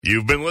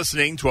You've been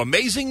listening to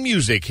amazing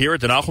music here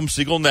at the Nachum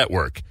Segal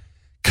Network.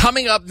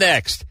 Coming up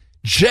next,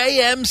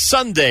 JM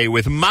Sunday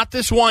with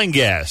Matis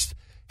Weingast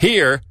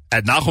here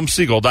at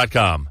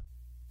NachumSegal.com.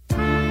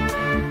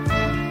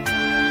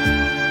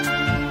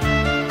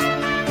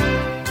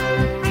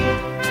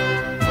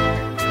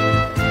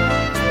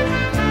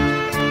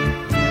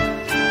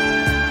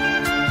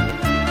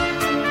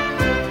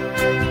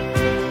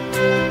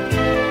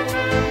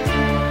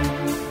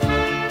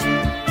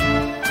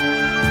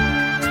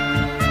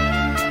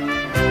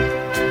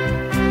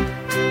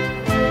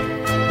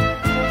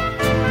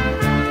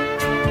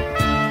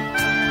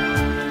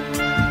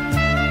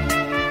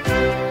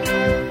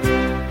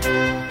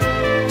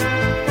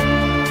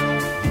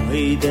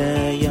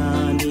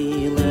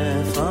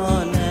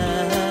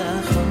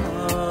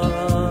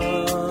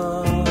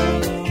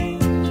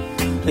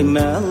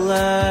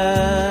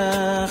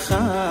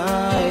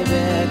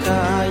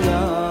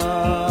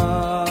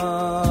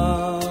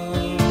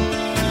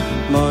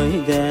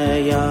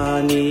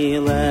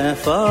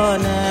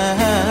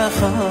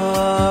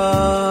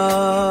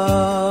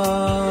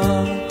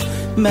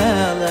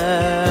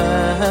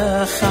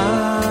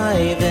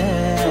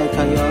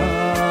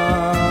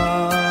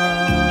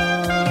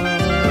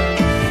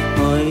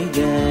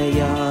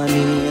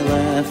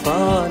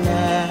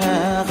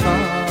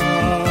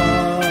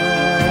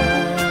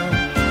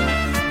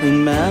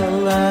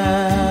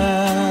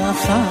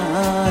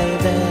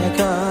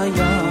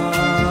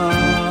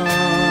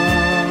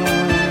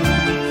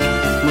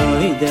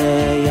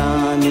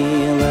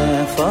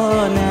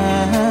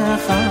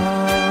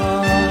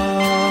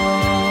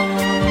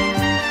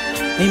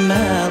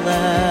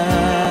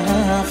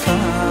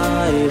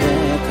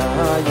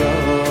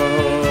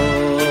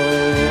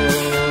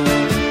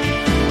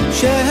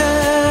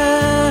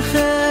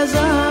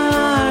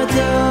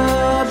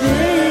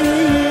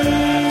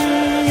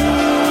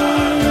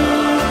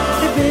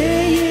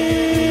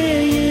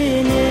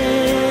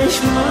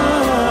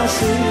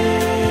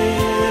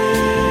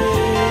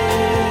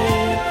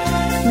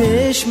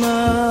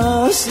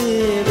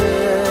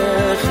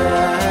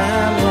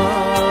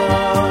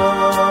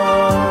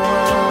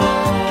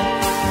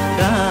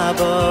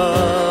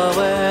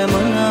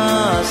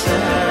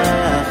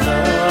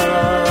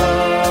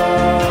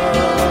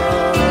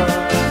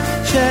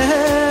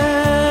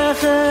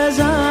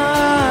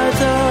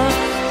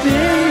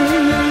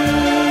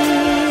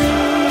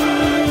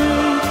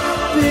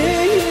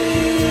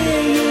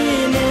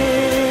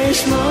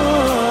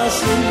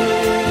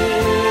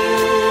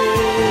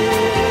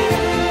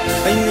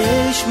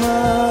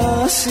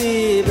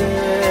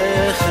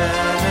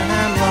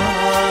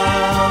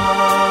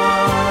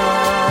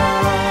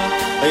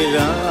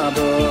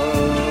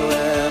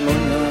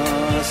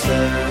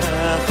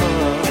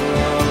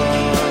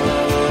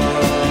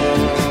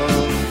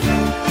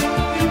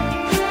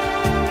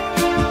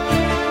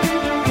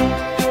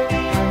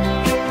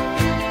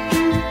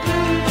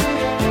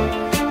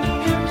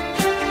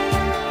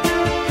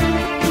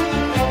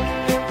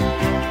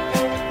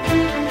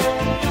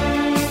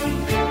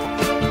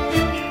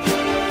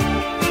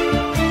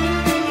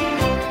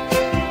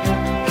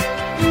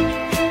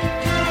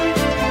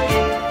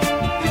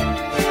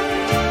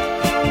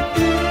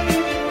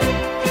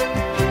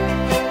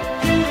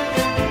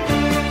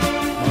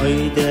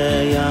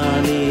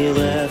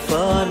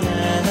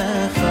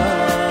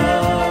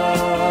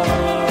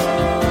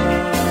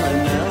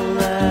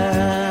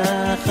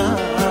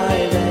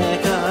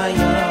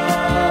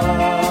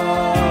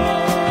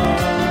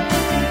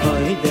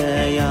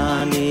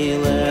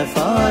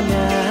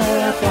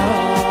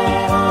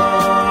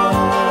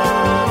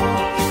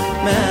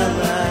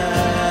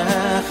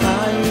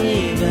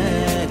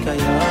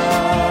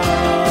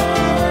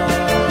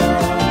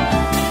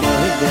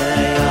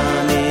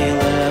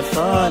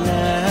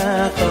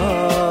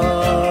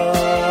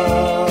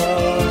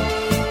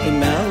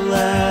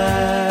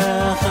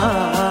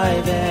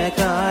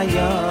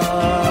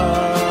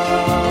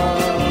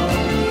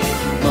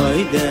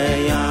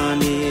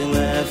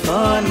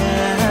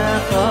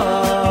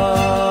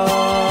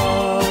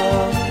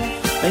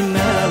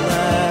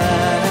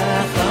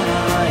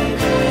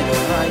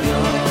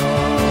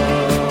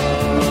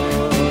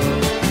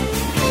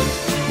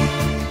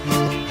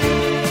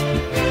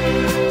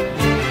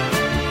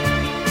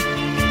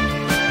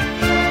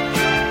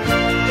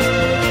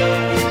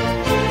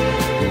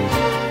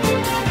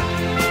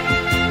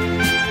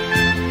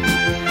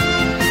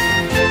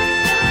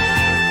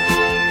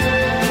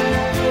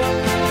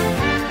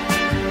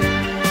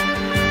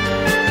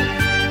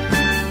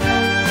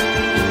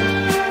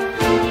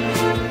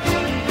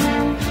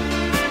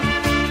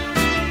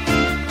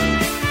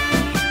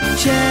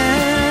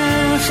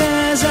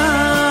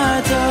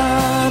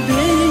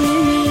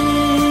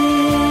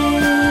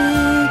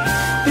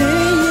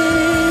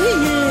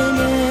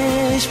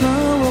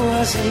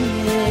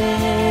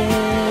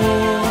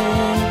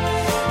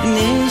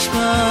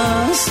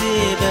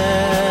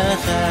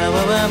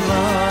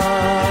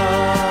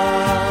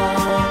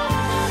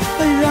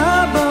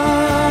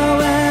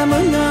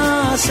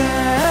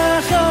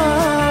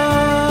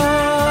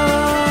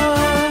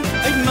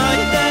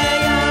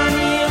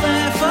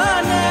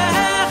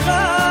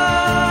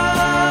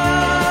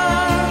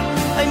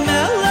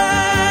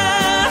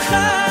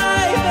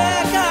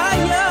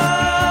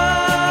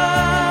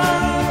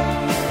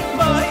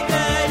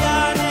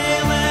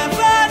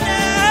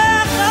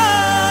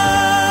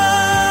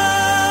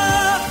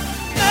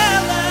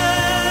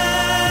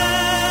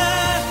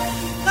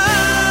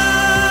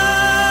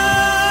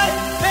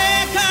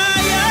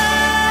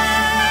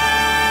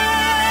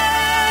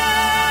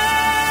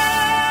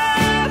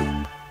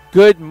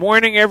 Good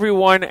morning,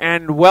 everyone,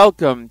 and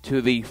welcome to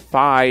the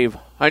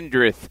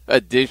 500th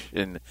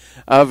edition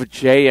of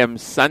JM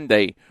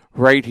Sunday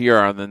right here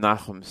on the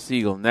Nachum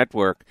Segal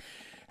Network.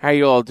 How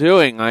you all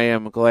doing? I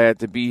am glad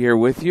to be here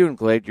with you and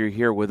glad you're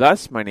here with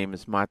us. My name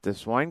is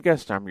Matis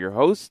Weingast. I'm your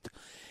host.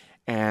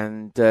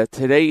 And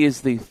today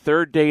is the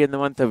third day in the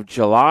month of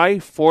July,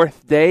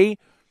 fourth day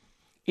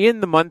in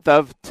the month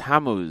of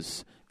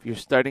Tammuz. If you're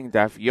studying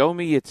Daf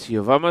Yomi, it's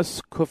Yevamos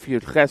Kuf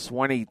Yud Ches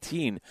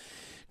 118.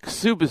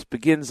 Ksubis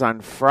begins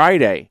on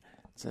Friday.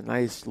 It's a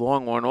nice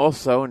long one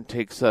also and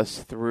takes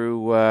us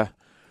through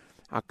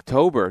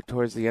October,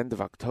 towards the end of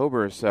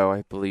October or so,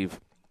 I believe.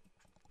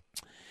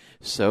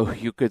 So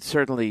you could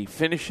certainly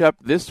finish up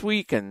this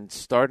week and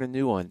start a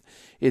new one.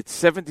 It's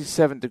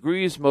 77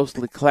 degrees,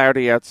 mostly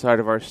cloudy outside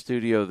of our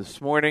studio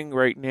this morning.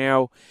 Right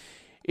now,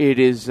 it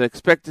is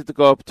expected to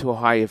go up to a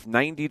high of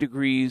 90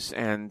 degrees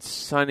and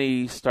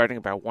sunny starting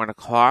about 1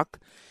 o'clock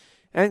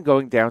and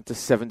going down to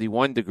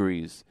 71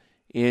 degrees.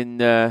 In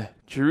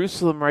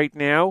Jerusalem right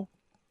now,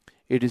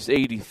 it is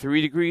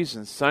 83 degrees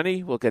and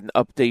sunny. We'll get an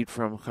update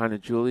from Hannah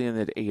Julian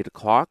at 8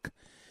 o'clock.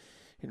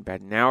 In about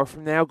an hour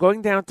from now,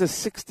 going down to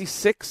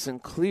 66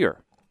 and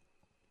clear.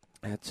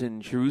 That's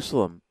in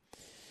Jerusalem.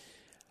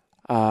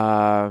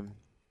 Let's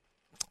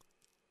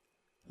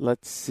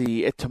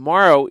see.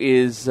 Tomorrow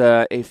is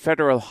a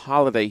federal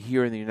holiday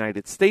here in the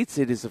United States.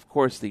 It is, of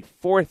course, the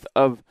 4th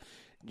of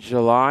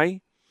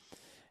July.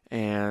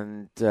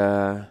 And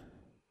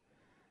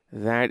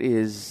that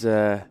is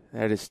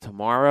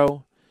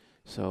tomorrow.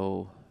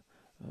 So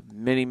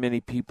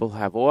many people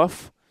have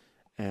off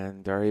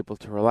and are able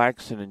to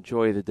relax and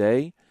enjoy the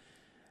day.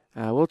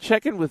 We'll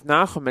check in with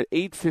Nachum at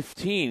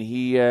 8:15.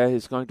 He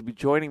is going to be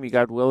joining me,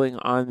 God willing,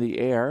 on the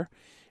air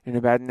in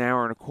about an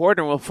hour and a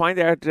quarter, and we'll find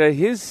out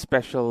his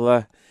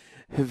special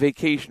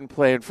vacation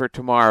plan for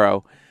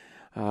tomorrow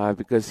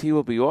because he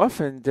will be off,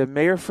 and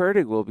Mayor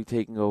Fertig will be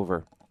taking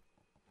over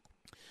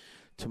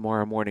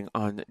tomorrow morning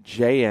on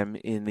JM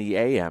in the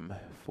AM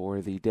for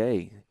the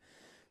day.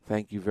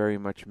 Thank you very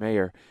much,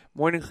 Mayor.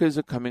 Morning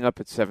Chizuk coming up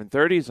at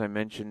 7:30. As I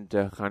mentioned,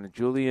 Hannah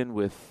Julian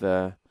with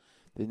the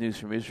news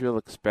from Israel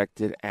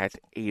expected at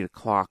 8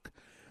 o'clock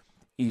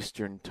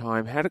Eastern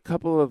Time. Have a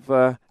couple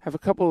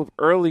of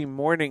early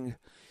morning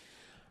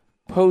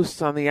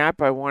posts on the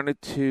app I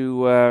wanted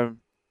to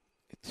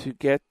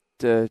get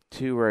to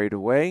right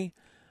away.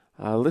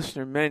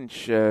 Listener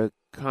Mensch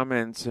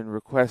comments and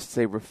requests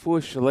a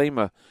refuah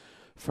shalema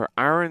for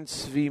Aaron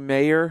Tzvi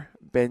Meir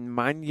ben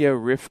Manya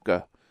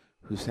Rivka,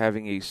 who's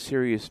having a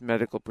serious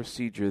medical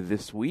procedure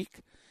this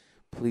week.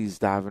 Please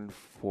daven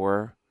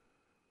for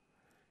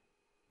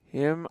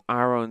him,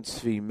 Aaron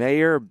Tzvi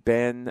Meir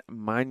ben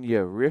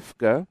Manya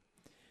Rivka.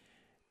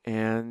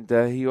 And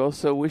he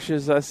also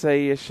wishes us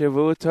a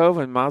Shavua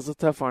Tov and Mazel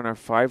Tov on our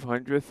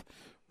 500th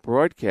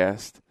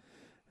broadcast.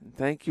 And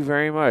thank you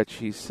very much.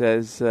 He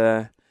says,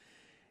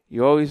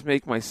 you always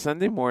make my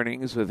Sunday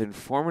mornings with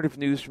informative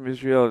news from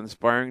Israel,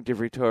 inspiring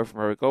Divrei Torah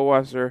from Eric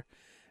Goldwasser.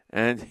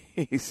 And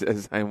he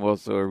says, I'm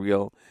also a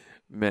real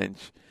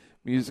mensch.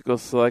 Musical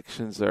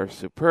selections are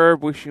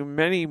superb. Wish you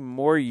many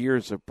more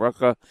years of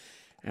bracha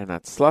and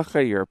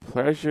atzlacha. You're a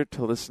pleasure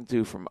to listen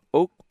to from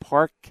Oak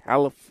Park,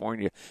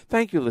 California.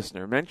 Thank you,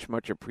 listener mensch.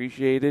 Much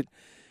appreciated.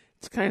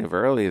 It's kind of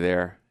early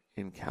there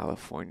in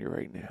California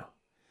right now.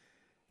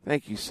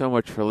 Thank you so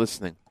much for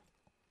listening.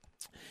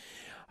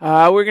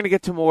 We're going to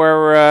get to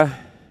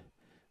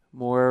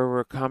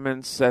more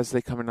comments as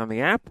they come in on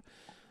the app.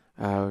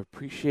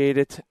 Appreciate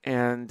it,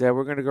 and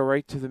we're going to go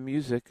right to the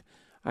music.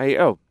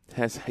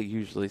 As I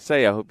usually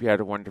say, I hope you had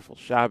a wonderful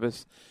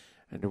Shabbos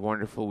and a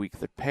wonderful week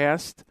that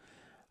passed.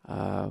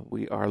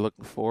 We are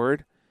looking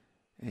forward,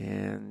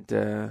 and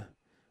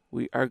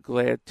we are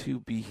glad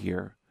to be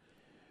here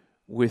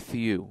with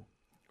you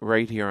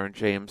right here on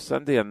JM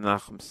Sunday on the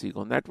Nachum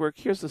Segal Network.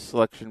 Here's a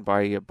selection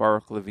by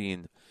Baruch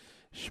Levine,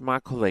 Shema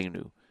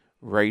Kolenu,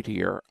 right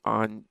here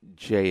on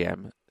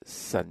JM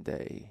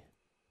Sunday.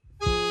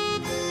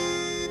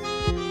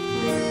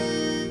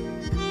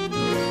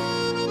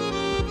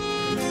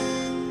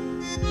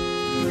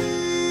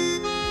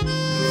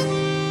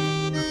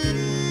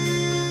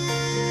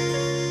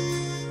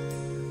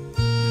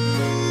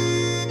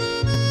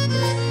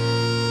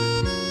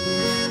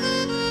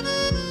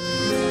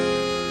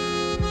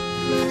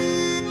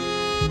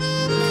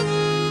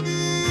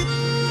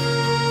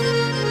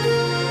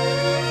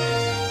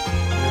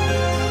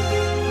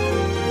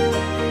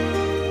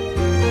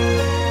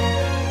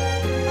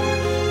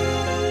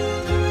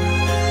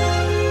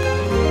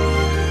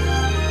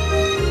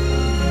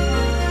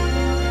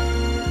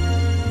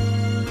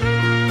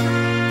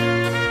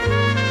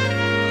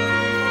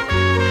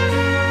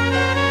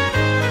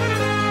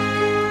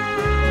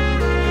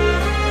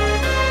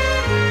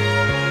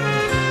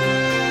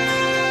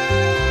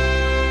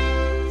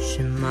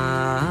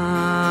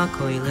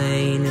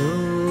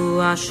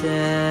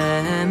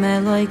 Hashem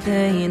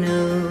Elokeinu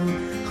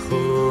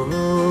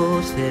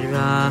Chus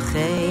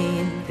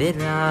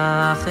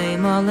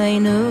v'rachem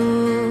aleinu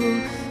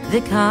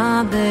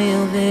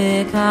v'kabel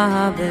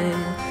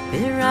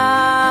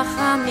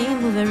ברחמים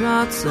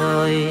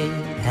וברצוי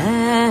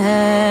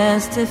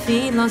es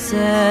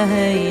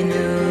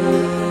tefilosenu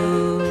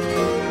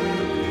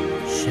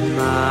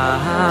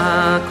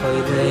Shema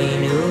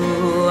kodeinu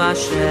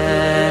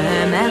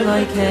Hashem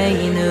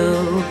Elokeinu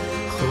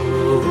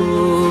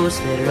chus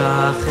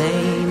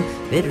v'rachem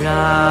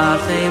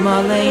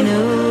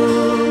aleinu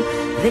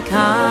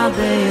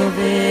v'kabel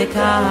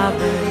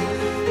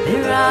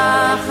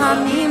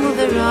v'rachamim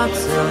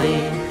v'ratzoi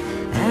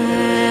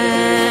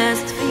es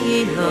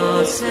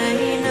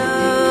tefilosenu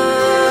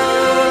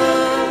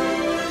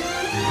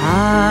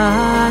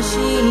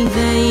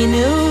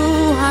Hashivenu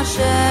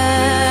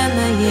Hashem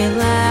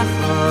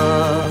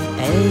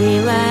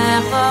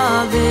Eilecha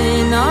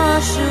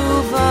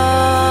v'nashuva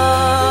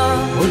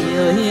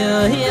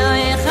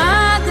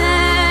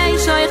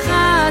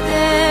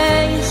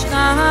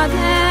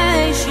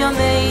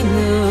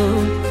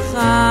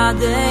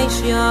Chadesh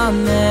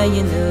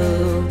Yameinu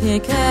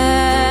Hikadeh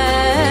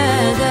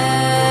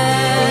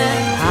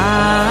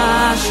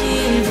Hashivenu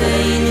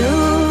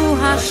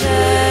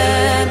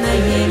Hashem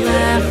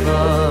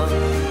Eilecha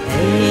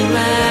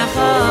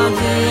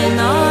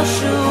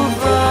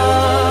v'nashuva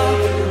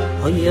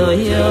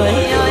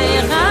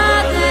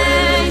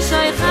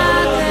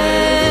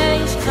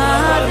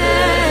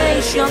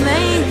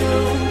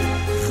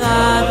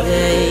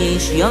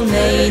Chadesh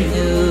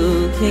Yameinu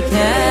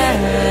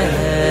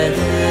Kikadeh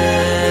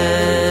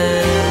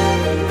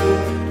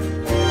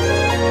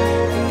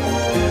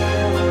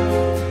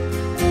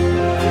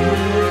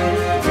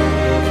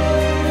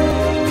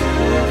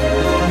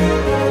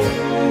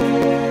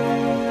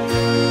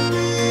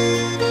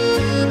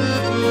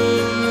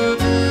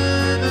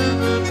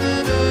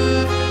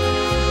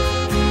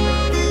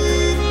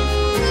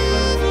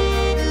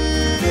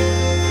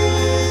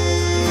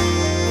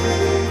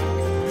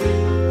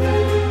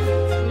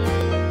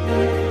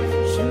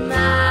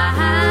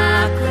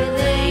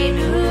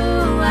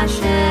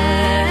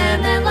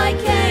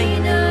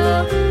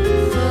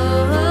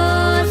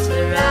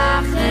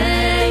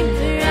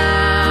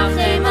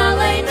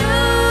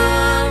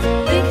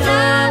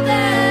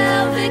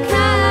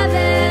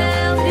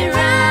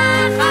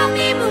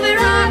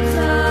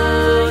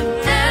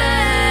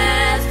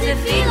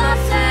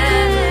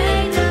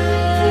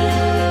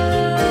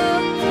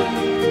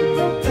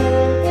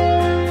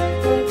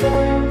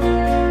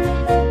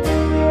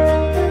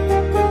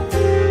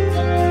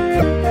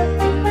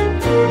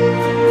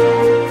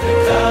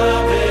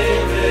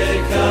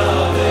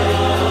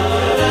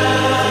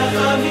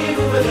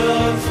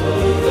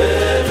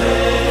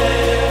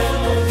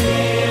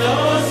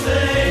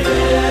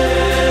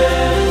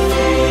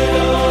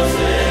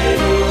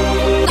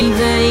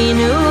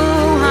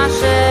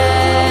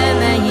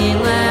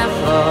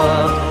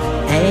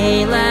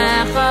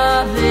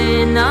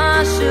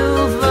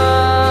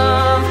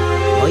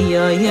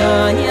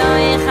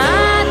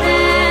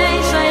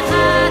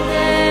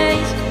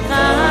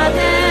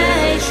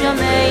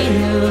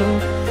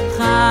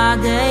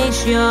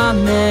Chadesh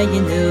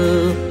Yameinu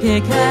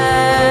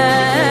Hikadeh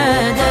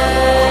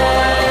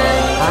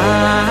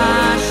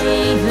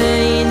Hashivenu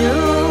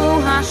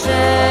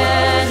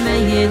Hashem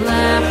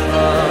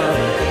Eilecha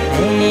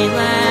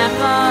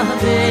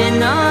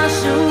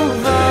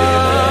v'nashuva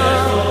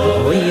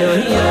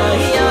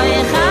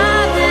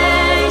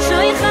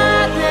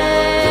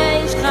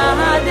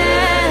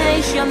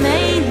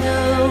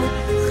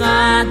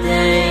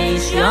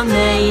Chadesh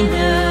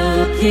Yameinu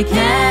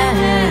Kikadeh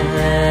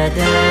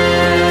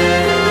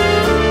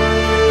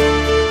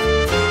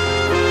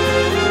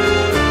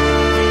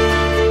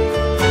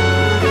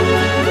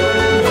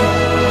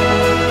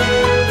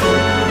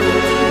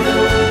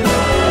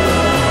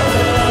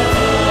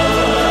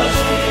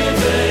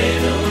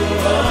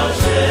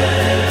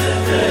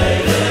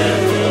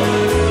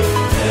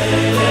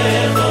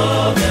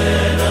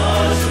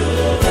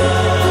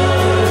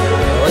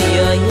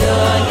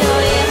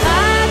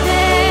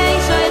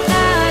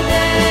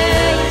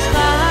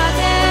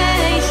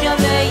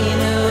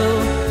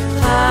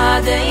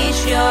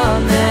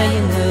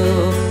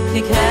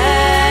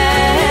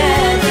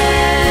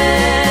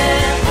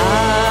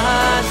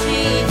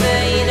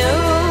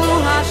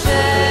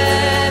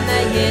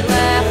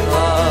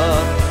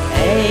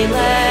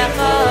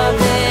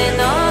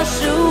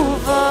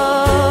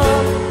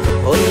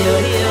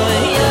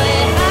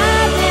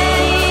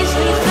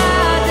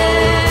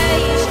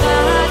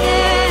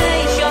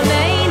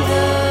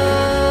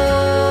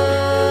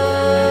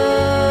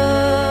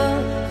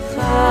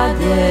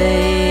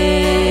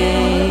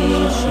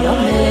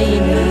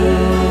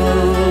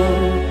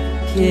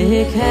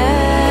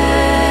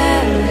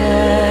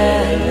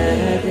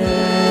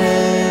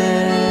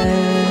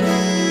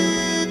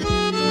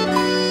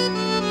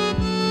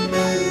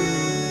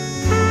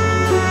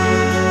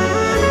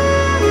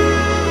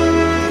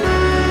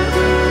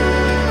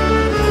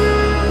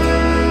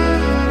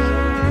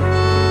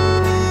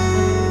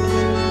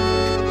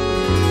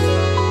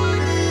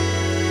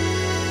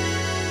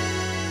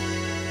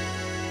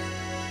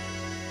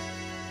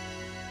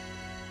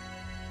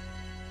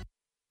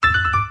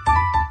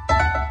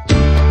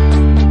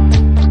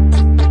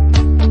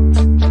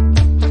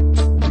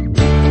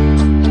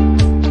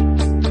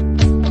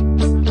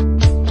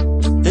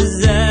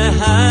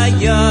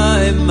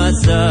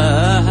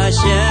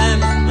Hashem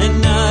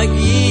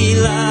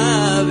nagila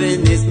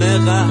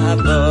v'nismecha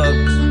bo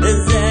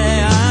ze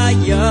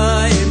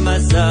hayoim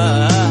asa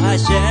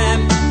Hashem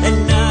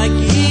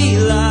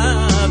nagila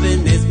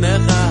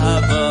v'nismecha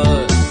bo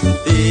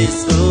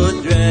b'zchut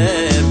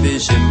Rebbe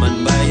Shimon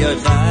Bar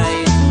Yochai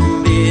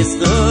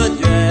b'zchut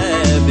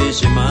Rebbe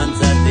Shimon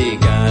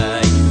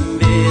Tzadikai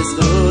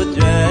b'zchut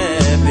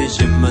Rebbe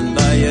Shimon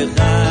Bar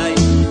Yochai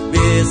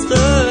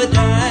b'zchut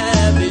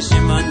Rebbe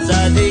Shimon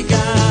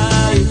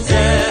Tzadikai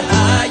ze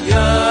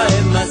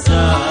hayoim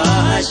asa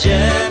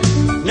Hashem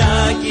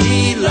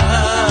nagila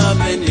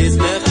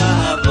v'nismecha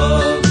bo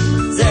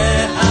ze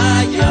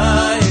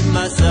hayoim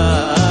asa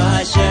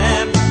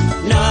Hashem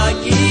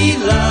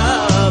nagila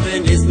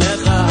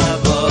v'nismecha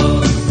bo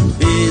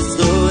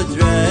b'zchut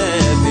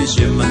Rebbe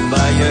Shimon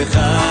Bar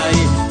Yochai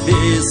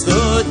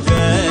b'zchut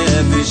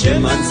Rebbe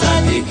Shimon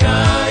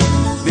Tzadikai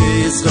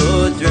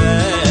b'zchut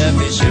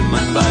Rebbe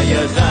Shimon Bar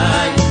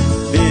Yochai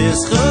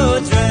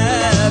b'zchut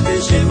Rebbe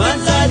Shimon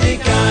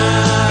Tzadikai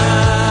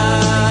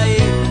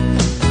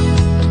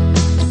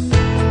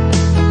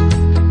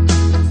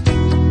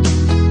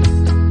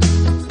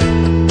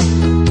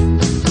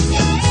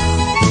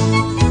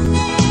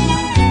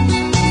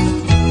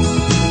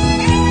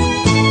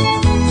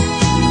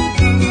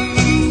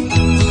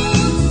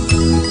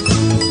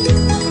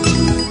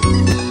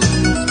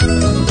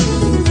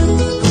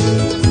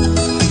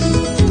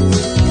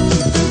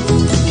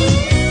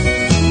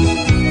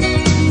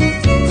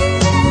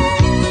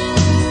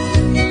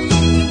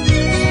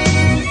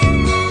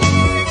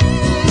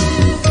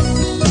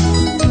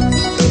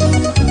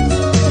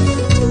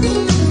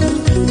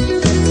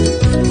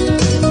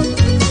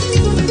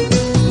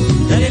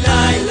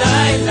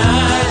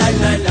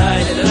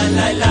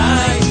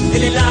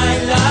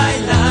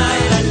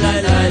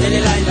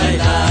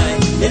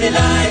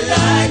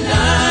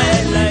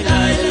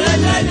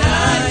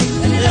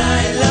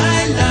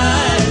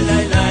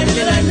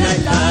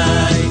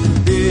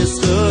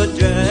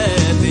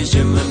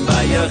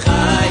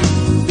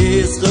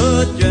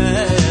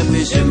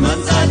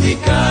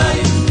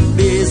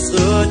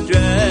b'zchut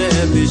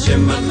Rebbe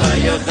Shimon Bar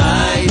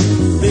Yochai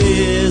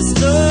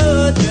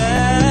b'zchut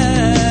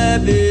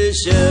Rebbe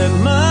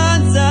Shimon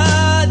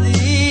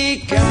Tzadikai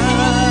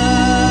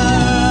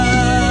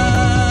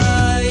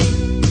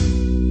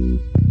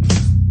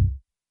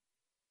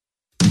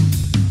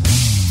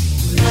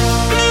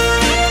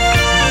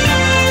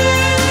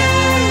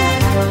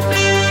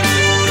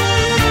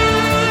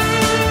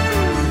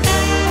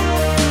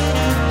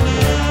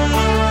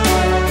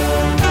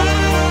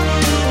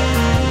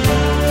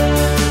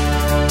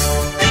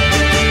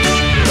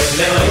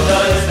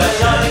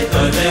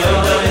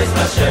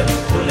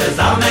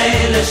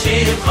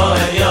Shimcha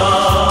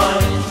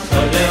Elyon,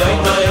 Tolei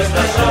Toyes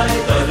Lashay,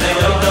 Tolei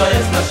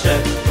Toyes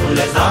Lashem,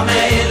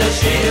 Ulezamei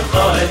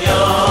LeShimcha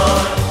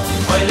Elyon.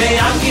 Oilei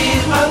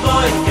Agid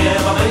Baboiker,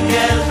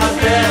 Baboiker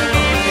Chazer,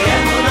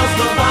 Yemunos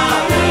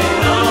Lobalei.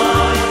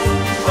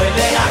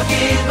 Oilei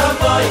Agid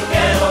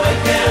Baboiker,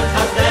 Baboiker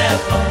Chazer,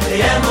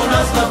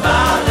 Yemunos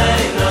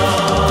Lobalei.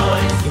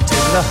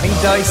 Tolei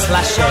Toyes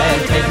Lashay,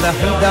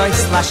 Tolei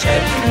Toyes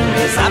Lashem,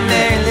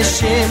 Ulezamei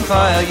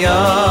LeShimcha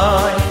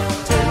Elyon.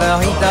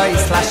 Lehoiday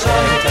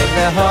slashem,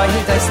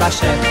 lehoiday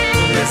slashem,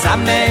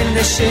 lezamen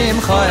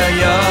leshimcha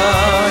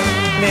elyon.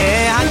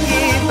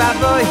 Le'agid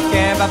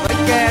baboiker,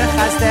 baboiker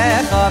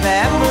chazdecha,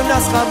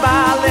 ve'emunoscha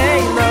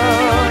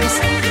ba'leilos.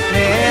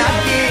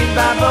 Le'agid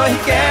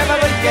baboiker,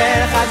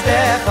 baboiker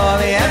chazdecha,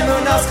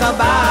 ve'emunoscha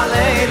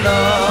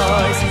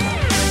ba'leilos.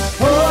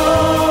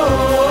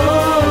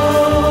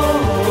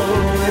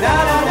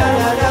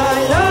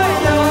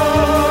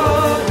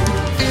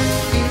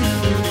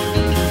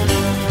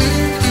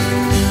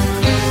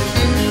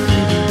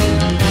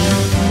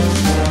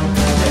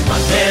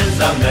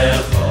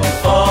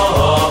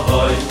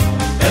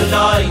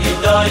 Eloi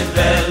Yidoy,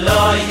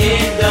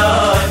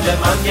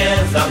 leman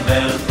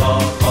yezamer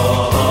choy.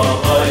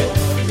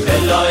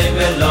 Eloi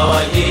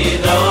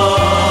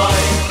Yidoy,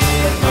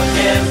 leman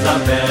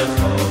yezamer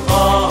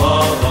choy.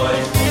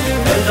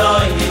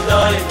 Eloi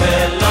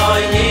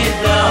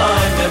Yidoy,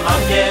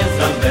 leman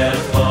yezamer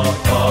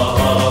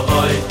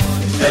choy.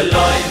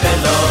 Eloi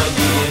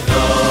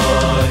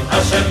Yidoy,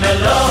 Hashem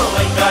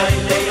Eloi kai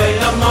leyoy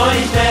lamoy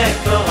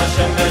deko.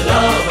 Hashem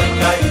Eloi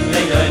kai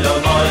leyoy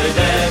lamoy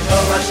deko.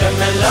 Hashem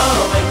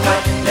Eloi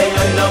kai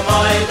leyoy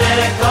lamoy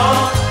deko.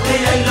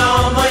 Leyoy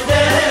lamoy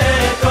deko.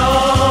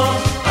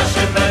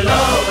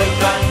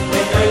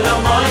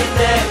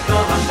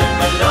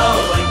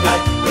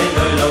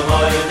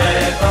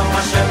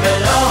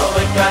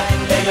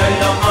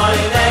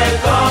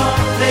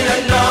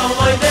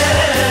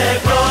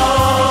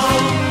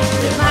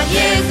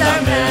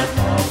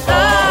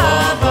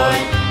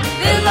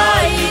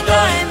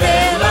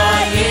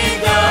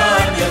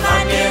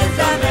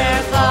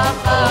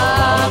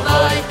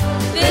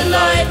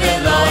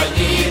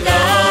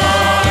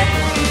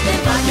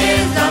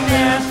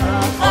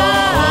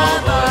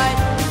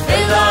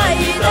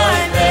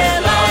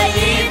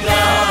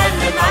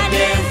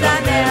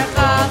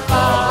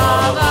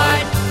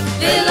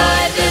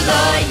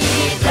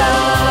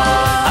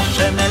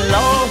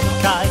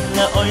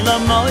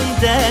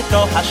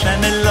 Ko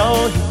Hashem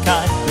Elohim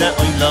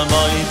le'olam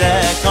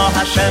oideko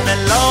Hashem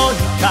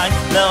Elohim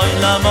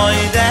le'olam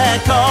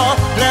oideko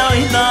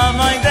le'olam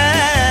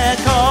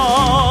oideko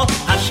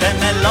Hashem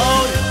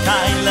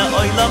Elohim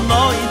le'olam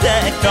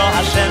oideko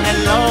Hashem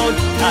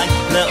Elohim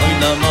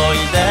le'olam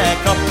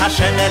oideko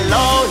Hashem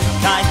Elohim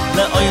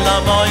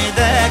le'olam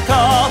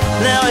oideko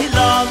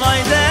le'olam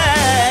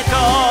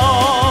oideko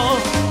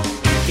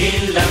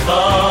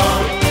Kilecho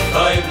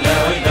Koim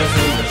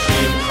le'oidesu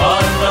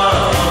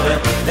Shimchonove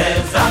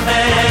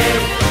Lezamer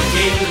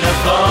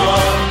Kilecho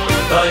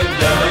Koim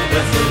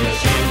le'oidesu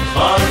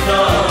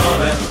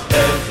Shimchonove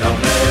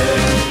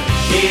Lezamer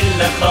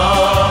Kilecho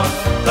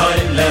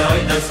Koim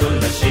le'oidesu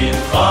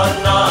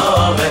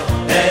Shimchonove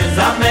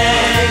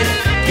Lezamer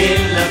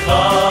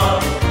Kilecho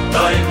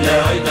Koim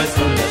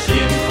le'oidesu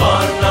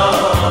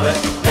Shimchonove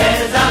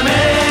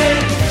Lezamer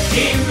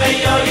Kim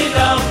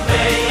ve'yoidom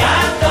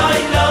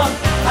ve'yadoidom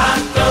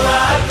Ato,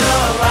 ato,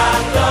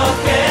 ato,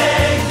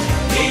 okay.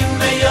 Kim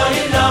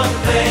ve'yoidom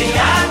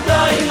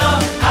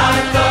ve'yadoidom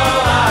Ato,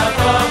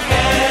 ato,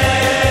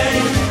 okay.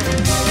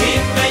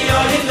 Kim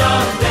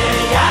ve'yoidom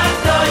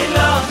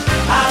ve'yadoidom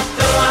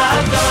Ato,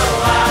 ato,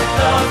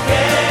 ato,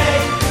 okay.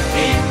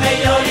 Kim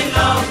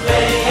ve'yoidom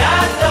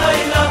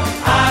ve'yadoidom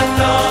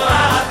Ato,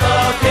 ato,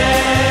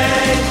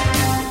 okay.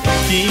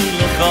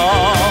 Kilecho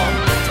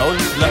Tol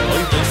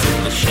le'oidesu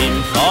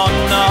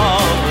Shimchono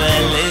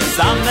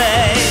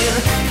Elizamer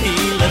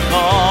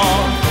Kilecho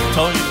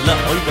Tol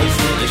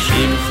le'oidesu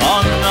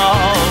Shimchono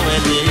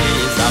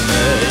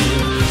Elizamer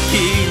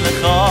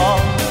Kilecho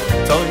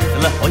Tol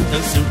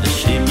le'oidesu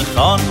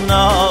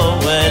Shimchono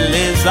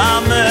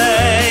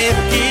Elizamer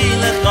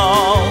Kilecho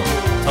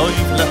Tol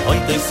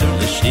le'oidesu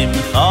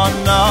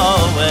Shimchono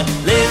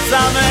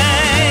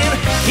Elizamer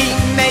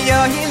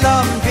Himeyo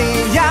hilom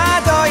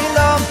v'yado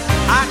hilom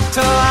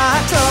Ato,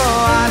 ato,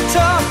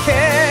 ato,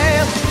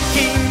 kel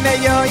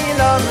Himeyo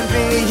hilom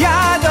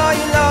v'yado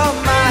hilom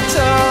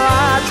Ato,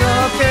 ato,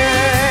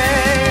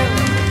 kel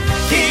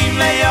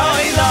Himeyo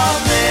hilom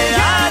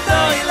v'yado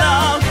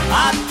hilom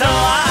Ato,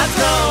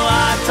 ato,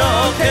 ato,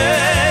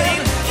 kel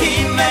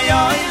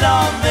Himeyo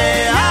hilom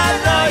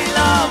v'yado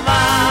hilom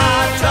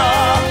Ato,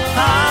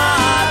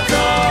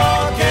 ato,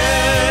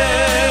 kel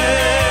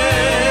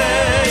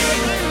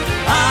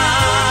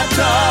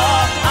Ato,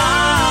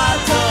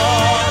 ato,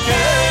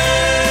 kel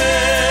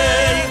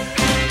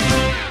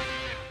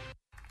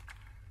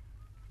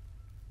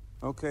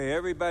Okay,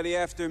 everybody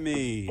after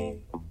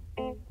me.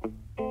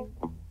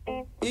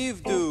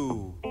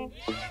 Ivdu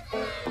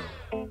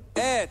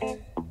et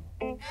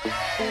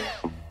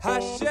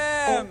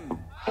Hashem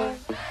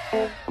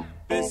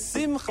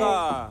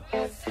besimcha.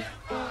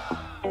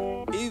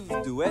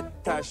 Ivdu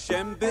et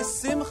Hashem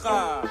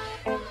besimcha.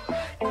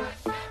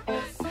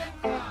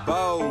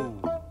 Bau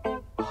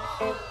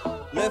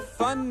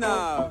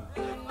lefanav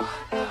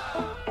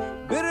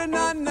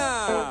birnana.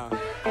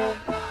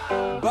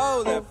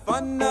 Bau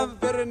lefanav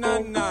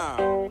birnana.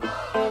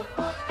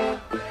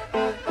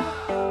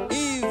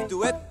 Ivdu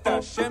et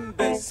Hashem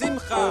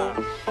besimcha.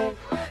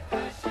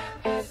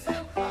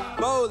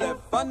 Bau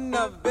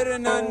lefanav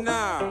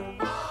birnana.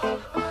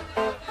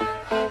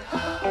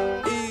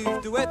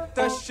 Ivdu et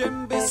Hashem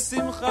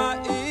besimcha.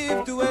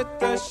 Ivdu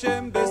et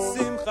Hashem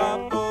besimcha.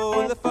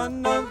 Bau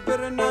lefanav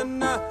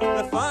birnana.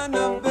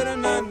 Lefanav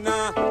birnana.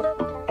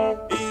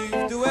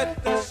 Ivdu et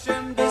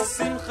Hashem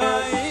besimcha.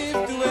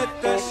 Ivdu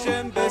et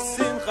Hashem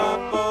besimcha.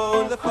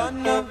 Bau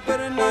lefanav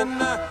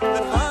birnana.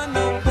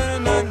 Lefanav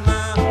birnana.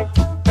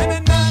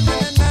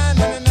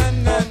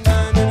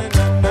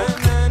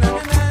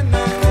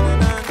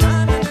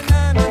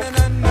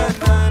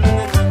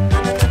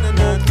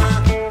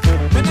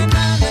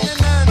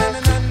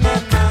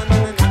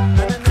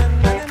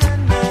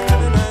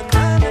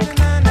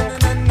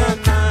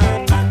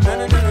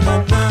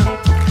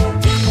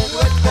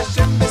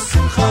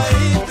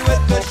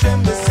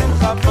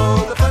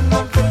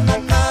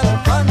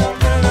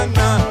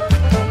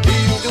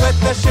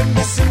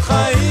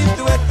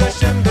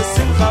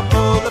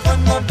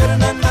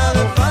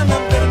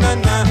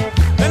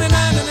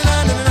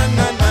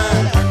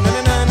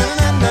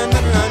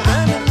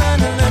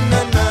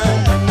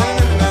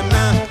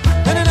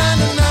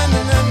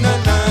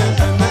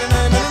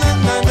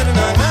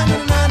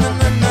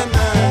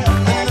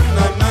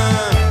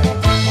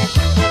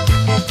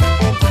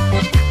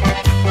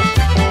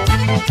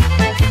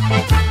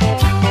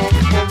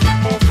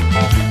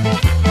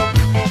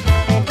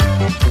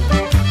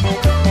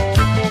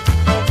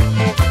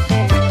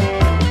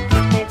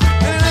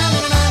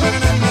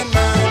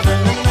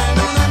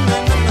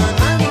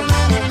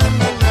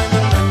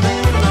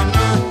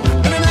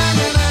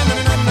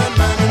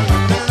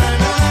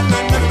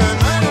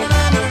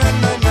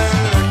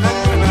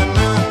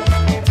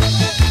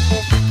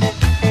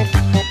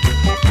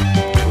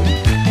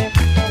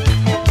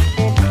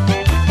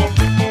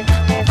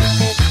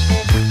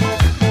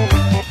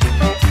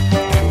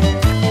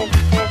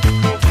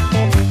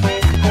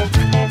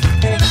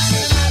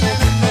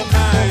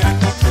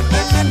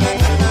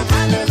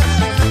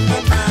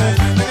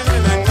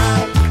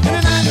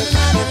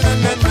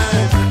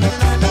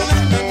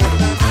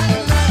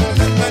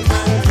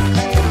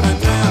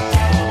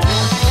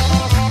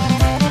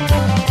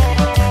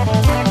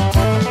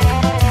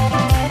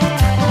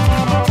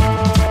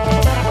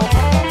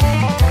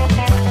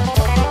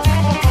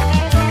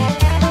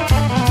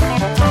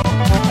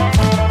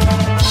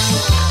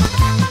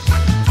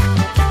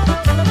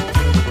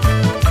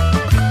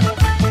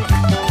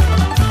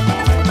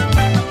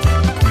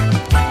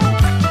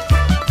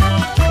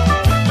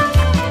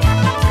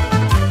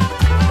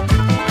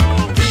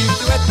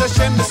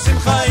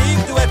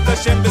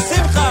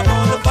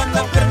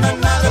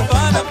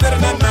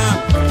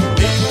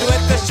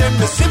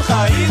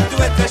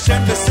 duet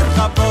Hashem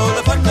b'simcha bo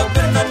lefanav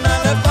b'rnana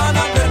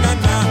lefanav b'rnana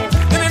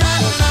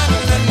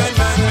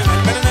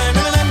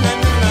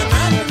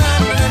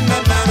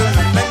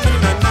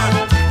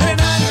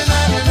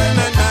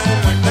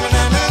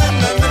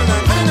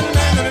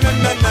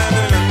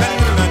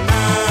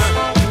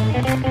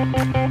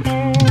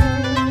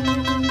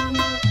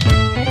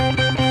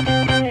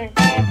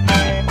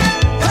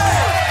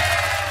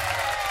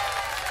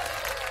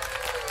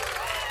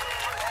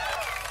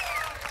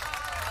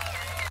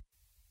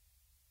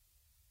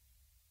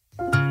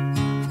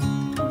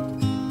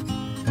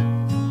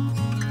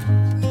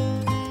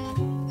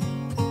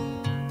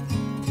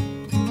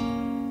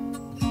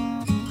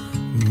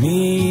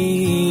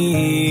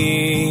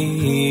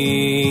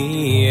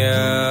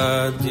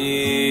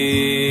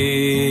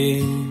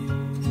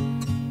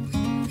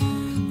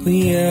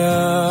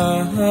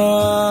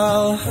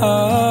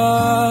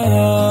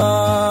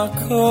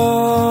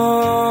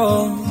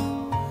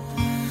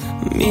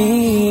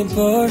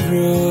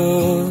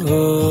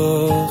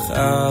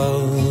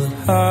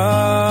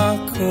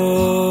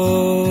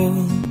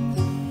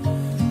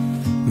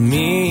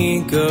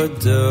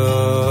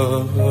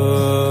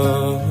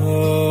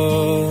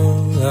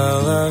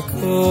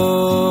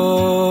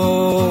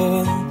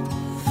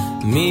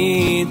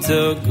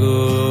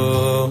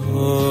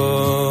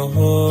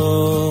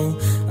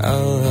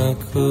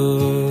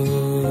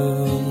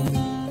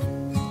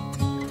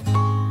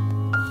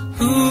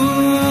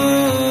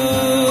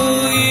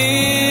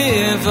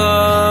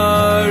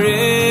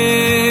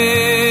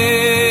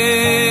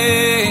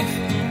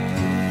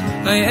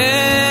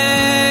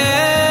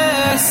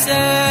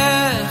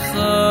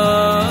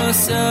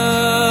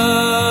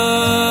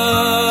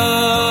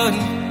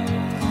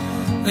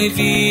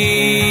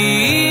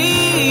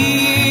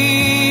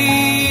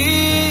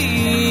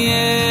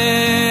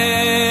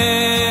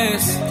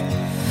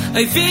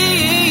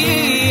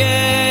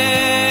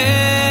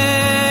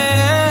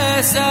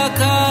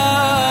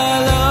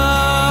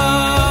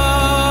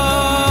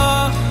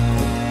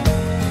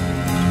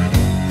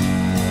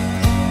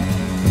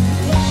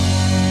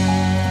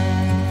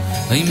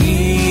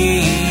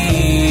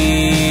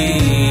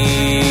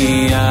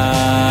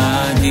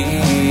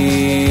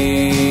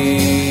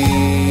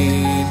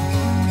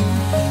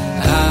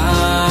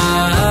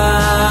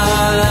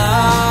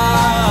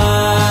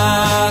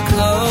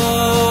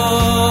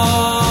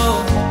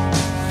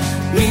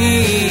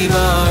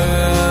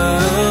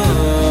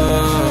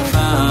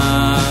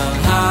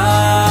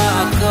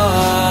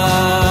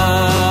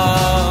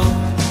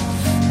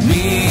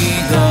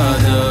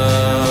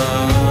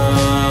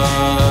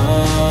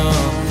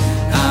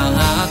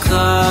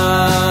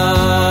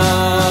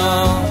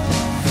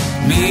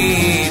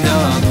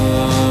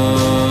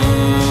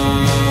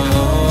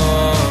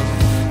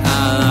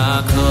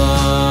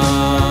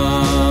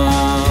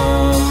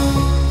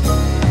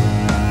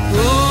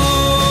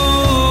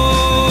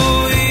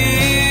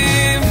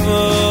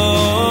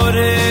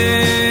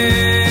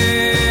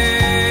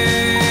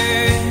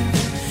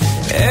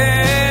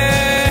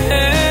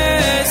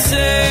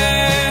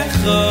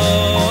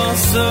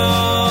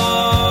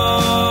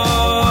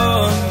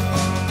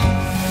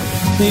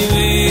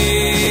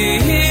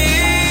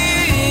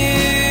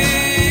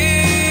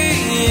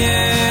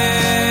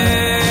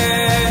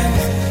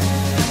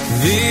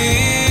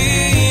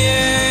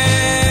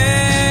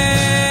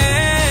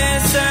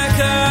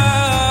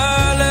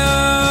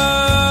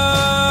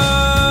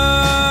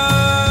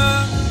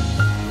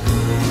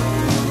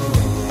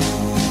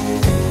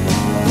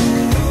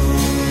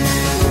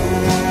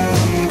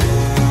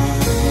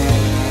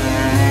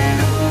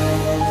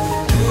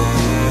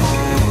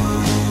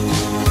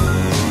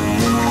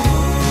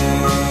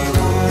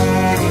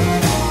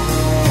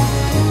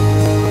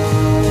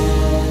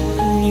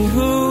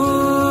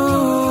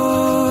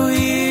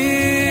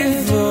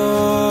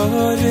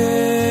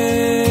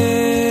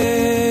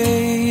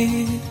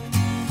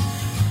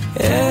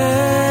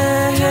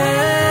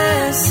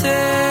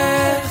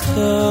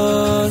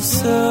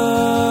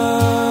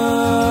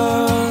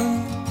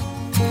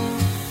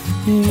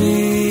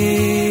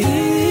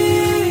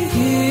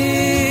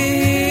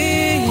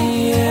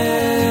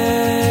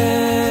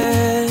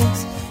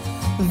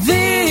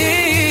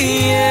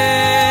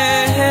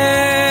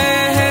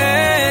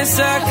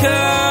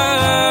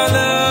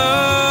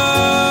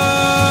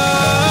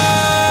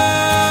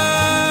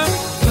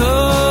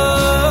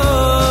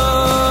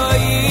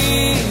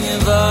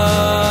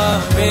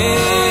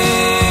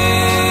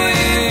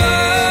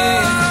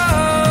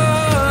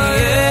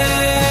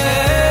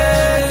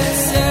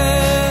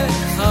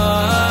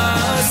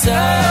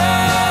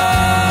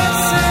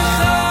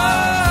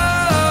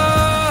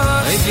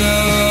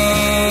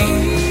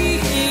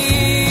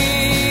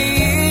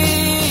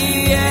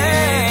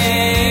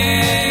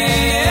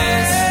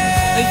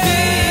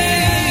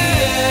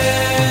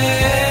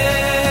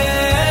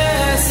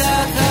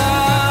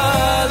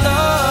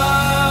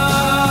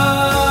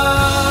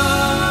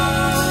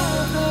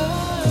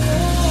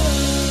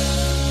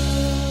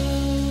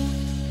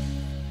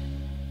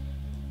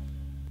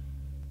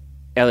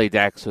Ellie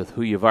Dax with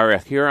Hu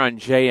Yavarech here on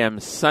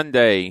JM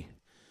Sunday.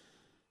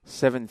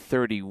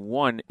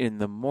 7:31 in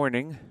the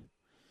morning,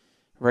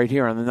 right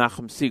here on the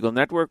Nachum Segal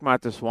Network.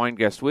 Matis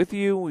Weingast with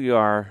you. We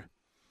are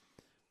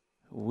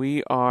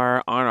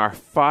on our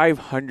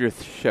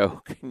 500th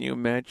show. Can you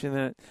imagine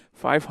that?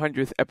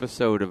 500th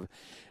episode of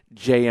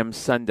JM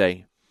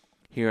Sunday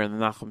here on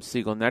the Nachum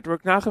Segal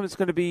Network. Nachum is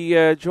going to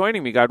be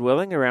joining me, God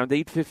willing, around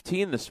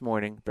 8:15 this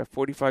morning, about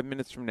 45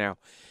 minutes from now.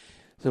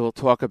 So we'll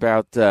talk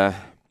about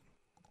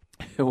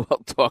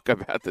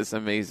this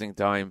amazing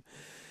time.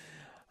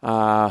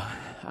 Before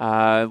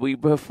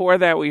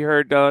that we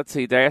heard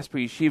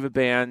Diaspora Yeshiva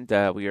Band.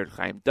 We heard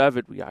Chaim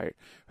David. We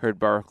heard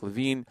Baruch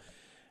Levine,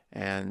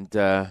 and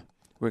we're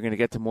going to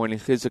get to Morning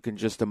Chizuk in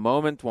just a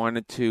moment.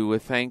 Wanted to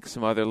thank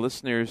some other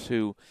listeners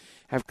who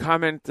have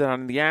commented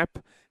on the app.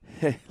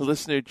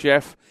 Listener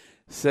Jeff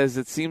says,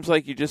 it seems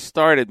like you just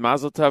started.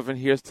 Mazel tov, and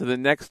here's to the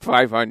next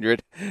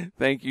 500.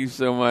 Thank you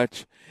so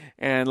much.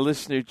 And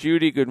listener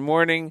Judy, good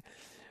morning.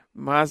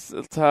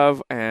 Mazel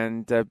tov,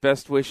 and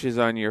best wishes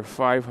on your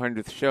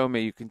 500th show. May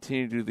you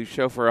continue to do the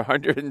show for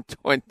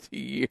 120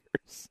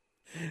 years.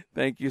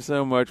 Thank you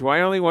so much.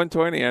 Why only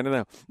 120? I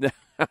don't know.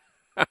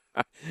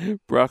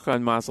 Bracha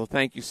and Mazel.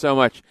 Thank you so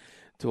much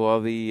to all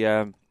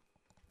the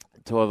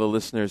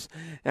listeners.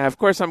 Now, of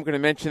course, I'm going to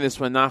mention this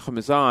when Nachum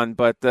is on,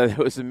 but there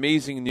was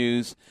amazing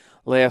news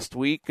last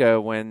week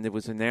when it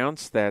was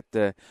announced that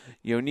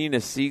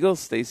Yonina Siegel,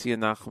 Stacy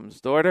and Nachum's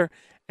daughter,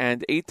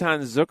 and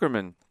Eitan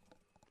Zuckerman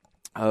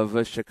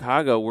of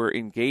Chicago were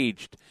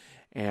engaged,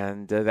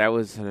 and that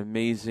was an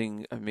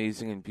amazing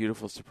and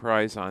beautiful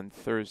surprise on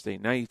Thursday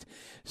night.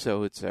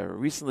 So it's a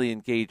recently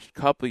engaged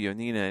couple,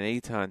 Yonina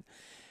and Eitan,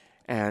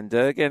 and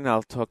again,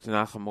 I'll talk to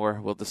Nachum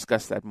more. We'll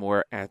discuss that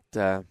more at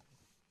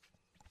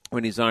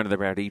when he's on at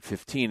about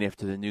 8:15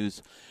 after the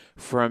news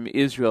from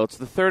Israel. It's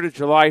the 3rd of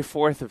July,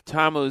 4th of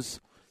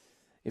Tammuz.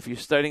 If you're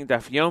studying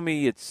Daf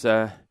Yomi, it's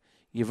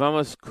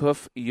Yevamos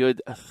Kuf Yud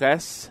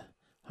Ches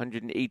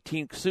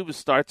 118. Ksuba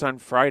starts on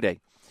Friday.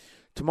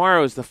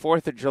 Tomorrow is the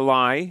 4th of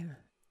July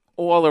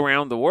all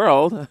around the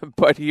world,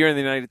 but here in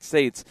the United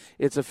States,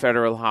 it's a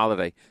federal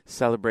holiday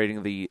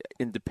celebrating the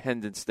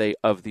Independence Day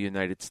of the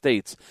United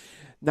States.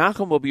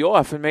 Nachum will be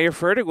off, and Mayor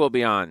Fertig will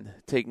be on,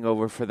 taking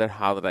over for that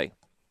holiday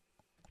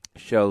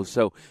show.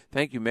 So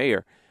thank you,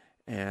 Mayor.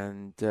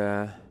 And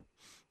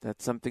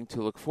that's something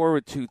to look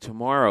forward to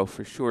tomorrow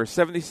for sure.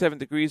 77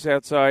 degrees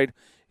outside.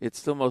 It's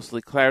still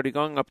mostly cloudy,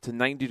 going up to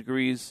 90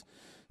 degrees.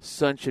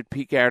 Sun should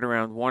peak out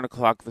around 1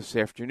 o'clock this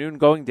afternoon,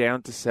 going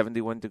down to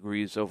 71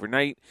 degrees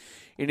overnight.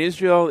 In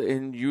Israel,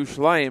 in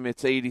Yerushalayim,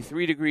 it's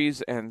 83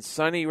 degrees and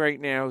sunny right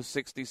now.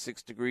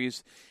 66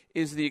 degrees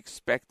is the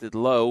expected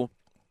low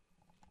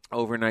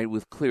overnight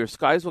with clear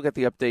skies. We'll get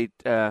the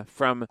update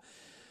from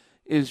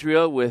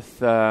Israel with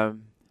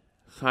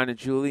Chana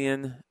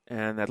Julian,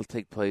 and that'll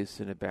take place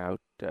in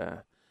about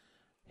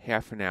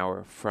half an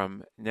hour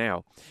from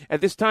now. At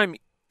this time,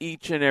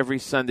 each and every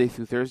Sunday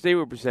through Thursday,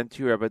 we present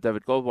to you Rabbi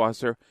David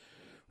Goldwasser.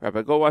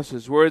 Rabbi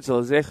Goldwasser's words,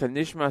 L'zecha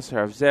Nishmas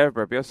Rav Zev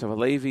Rabbi Yosef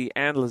Alevi,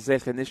 and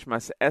L'zecha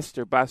Nishmas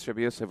Esther Bas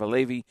Rabbi Yosef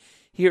Alevi.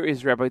 Here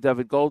is Rabbi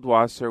David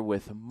Goldwasser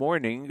with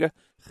Morning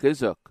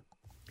Chizuk.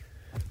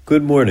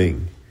 Good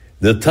morning.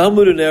 The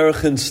Talmud in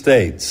Erechim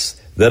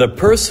states that a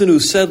person who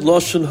said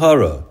Lashon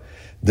Hara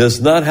does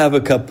not have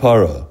a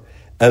kapara.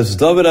 As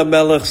David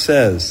HaMelech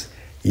says,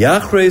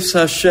 Yachreis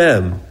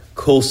Hashem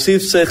kol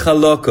sifsei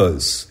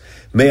chalokos.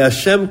 May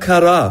Hashem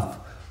karaf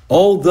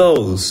all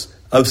those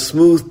of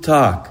smooth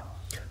talk.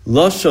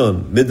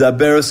 Lashon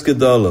midaberes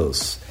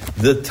gedolos,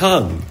 the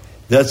tongue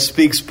that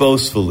speaks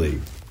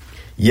boastfully.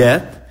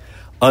 Yet,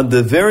 on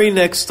the very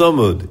next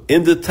Talmud,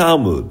 in the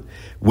Talmud,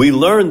 we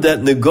learn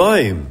that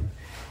Negoim,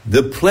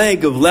 the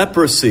plague of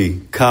leprosy,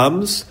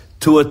 comes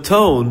to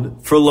atone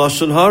for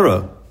Lashon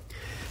Hara.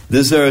 The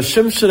Zera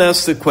Shimshon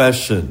asks the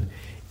question,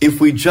 if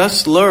we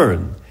just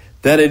learn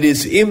that it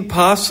is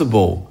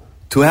impossible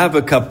to have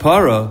a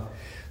kapara,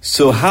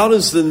 so how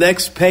does the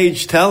next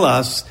page tell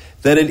us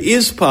that it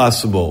is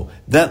possible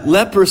that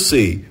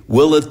leprosy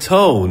will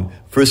atone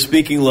for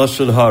speaking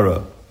Lashon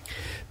Hara?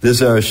 The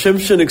Zera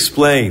Shimshon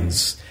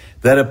explains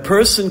that a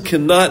person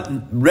cannot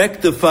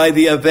rectify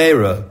the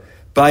Aveira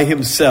by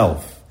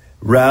himself.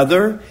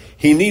 Rather,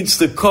 he needs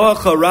the Koach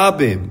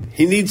HaRabim,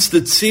 he needs the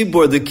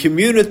Tzibor, the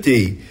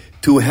community,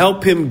 to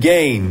help him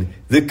gain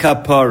the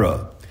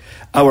Kapara.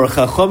 Our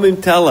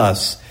Chachomim tell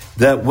us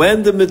that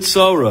when the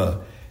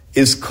Mitzorah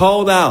is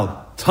called out,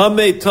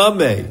 Tameh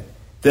Tameh,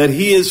 that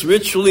he is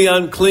ritually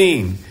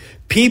unclean,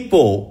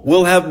 people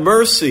will have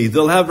mercy,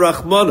 they'll have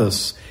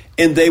Rachmanos,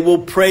 and they will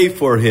pray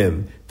for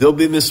him. They'll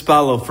be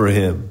mispalo for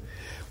him.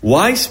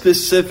 Why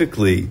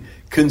specifically,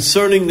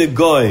 concerning the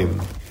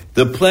Goyim,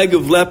 the plague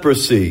of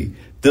leprosy,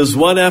 does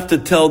one have to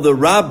tell the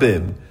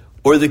Rabbim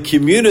or the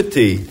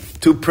community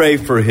to pray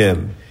for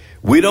him?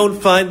 We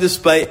don't find this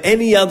by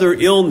any other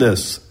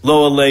illness,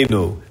 lo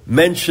aleinu,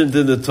 mentioned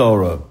in the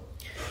Torah.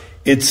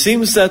 It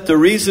seems that the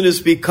reason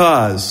is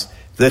because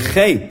the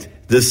chet,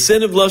 the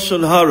sin of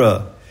Lashon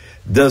Hara,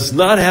 does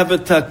not have a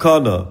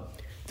takana.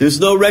 There's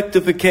no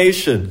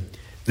rectification.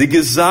 The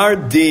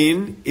Gezar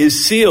Din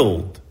is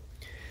sealed.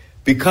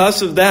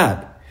 Because of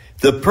that,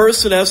 The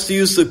person has to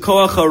use the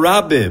koach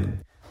harabim,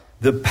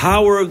 the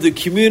power of the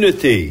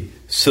community,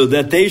 so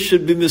that they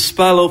should be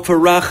mispalo for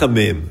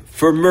rachamim,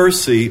 for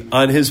mercy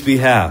on his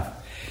behalf.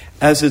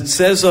 As it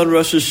says on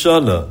Rosh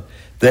Hashanah,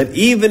 that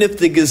even if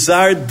the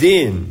Gezar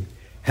Din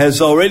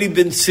has already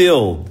been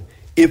sealed,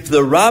 if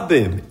the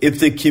Rabbim, if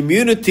the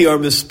community are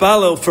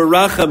mispalo for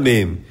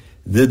rachamim,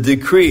 the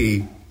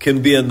decree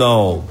can be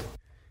annulled.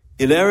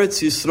 In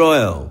Eretz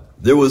Yisrael,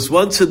 there was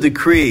once a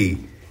decree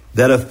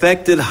that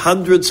affected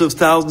hundreds of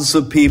thousands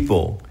of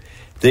people.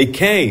 They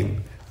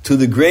came to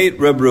the great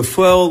Reb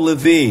Raphael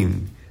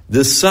Levine,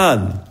 the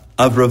son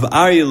of Rav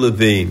Aryeh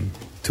Levine,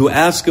 to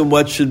ask him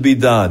what should be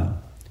done.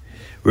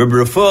 Reb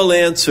Raphael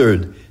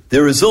answered,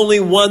 there is only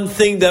one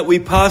thing that we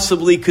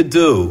possibly could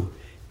do,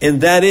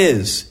 and that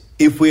is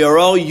if we are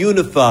all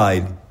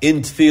unified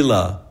in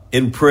tefillah,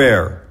 in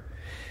prayer.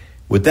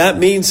 What that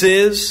means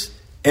is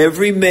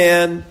every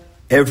man,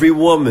 every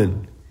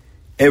woman,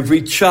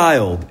 every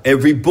child,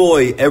 every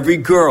boy, every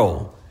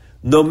girl,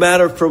 no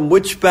matter from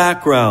which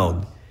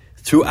background,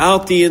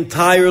 throughout the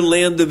entire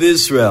land of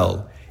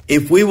Israel,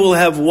 if we will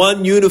have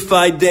one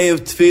unified day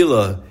of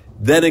tefillah,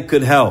 then it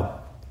could help.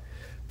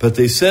 But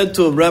they said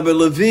to him, Rabbi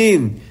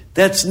Levine,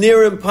 that's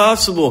near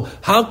impossible.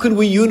 How could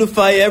we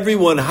unify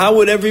everyone? How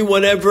would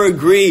everyone ever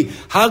agree?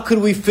 How could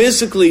we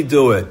physically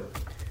do it?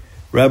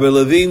 Rabbi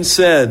Levine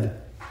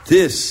said,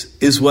 this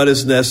is what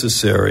is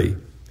necessary.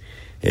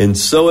 And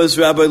so as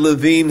Rabbi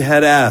Levine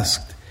had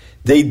asked,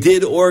 they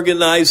did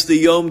organize the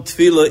Yom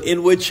Tefillah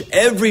in which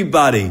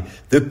everybody,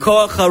 the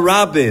Koach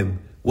HaRabim,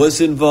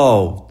 was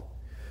involved.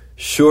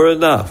 Sure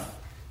enough,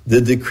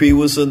 the decree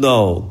was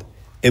annulled,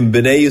 and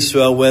Bnei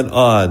Yisrael went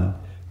on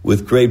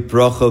with great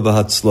bracha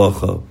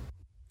v'hatzlocha.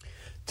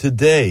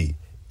 Today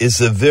is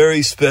a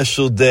very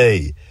special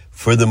day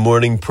for the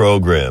morning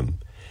program.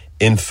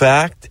 In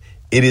fact,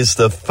 it is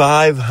the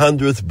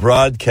 500th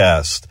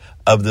broadcast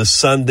of the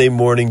Sunday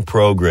morning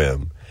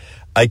program.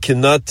 I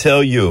cannot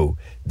tell you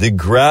the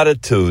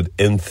gratitude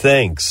and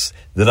thanks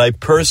that I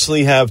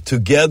personally have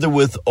together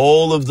with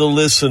all of the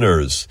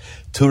listeners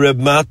to Reb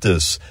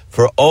Matis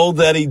for all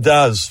that he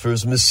does for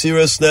his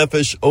Mesiras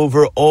Nefesh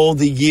over all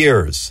the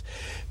years.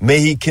 May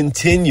he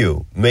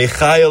continue. May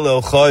Chayil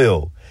El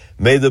Chayil.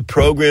 May the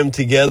program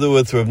together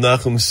with Rav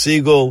Nachum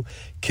Siegel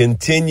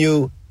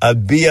continue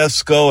ad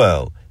bias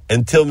Goel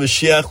until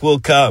Mashiach will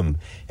come,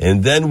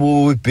 and then we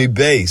will be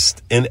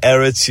based in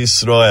Eretz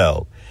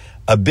Yisrael.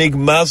 A big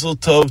mazel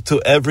tov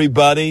to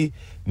everybody.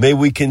 May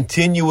we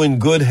continue in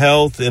good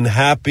health and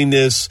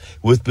happiness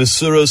with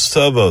Besuros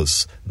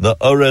Tovos, the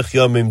Orech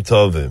Yomim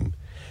Tovim.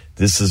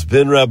 This has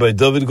been Rabbi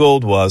David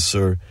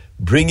Goldwasser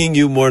bringing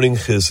you Morning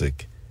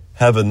Chizuk.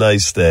 Have a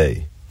nice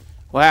day.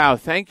 Wow,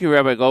 thank you,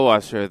 Rabbi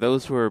Goldwasser.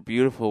 Those were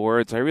beautiful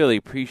words. I really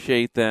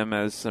appreciate them,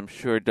 as I'm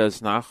sure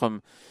does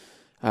Nachum.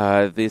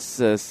 This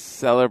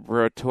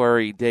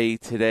celebratory day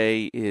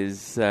today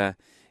is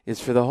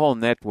for the whole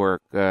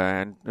network.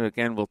 And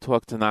again, we'll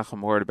talk to Nachum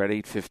more at about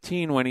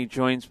 8:15 when he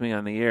joins me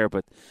on the air.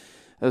 But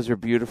those are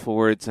beautiful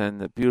words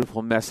and a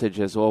beautiful message,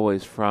 as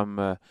always, from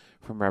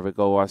Rabbi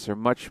Goldwasser.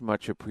 Much,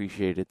 much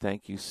appreciated.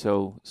 Thank you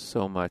so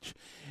much.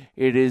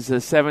 It is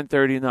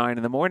 7:39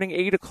 in the morning.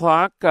 8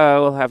 o'clock,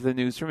 we'll have the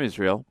news from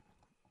Israel.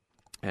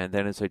 And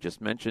then, as I just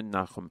mentioned,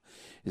 Nachum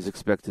is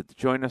expected to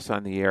join us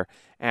on the air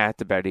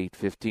at about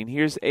 8:15.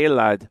 Here's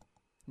Eliad,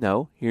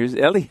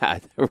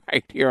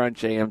 right here on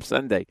JM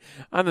Sunday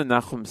on the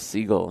Nachum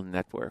Siegel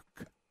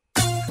Network.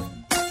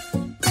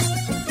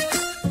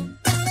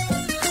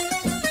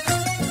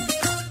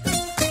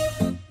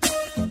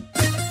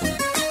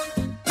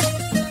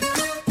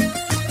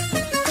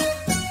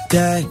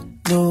 די,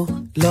 נו,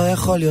 לא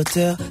יכול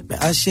יותר,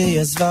 מאז שהיא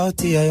עזבה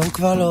אותי היום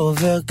כבר לא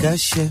עובר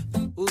קשה.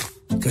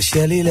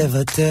 קשה לי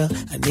לוותר,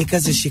 אני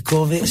כזה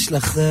שיקור ויש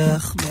לך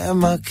ריח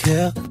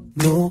ממכר.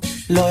 נו,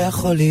 לא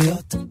יכול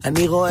להיות,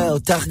 אני רואה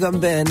אותך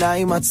גם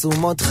בעיניים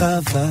עצומות,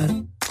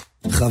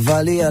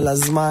 חבל לי על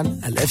הזמן,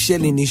 הלב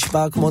שלי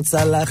נשבר כמו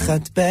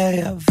צלחת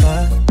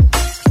ביוון.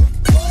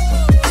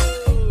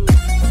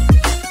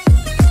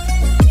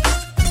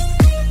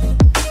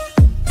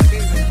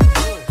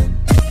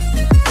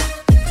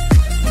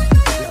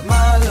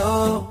 למה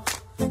לא?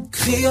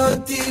 קחי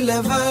אותי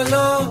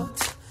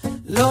לבלות,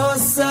 לא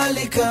עושה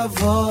לי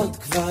כבוד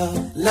כבר,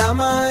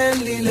 למה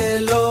אין לי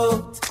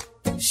לילות?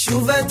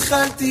 שוב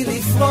התחלתי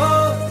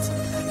לפרוט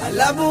על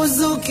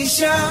הבוזוקי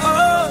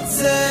שעות,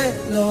 זה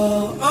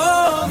לא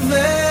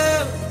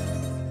עובר,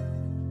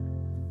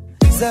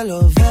 זה לא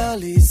עובר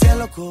לי, זה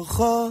לא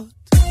כוחות.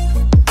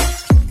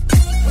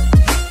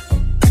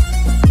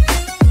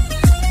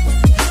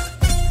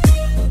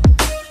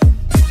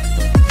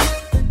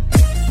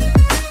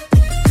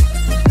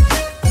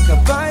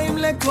 כפיים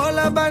לכל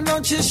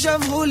הבנות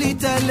ששברו לי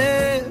את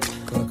הלב,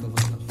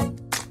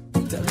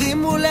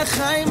 תרימו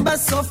לחיים,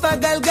 בסוף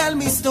הגלגל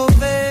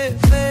מסתובב.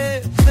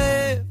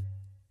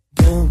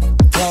 בום,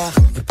 טח,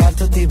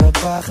 הפלת אותי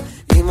בפח,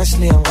 אמא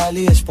שלי אמרה לי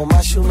יש פה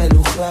משהו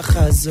מלוכלך,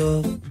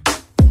 עזוב,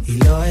 היא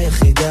לא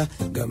היחידה,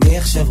 גם היא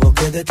עכשיו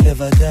רוקדת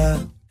לבדה.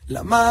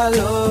 למה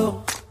לא?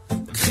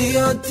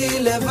 קחי אותי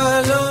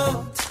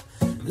לבלות,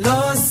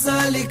 לא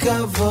עושה לי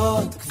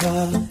כבוד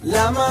כבר,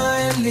 למה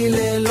אין לי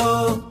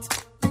לילות?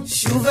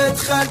 שוב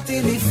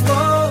התחלתי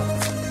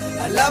לפרוט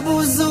על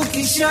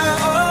הבוזוקי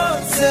שעות,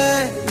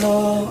 זה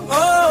לא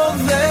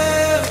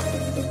עובר,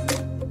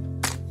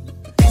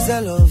 זה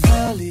לא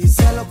עובר לי,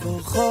 זה לא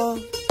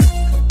כוחות.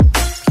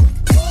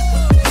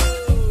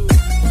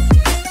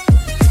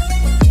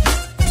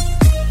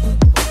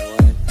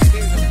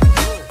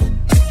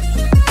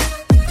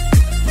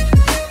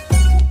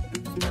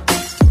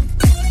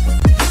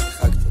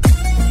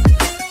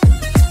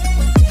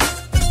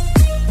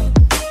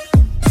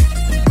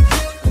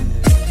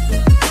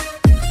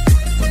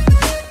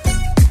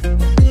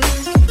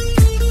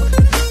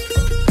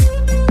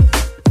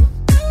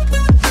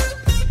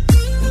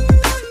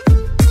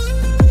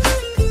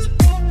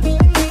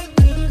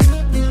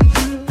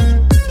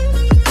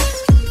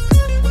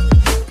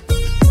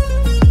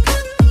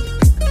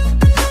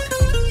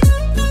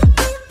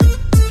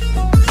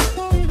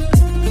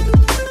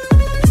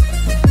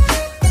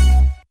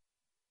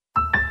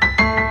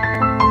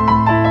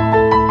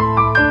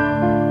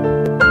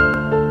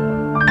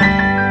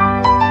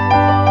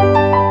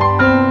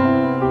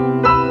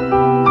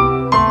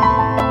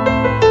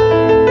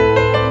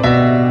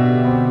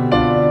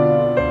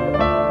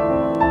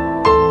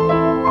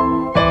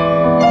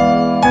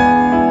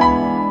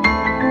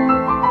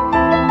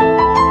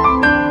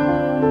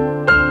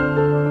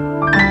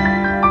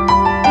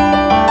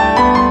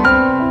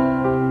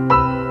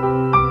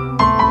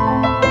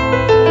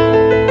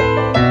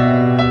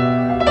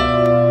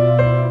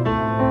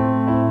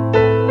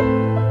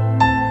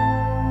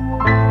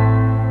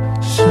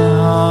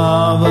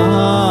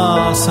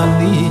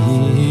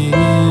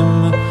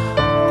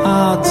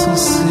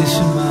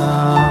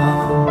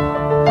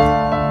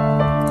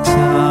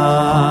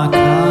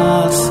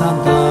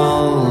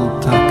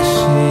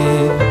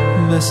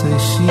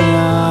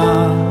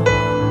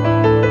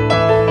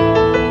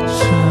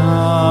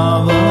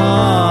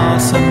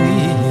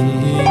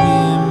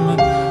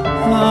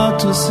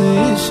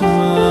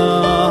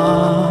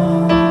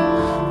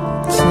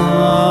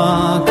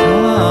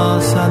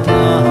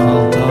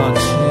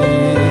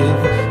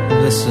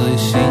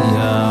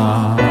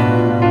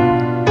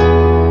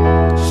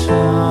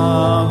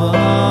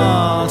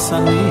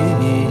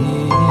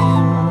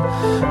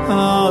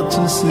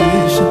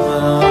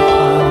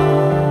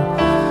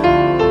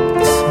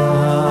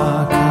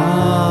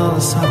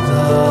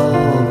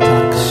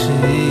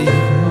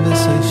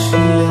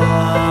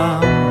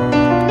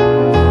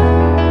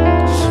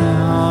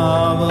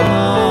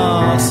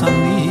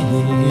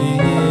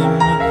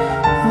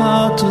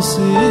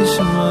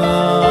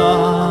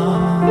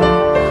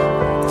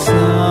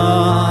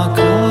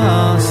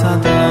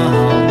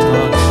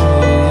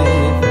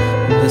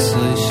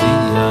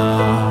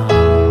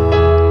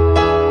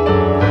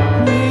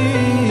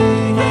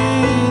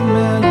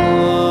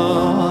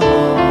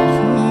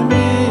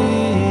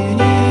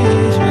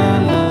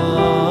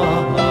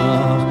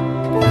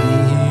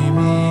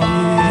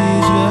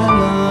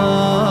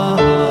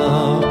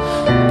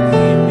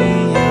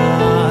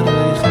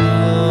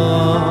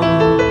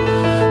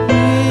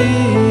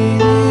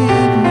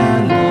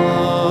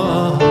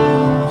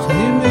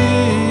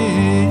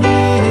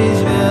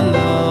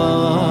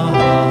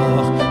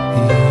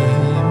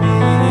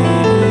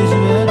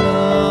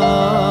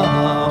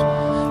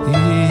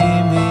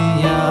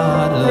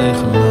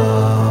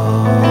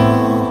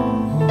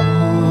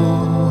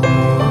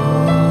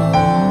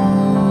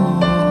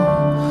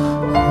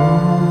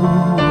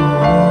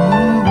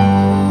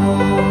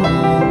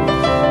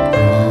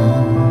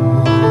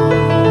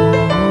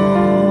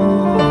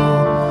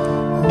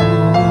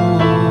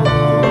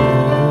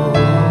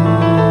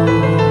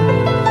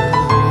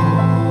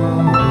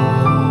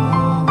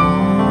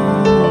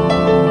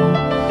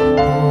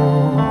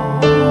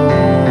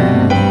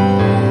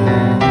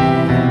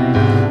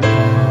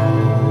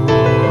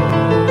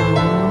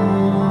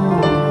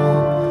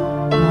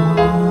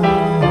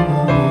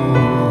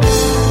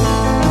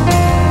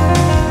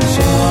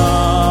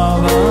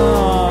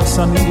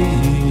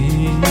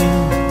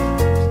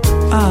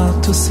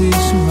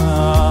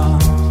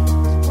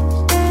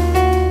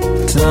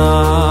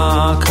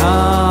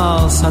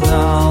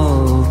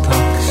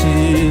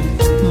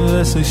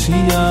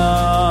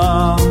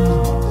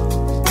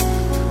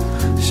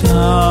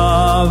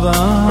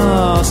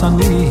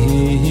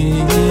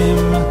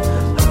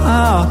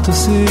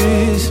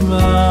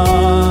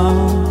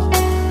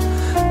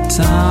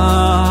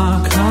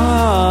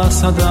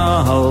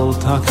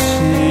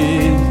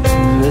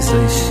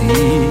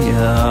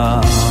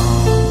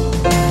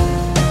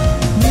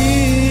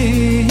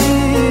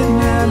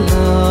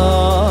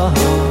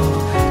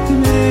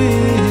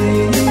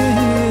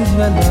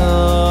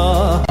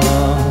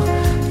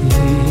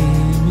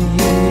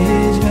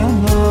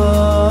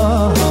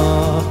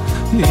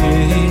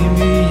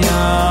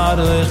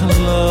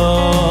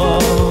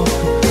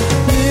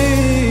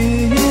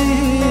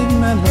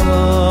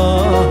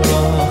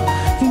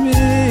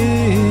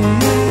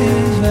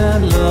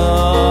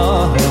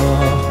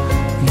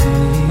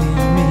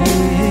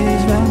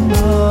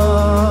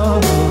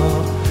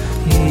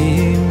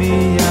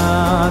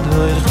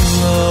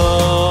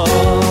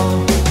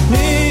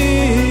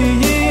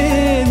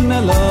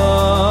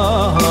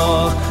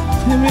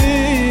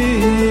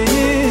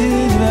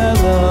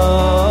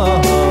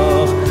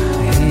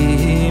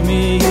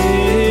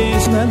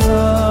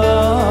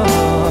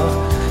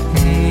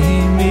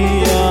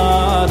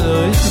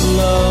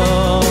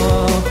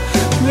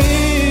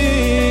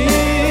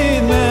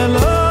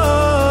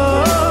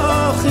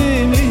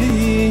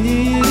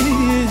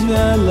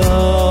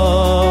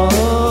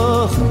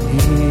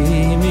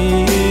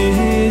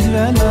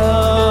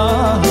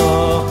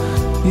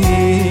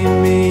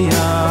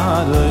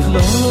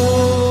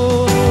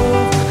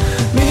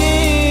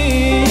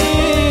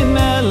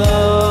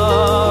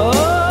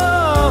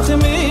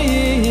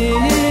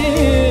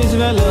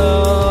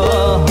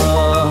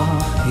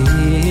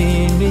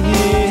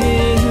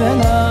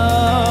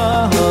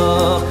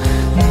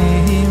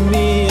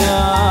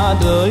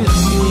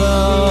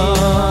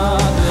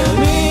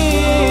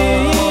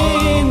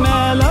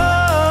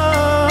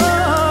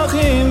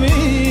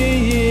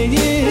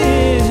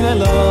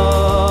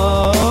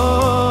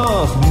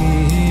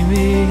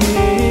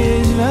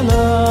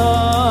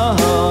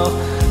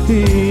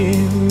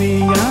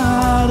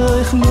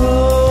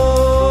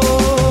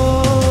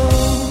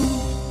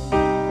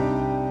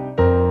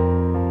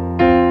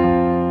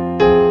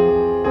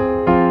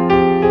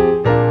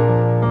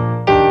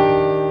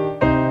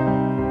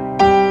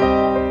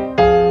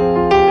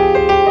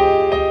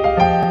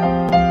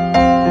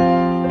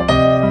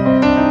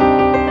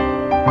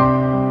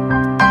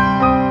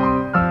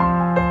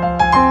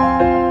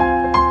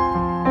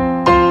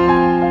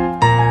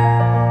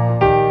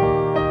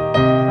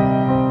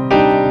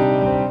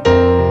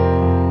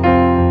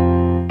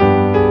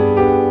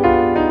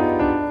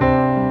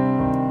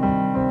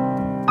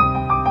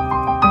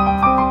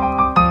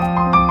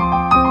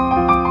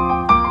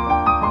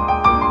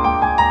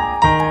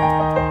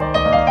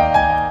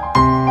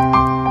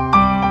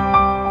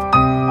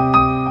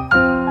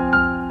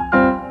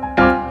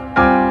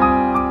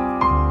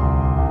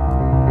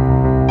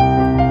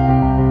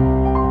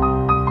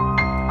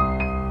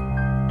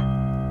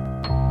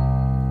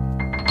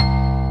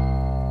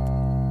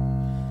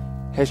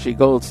 Heshy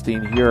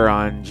Goldstein here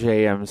on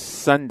JM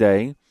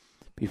Sunday.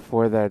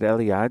 Before that,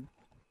 Eliad.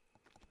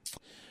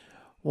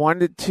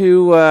 Wanted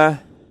to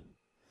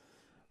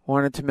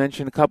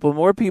mention a couple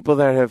more people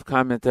that have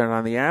commented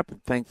on the app.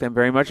 Thank them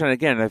very much. And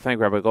again, I thank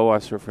Rabbi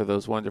Goldwasser for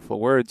those wonderful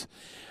words.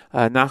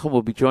 Nachum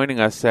will be joining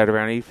us at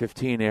around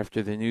 8:15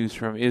 after the news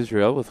from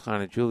Israel with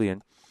Chana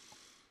Julian.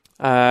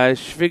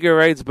 Shviga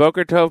writes,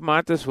 Boker Tov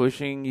Matas,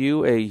 wishing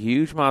you a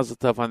huge mazel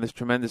tov on this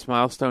tremendous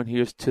milestone.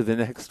 Here's to the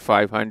next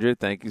 500.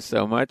 Thank you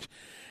so much.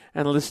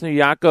 And listener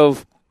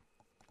Yaakov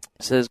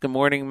says, good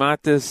morning,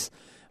 Matas.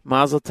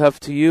 Mazel tov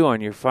to you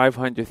on your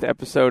 500th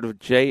episode of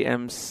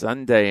JM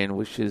Sunday, and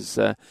wishes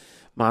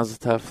mazel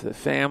tov to the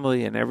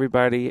family and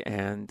everybody,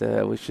 and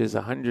wishes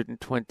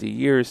 120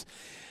 years.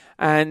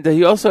 And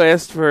he also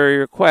asked for a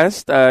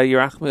request,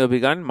 Yerachmiel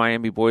Begun,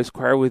 Miami Boys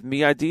Choir with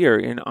Miadir,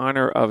 in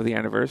honor of the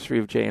anniversary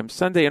of JM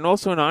Sunday, and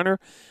also in honor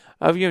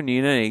of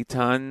Yonina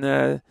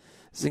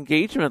Eitan's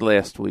engagement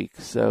last week.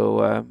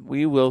 So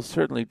we will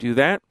certainly do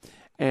that.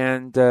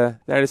 And that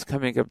is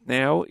coming up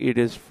now. It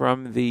is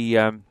from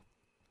the,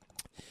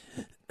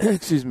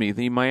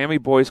 the Miami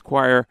Boys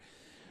Choir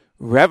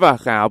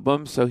Revach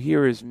album. So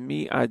here is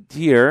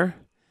Miadir.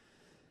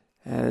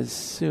 As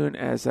soon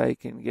as I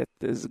can get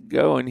this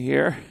going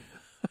here.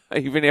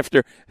 Even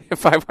after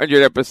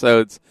 500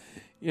 episodes,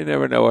 you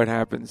never know what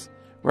happens.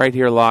 Right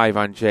here live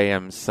on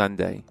JM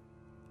Sunday.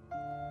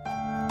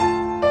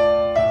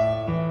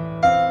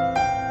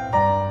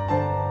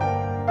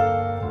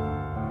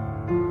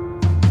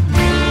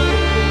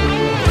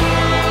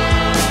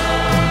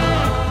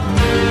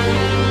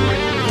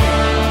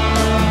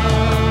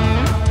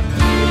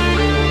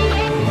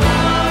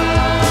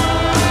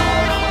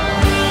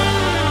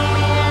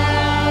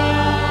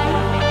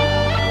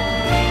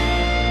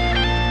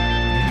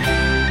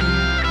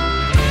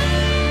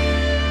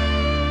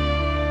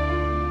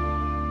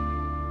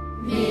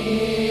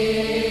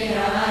 Me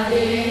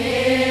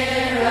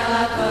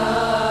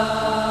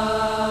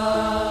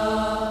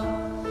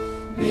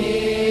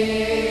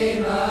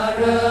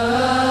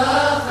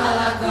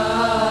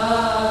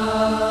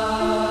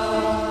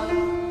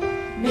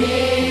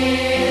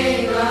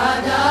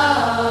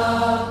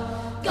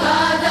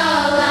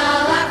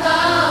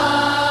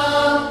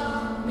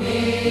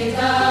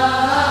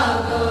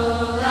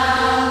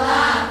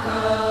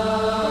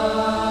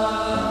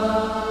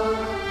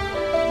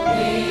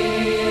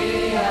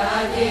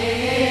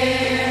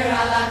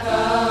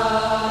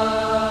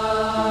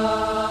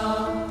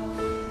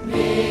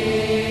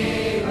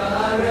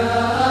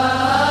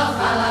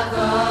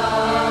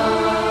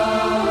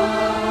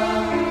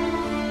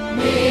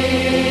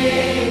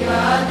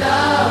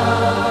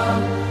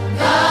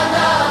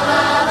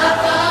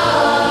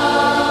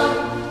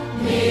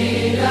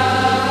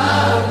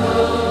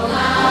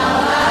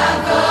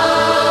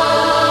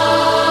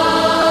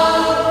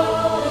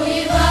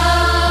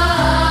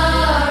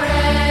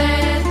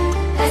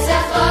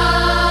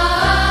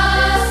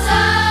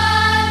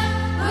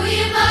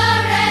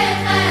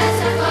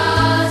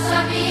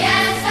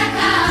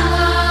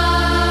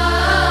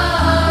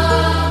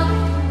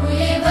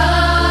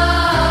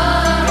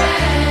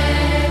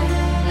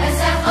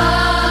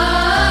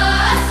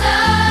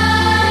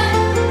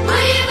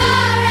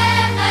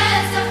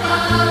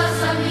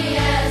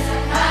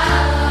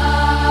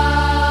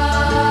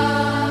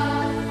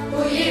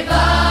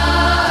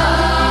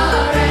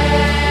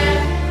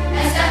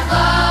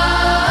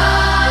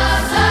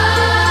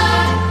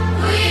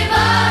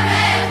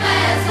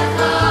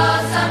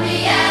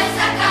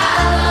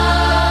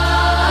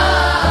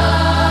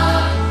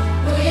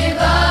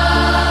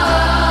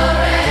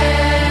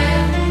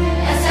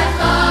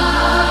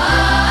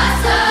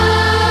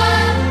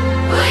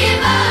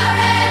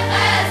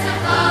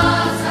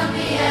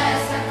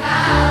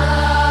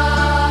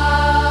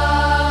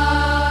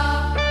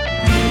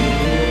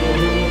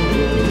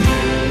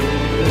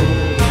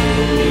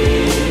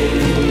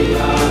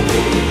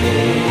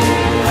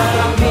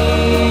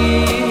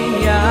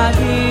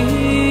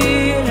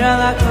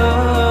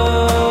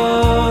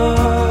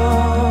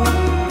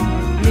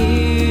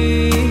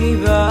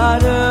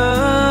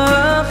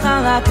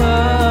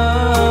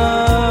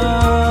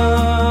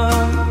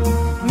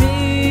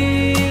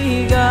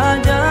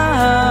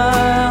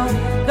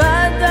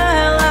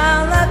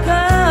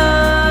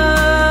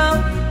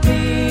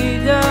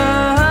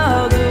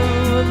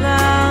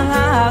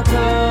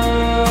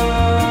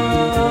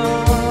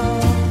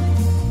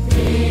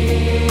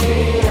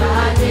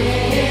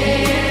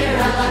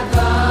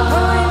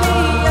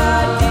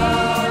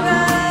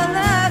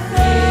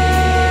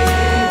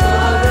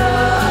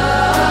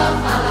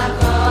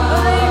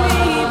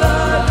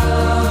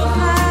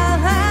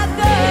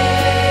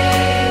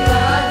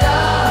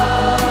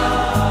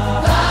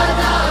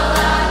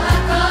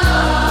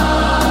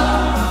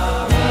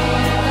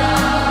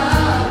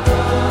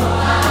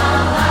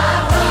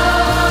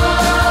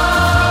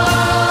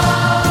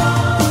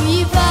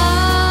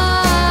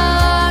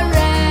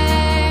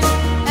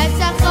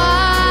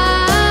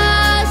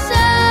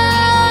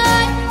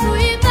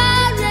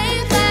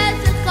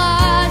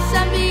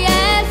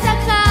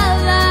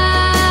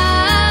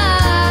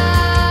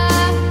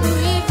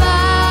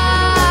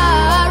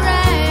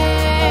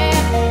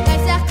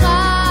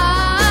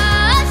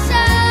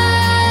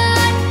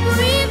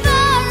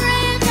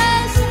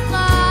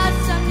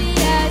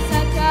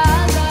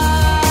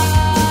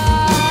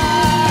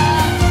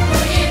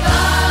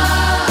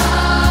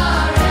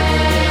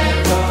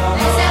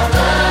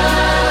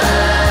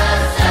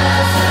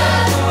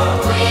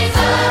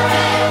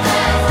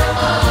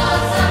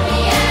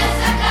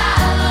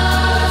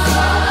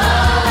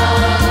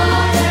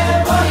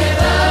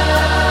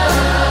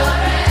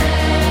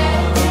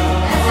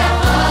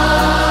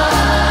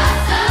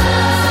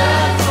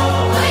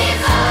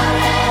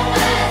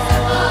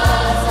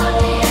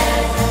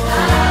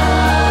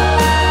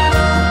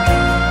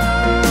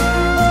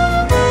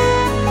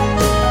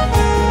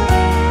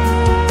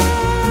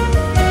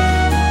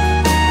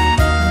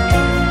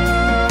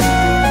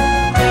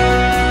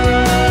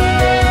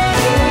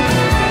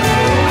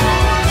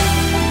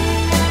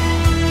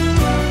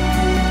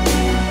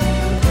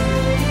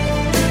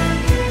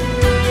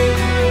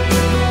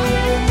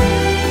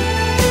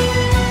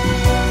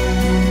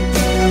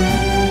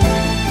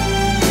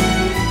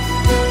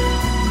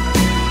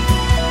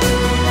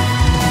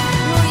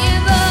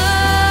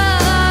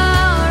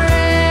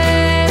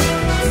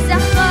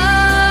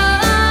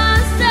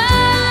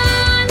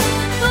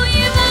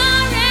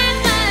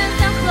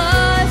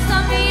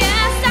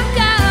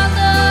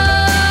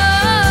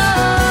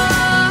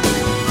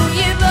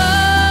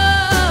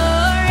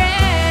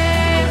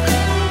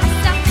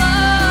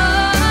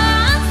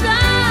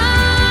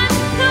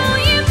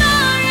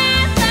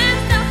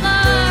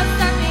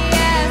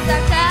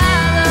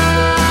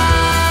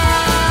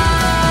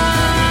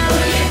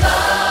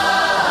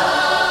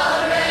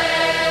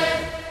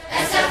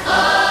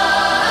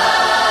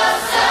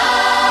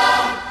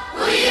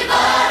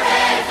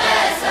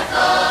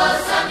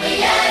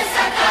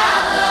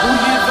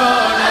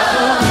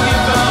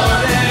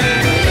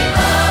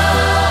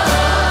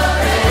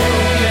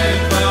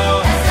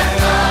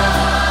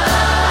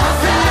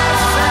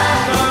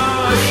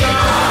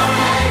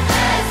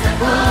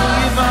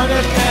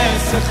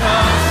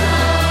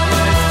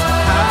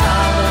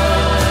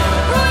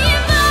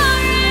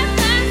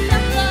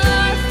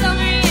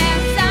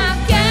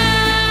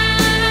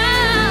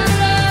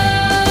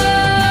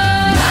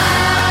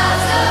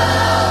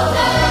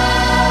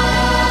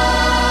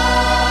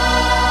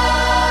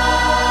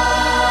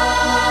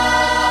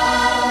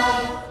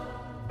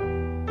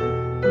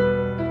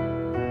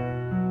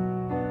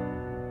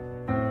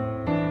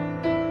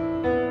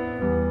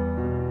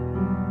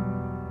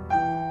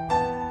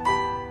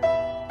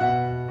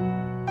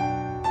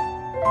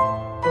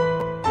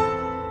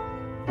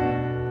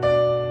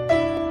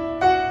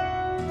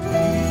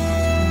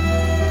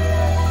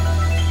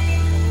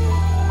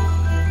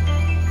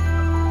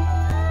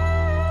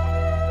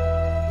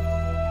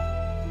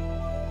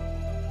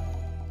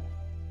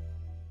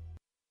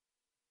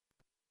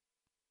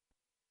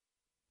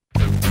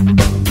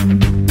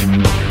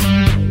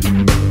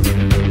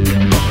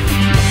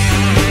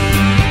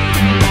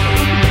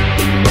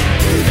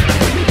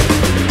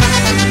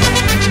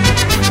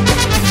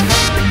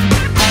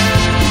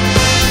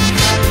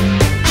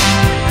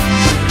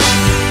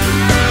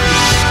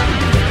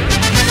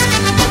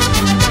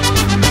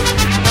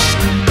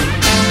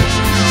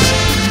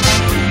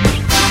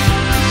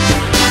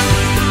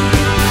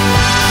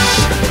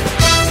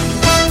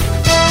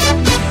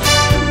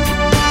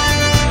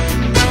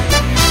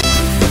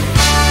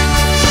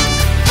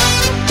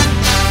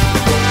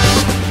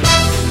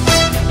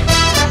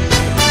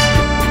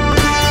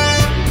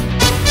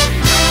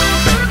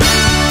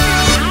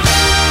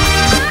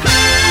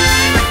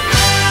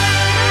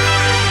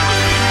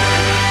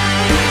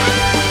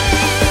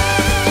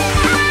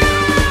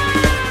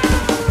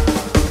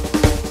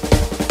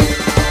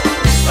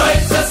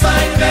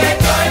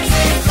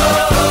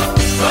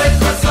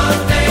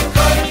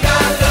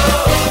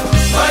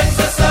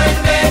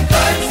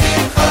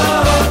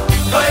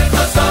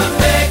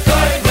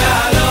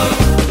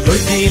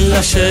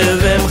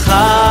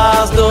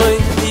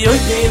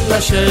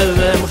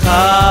לשבם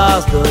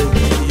חסדוי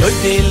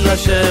יויתי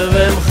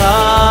לשבם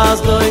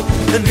חסדוי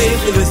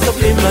ונביאו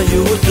סופלים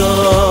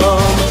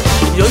ליהודום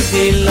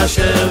יויתי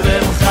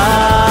לשבם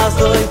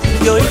חסדוי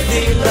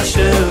יויתי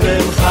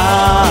לשבם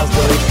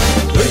חסדוי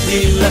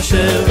יויתי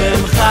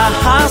לשבם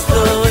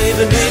חסדוי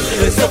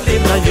ונביאו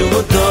סופלים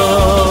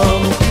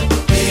ליהודום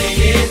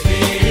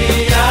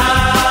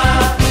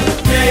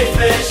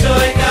נפש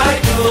אוי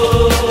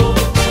גייבו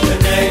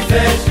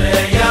ונפש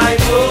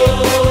לייבו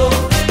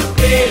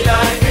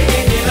אילאי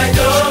ואילי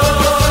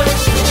דוי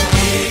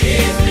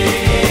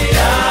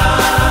איזביה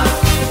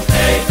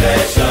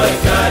נפש אוי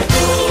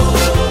גייבו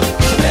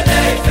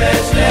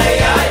ונפש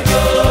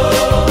לייבו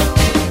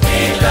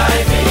אילאי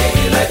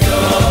ואילי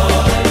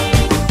דוי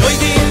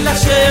יוידי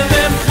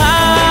לשבם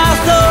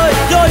חסדוי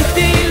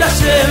יוידי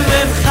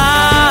לשבם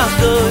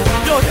חסדוי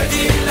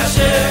יוידי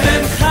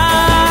לשבם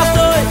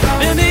חסדוי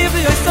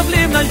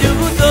סובלים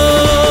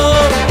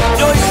ליהודום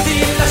יויתי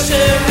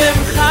לשם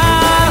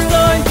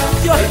חסדוי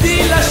יויתי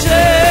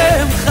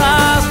לשם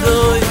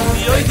חסדוי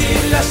יויתי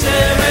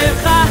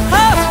לשם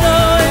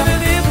חסדוי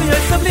ונברי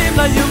סובלים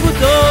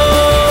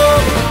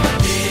ליהודום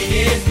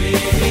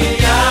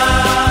יזביה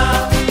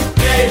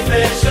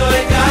נפש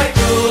אוי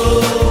גייבו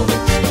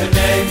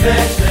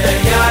ונפש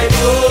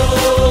לייבו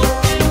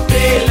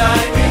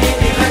אילאי ואילי דוי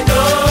יזביה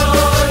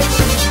נפש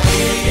אוי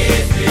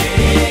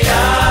גייבו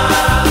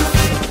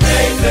ונפש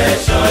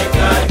לייבו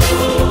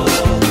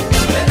אילאי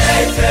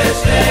ואילי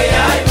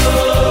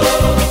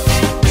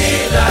דוי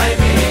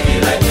יוידי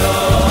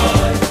לשם חסדוי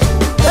יוידי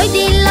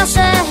לשם חסדוי יוידי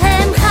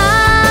לשם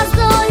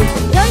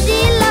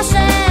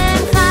חסדוי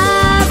ונבלי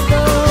סובלים ליהודום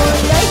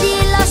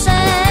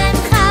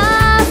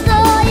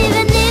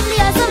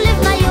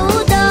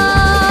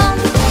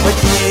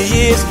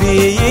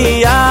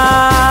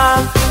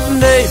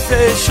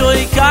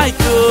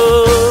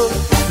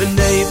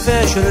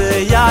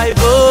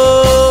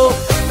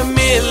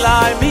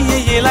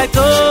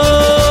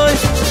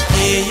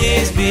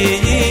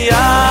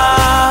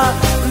יזביה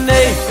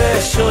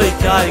נפש אוי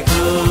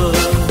גייבו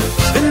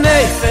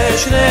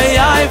ונפש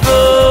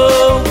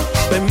לייבו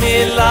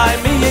מילאי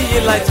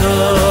אילאי דוי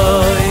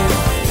יזביה נפש אוי גייבו ונפש לייבו ומילאי אילאי דוי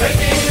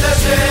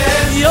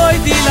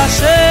יוידי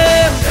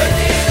לשם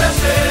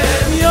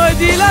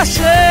יוידי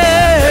לשם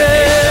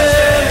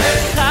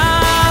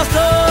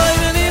חסדוי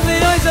ונבלי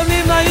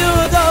סובלים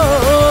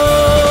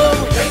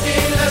ליהודום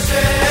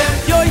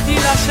יוידי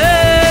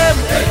לשם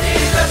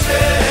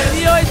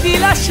יוידי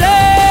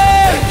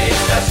לשם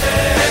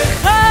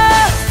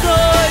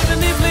חסדוי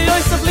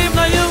ונבלי סובלים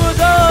ליהודום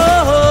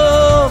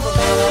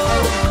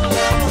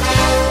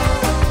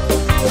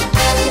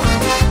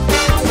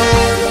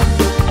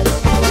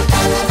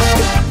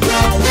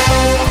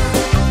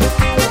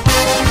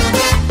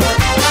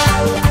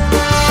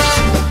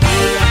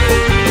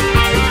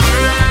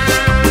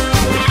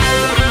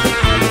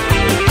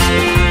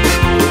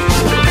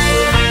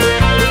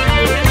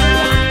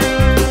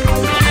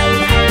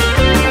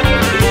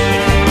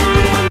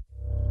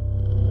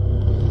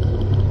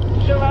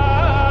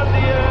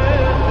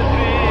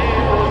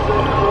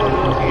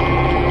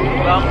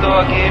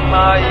דואגים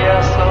מה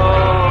יעשו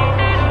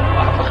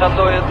אף אחד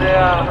לא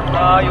יודע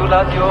מה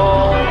יולד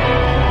יום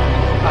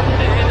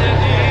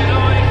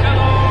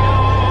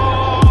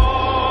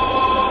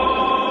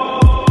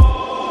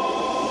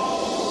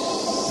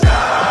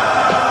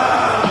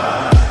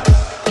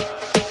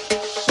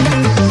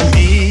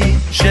מי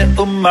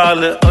שאומר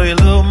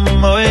לאוילום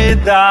מוי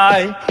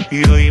די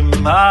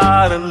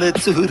יאמר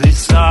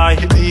לצוריסאי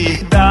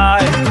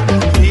די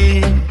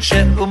מי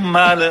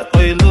שאומר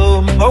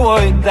לאוילום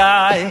מוי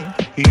די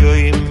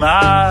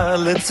יאמר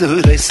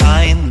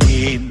לצוריסאי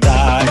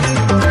די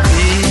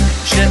מי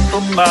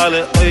שאומר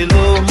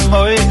לאוילום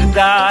מוי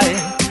די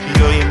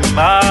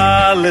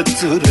יאמר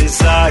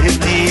לצוריסאי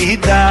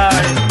די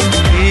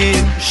מי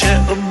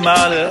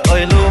שאומר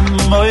לאוילום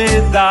מוי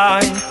די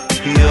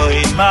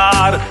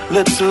יאמר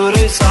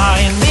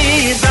לצוריסאי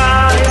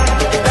די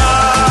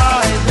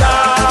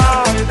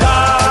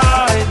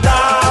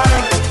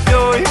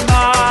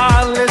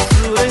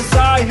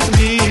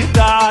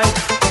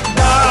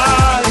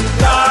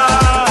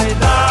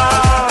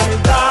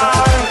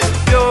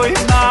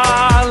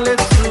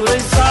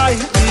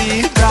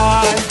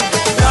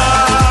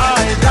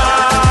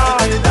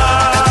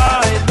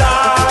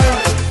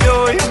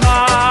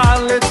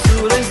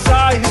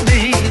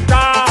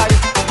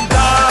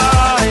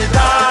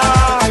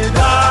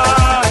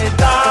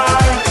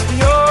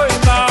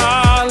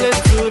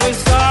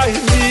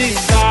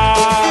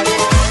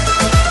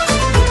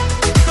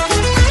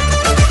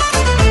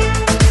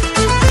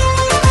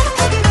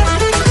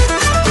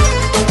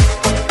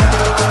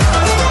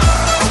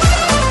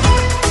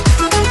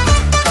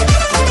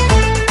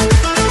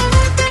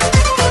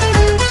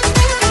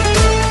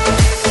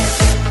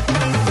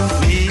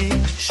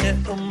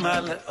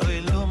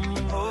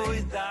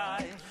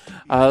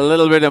A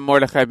little bit of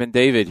Mordechai Ben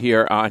David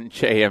here on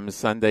JM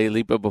Sunday.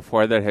 Lipa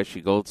before that,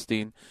 Heshi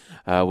Goldstein.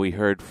 We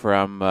heard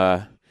from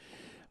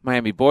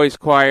Miami Boys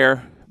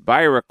Choir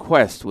by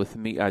request with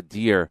Mi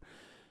Adir,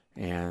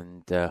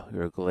 and we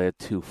were glad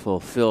to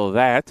fulfill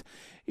that.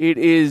 It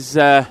is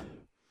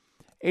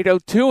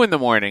 8:02 in the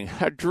morning.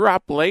 A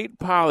drop late.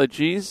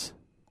 Apologies.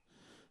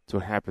 That's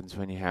what happens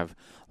when you have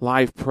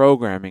live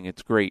programming.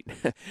 It's great.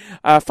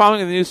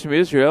 Following the news from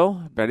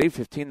Israel, about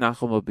 8:15,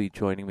 Nachum will be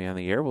joining me on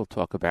the air. We'll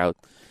talk about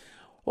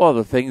all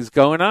the things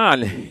going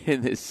on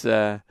in this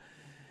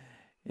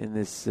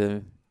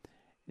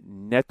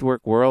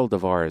network world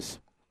of ours.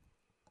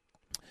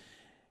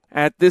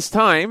 At this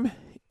time,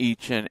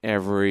 each and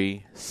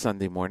every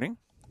Sunday morning,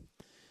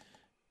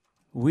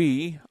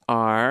 we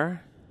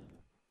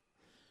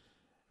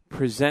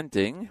present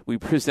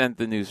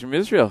the news from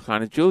Israel.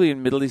 Chana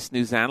Julian, Middle East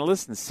news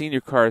analyst and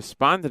senior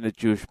correspondent at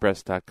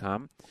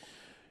JewishPress.com,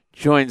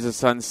 joins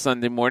us on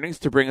Sunday mornings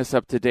to bring us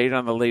up to date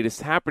on the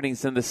latest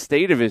happenings in the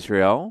state of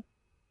Israel.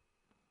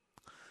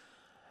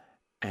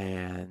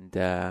 And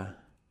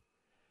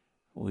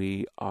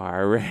we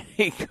are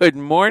ready. Good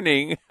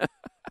morning.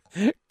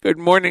 Good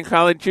morning,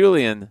 Chana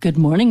Julian. Good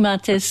morning,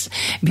 Matis.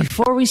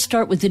 Before we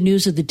start with the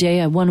news of the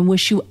day, I want to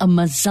wish you a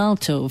Mazal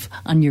Tov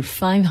on your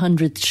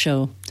 500th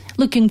show.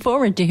 Looking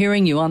forward to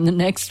hearing you on the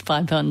next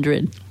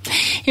 500.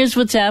 Here's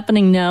what's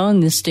happening now in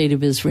the state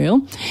of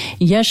Israel.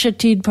 Yesh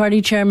Atid Party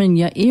Chairman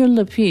Yair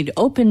Lapid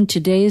opened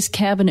today's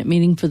cabinet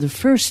meeting for the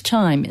first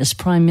time as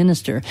Prime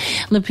Minister.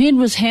 Lapid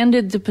was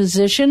handed the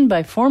position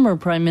by former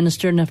Prime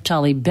Minister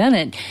Naftali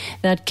Bennett.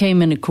 That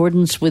came in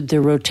accordance with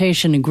their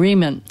rotation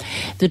agreement.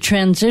 The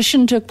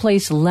transition took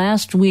place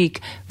last week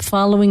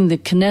following the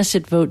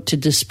Knesset vote to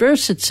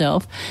disperse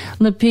itself.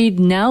 Lapid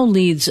now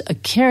leads a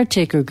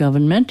caretaker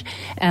government,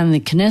 and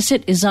the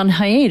Knesset is on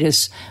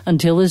hiatus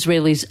until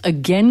Israelis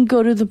again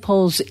go to the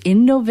polls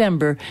in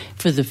November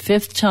for the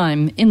fifth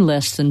time in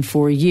less than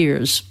 4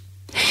 years.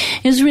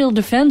 Israel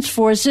Defense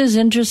Forces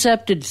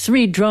intercepted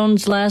 3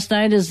 drones last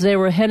night as they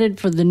were headed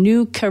for the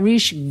new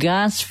Karish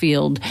gas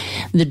field.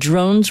 The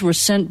drones were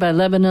sent by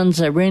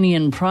Lebanon's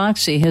Iranian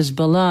proxy,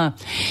 Hezbollah.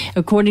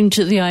 According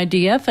to the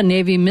IDF, a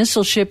Navy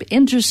missile ship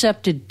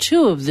intercepted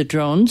 2 of the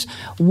drones.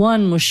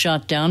 One was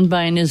shot down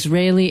by an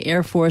Israeli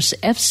Air Force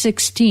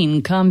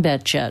F-16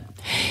 combat jet.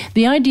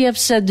 The IDF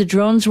said the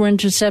drones were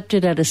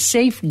intercepted at a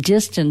safe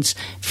distance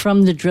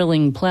from the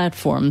drilling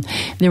platform.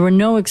 There were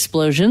no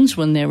explosions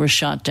when they were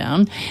shot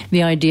down.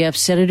 The IDF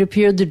said it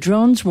appeared the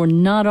drones were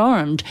not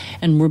armed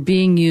and were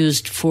being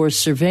used for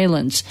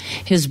surveillance.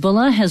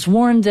 Hezbollah has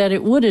warned that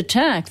it would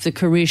attack the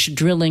Karish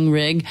drilling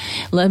rig.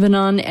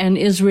 Lebanon and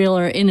Israel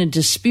are in a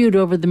dispute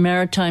over the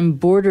maritime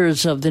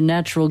borders of the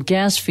natural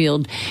gas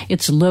field.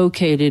 It's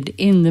located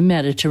in the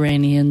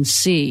Mediterranean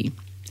Sea.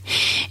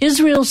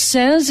 Israel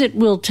says it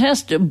will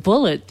test a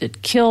bullet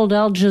that killed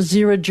Al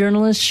Jazeera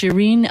journalist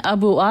Shireen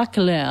Abu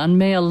Akleh on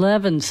May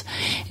 11th.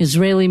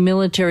 Israeli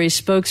military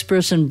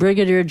spokesperson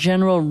Brigadier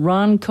General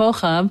Ron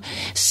Kochav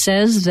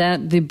says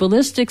that the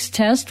ballistics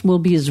test will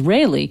be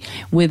Israeli,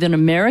 with an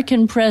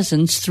American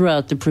presence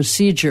throughout the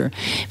procedure.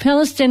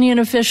 Palestinian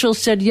officials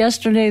said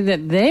yesterday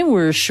that they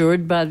were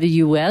assured by the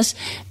U.S.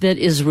 that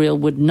Israel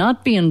would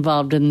not be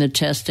involved in the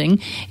testing.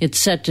 It's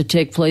set to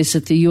take place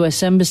at the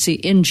U.S. Embassy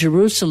in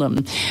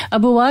Jerusalem.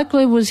 Abu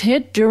Akleh was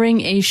hit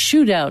during a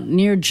shootout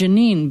near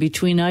Jenin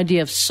between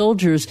IDF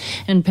soldiers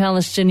and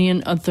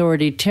Palestinian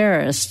Authority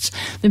terrorists.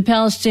 The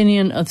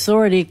Palestinian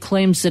Authority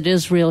claims that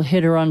Israel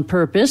hit her on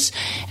purpose,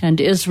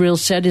 and Israel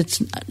said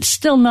it's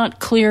still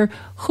not clear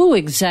who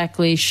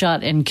exactly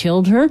shot and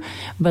killed her,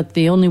 but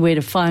the only way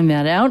to find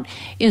that out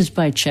is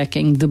by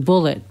checking the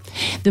bullet.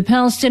 The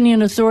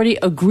Palestinian Authority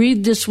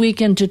agreed this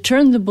weekend to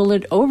turn the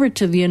bullet over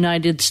to the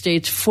United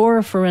States for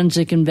a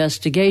forensic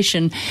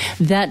investigation.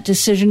 That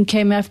decision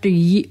came after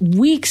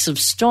weeks of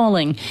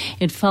stalling.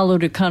 It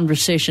followed a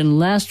conversation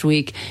last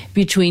week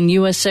between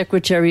U.S.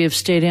 Secretary of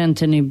State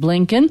Antony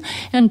Blinken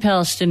and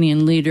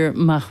Palestinian leader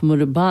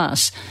Mahmoud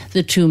Abbas.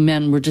 The two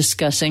men were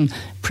discussing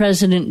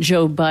President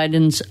Joe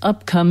Biden's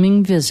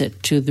upcoming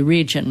visit to the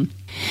region.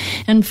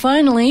 And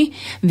finally,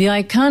 the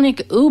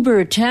iconic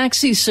Uber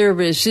taxi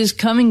service is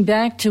coming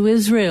back to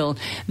Israel.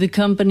 The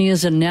company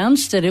has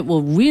announced that it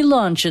will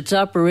relaunch its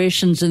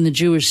operations in the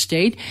Jewish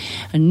state.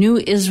 A new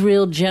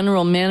Israel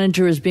general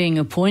manager is being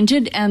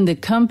appointed, and the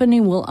company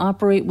will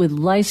operate with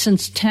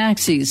licensed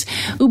taxis.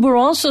 Uber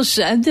also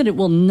said that it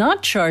will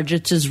not charge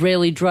its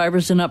Israeli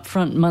drivers an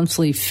upfront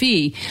monthly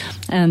fee,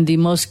 and the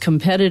most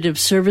competitive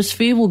service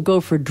fee will go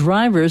for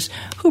drivers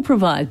who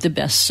provide the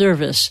best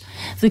service.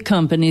 The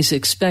company is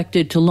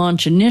expected to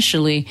launch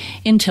initially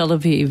in Tel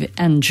Aviv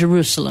and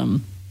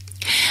Jerusalem.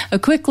 A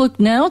quick look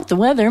now at the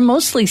weather.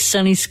 Mostly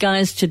sunny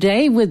skies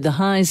today with the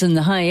highs in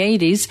the high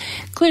 80s.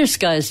 Clear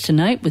skies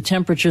tonight with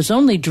temperatures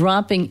only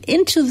dropping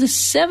into the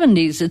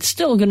 70s. It's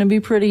still going to be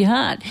pretty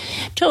hot.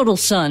 Total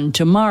sun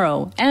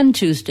tomorrow and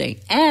Tuesday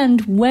and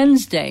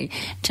Wednesday.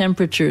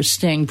 Temperatures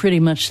staying pretty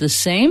much the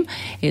same.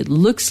 It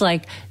looks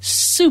like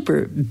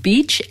super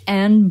beach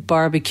and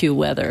barbecue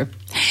weather.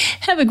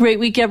 Have a great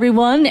week,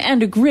 everyone,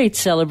 and a great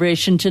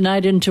celebration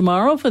tonight and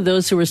tomorrow for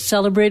those who are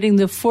celebrating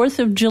the 4th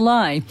of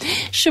July.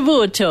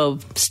 Shavua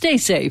Tov. Stay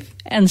safe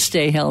and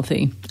stay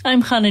healthy.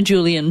 I'm Chana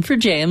Julian for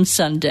JM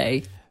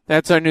Sunday.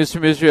 That's our news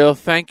from Israel.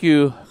 Thank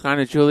you,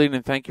 Chana Julian,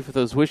 and thank you for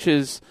those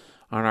wishes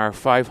on our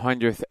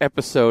 500th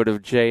episode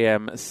of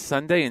JM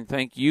Sunday, and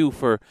thank you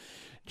for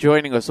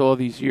joining us all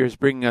these years,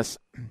 bringing us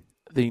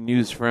the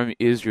news from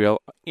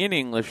Israel in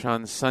English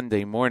on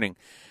Sunday morning.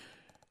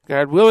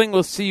 God willing,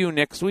 we'll see you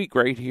next week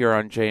right here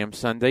on JM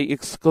Sunday,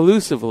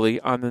 exclusively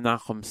on the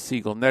Nachum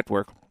Segal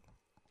Network.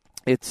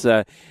 It's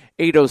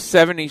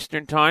 8:07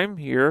 Eastern Time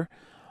here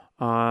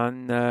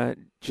on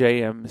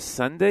JM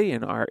Sunday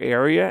in our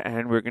area,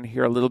 and we're going to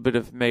hear a little bit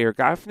of Meir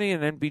Gafni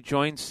and then be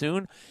joined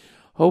soon,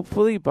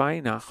 hopefully by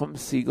Nachum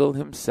Segal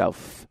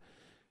himself,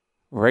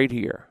 right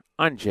here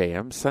on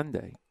JM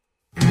Sunday.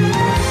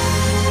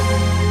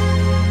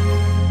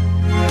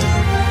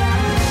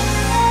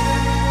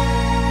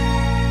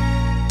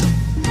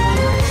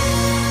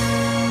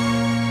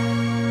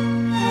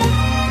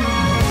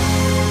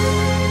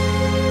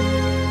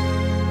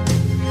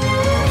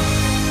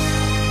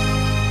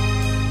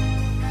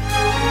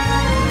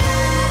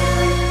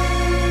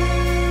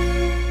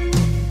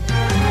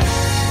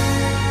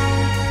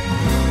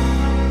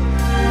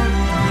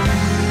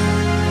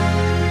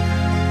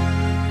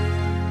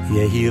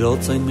 יהי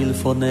רצון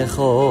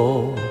מלפונך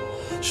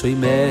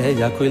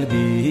שומע כל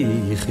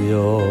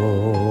ביחיוס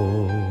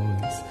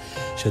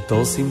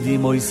שתושים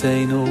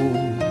דמויסנו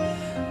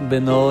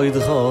בנויד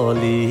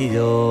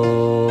חוליוס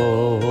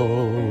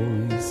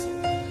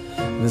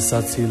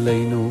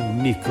וסצילנו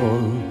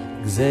מכל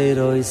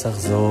גזירויס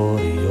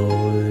אכזוריוס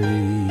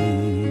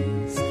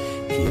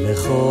כי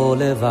לכל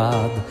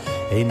לבד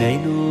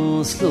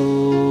עינינו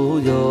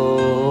סלויוס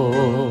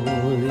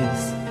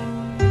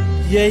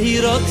יהי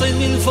רצון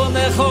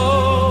מלפונך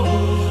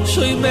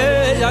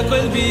שומע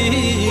כל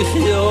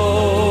ביחיוס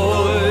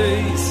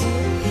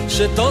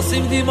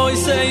שתושים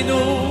דמויסנו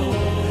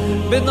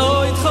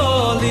בנויד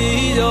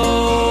חוליוס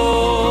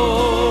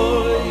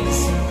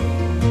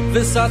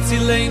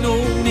וסצילנו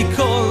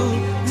מכל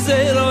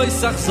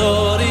גזירויס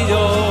אכזוריוס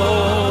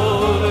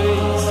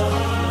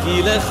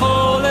כי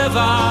לכל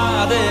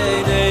לבד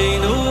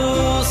עינינו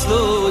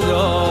סלויוס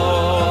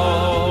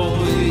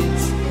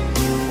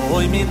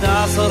אוי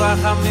מידס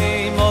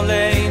רחמים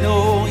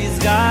עלינו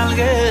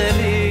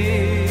יסגלגלי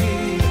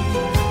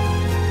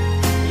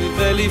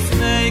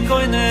ולפני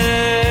כהנך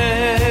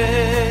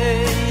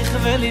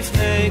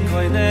ולפני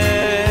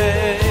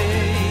כהנך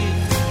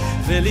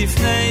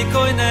ולפני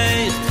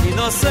כהנך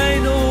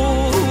תחינוסנו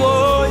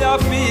אוי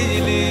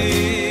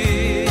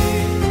אפילי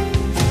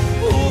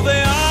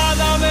ובעד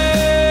עמך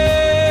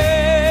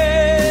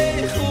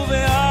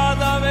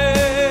ובעד עמך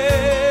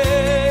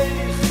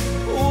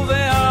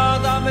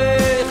ובעד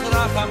עמך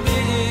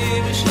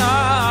רחמים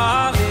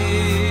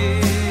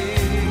שלמי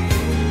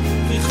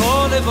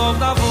וכל לבוב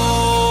נבוי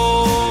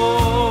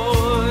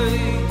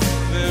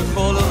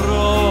וכל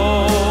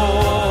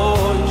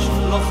ראש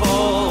לא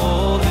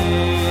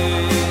חולי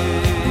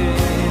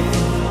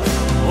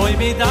אוי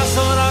מידס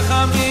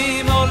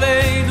רחמים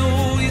עלינו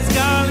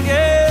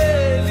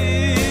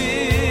יסגלגלי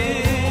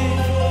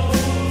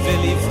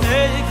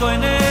ולפני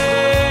כהנך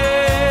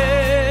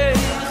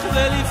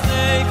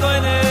ולפני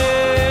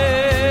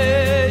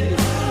כהנך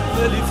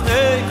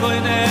ולפני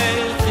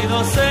כהנך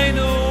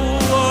תנוסנו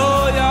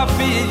אוי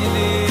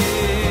אפילי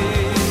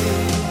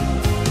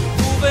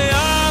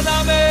ובעד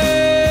עמך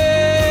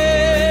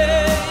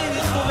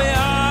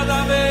ובעד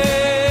עמך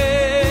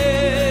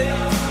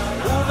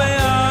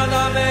ובעד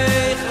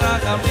עמך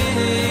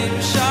רחמים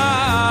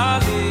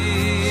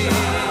שלי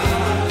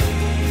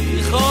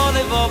בכל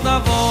לבוב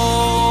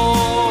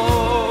נבוי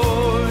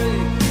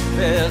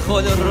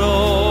וכל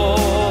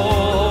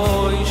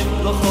ראש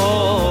לא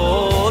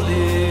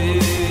חולי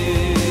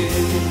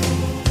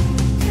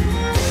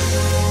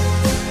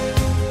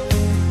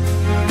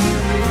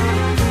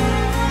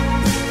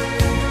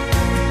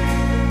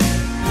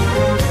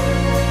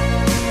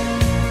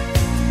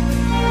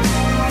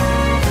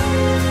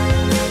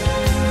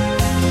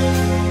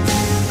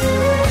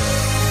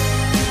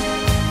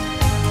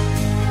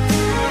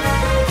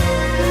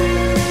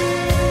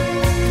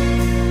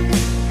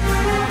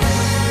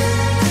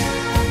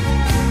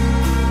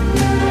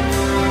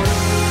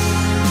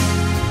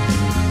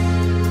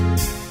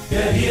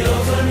יהי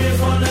רצון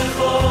מלפונך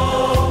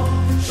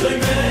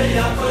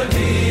שומע כל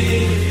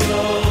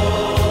ביחיוס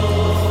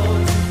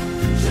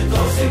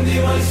שתושים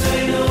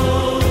דמויסנו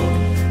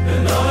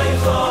בנויד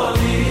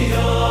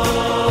חוליוס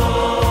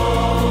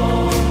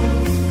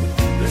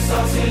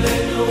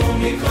וסצילנו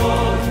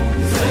מכל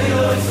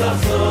גזירויס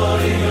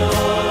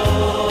אכזוריוס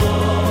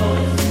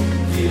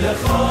כי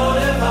לכל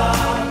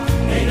לבד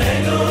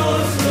עינינו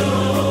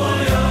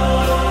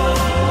סלויוס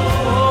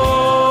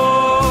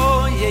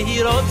יהי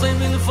רצון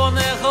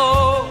מלפונך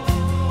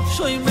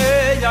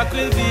שומע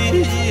כל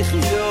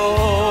ביחיוס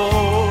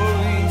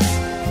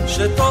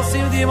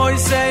שתושים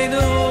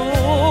דמויסנו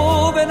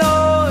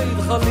בנויד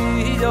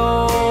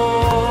חוליוס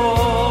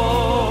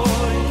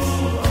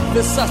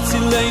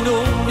וסצילנו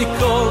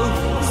מכל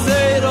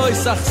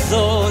גזירויס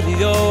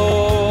אכזוריוס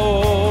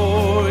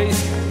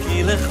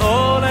כי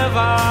לכל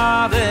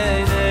לבד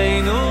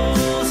עינינו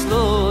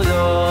סלויוס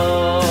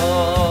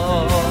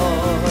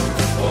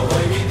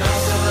אוי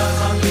מידס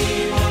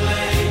רחמים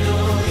עלינו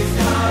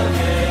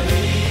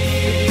יסגלגלי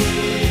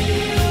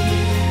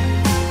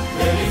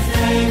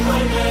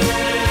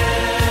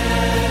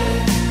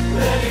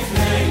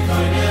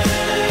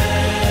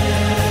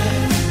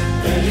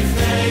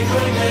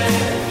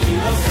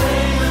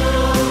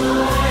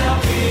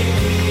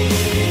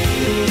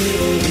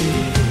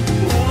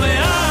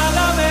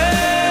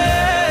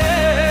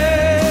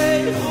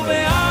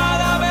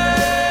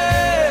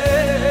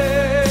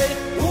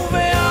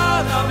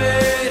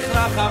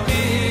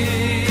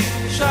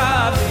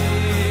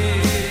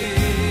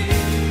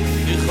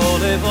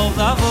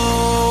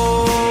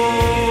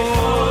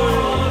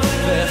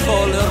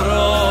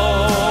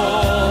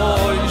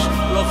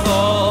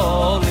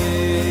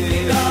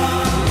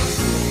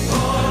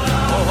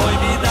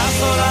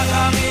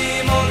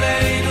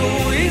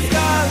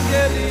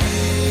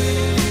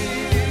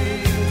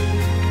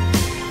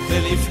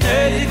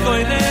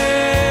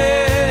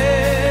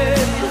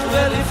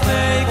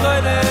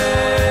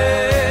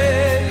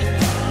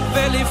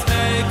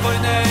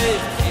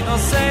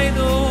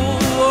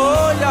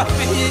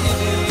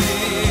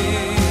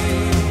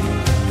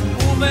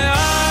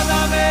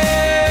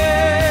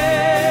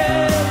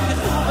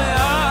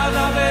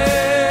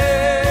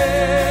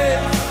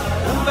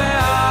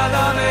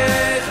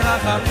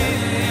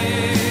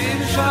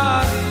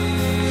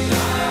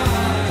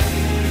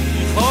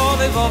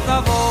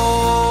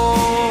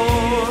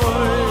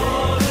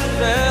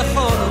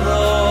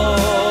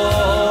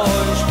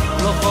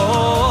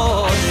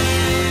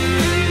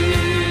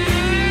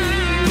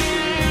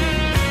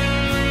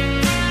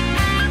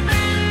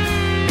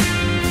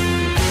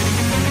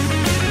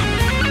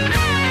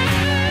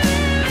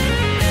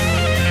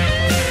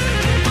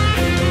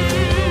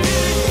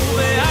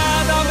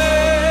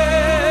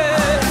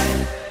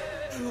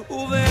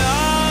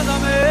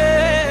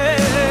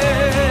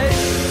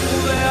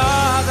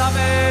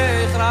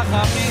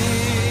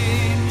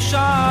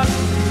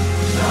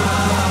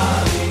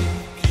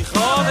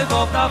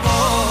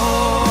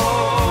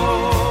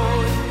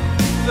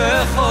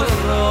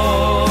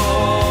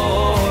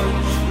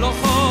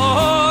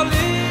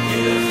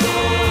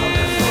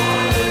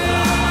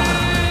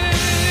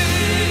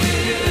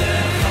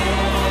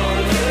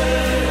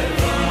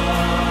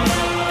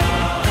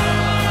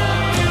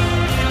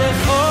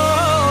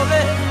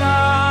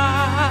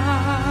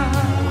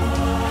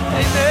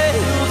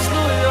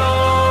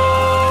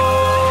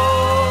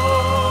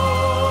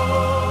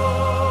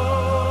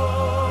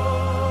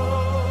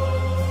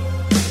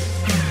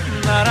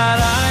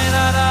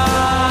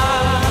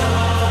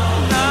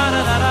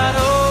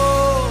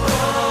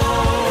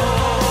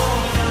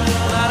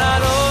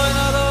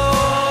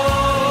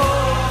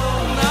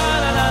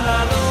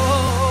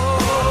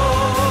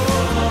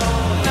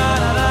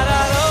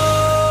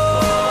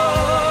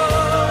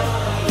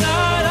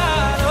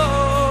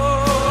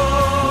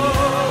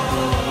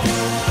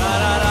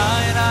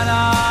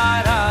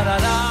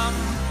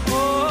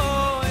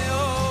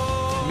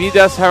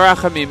Midas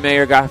Harachamim,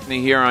 Meir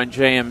Gafni here on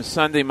JM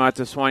Sunday.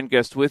 Matas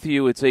Weingast with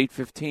you. It's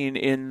 8:15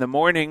 in the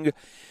morning,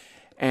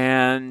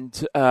 and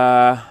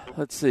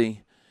let's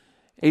see,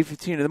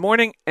 8:15 in the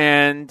morning,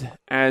 and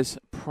as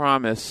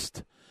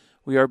promised,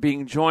 we are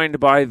being joined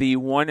by the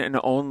one and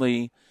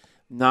only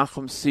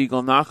Nachum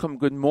Siegel. Nachum,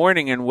 good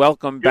morning and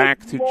welcome back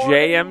to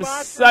JM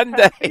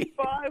Sunday.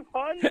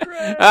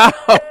 500.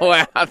 Oh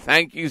wow!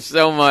 Thank you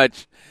so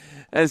much.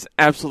 That's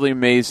absolutely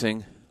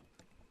amazing.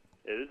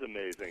 It is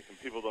amazing. Some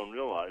people don't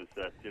realize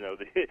that, you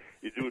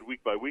do it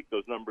week by week,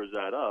 those numbers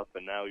add up,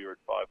 and now you're at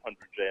 500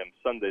 JM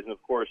Sundays. And,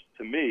 of course,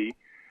 to me,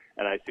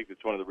 and I think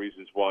it's one of the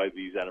reasons why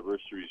these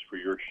anniversaries for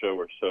your show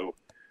are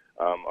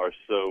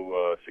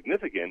so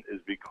significant,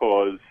 is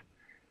because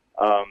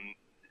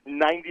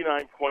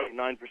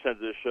 99.9% of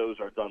the shows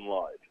are done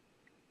live.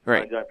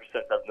 Right. 99%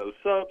 have no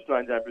subs,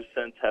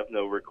 99% have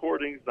no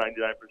recordings,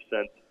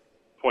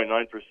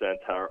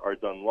 99.9% are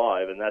done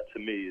live, and that, to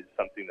me, is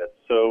something that's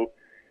so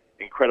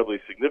incredibly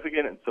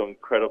significant and so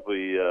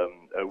incredibly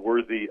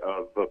worthy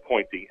of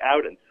pointing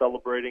out and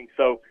celebrating.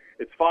 So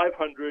it's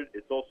 500.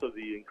 It's also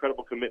the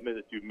incredible commitment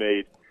that you've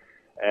made.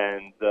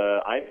 And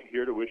I'm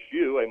here to wish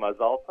you a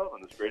mazal tov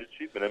on this great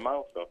achievement and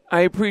milestone.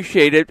 I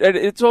appreciate it.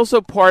 It's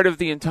also part of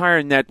the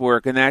entire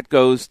network, and that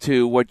goes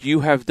to what you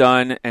have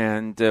done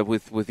and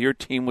with your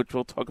team, which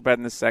we'll talk about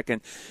in a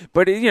second.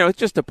 But, it's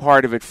just a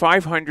part of it.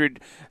 500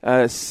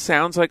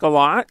 sounds like a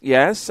lot,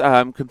 yes,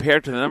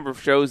 compared to the number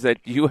of shows that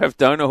you have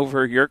done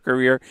over your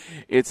career.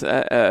 It's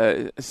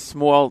a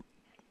small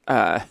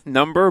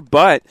number,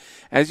 but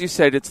as you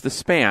said, it's the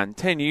span,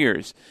 10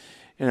 years.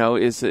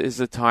 Is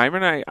a time,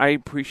 and I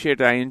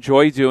appreciate it. I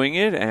enjoy doing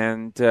it,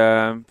 and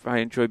I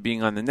enjoy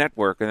being on the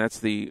network, and that's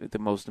the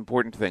most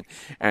important thing.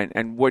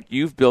 And what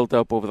you've built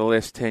up over the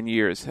last 10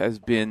 years has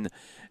been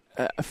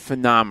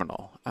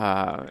phenomenal.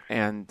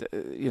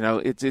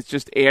 It's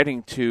just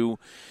adding to,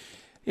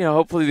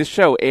 hopefully the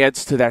show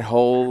adds to that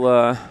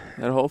whole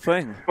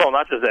thing. Well,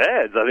 not just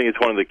adds. I think it's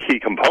one of the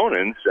key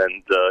components,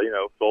 and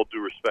with all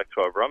due respect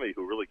to Avrami,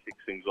 who really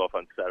kicks things off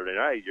on Saturday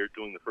night, you're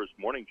doing the first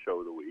morning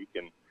show of the week,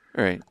 and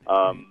right.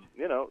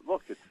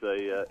 Look,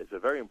 it's a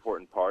very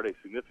important part, a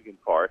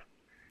significant part,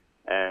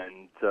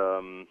 and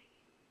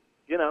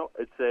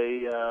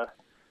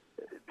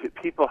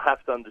people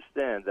have to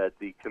understand that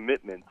the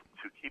commitment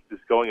to keep this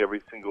going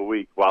every single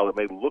week, while it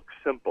may look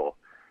simple,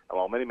 and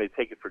while many may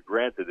take it for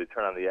granted, they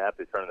turn on the app,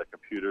 they turn on their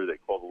computer, they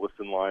call the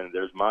listen line, and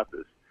there's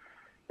Matas.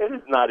 It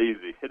is not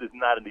easy. It is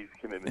not an easy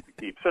commitment to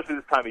keep, especially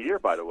this time of year,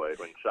 by the way,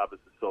 when Shabbos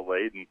is so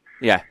late, and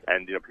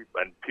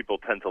people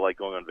tend to like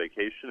going on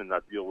vacation and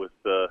not deal with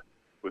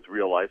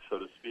real life, so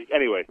to speak.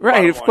 Anyway,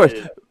 right, of course.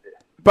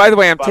 By the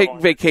way, I'm taking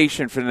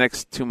vacation for the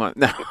next 2 months.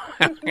 No.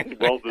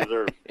 Well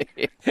deserved.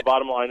 The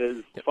bottom line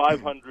is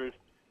 500.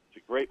 It's a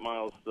great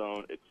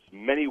milestone. It's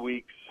many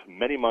weeks,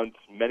 many months,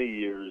 many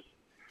years,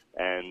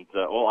 and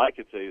all I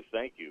could say is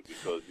thank you,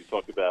 because you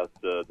talk about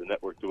the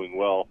network doing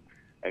well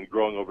and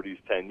growing over these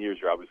 10 years.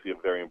 You're obviously a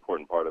very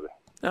important part of it.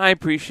 I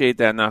appreciate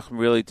that, Nachum,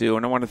 really do.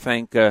 And I want to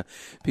thank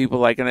people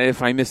like, and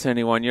if I miss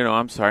anyone,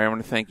 I'm sorry. I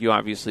want to thank you,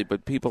 obviously,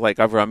 but people like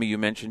Avrami, you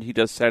mentioned, he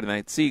does Saturday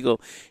Night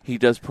Siegel. He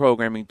does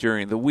programming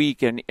during the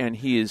week, and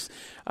he is,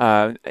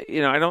 I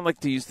don't like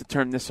to use the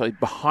term necessarily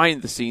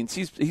behind the scenes.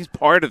 He's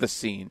part of the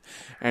scene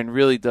and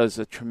really does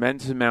a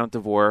tremendous amount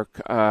of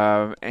work.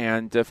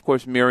 And, of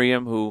course,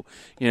 Miriam, who,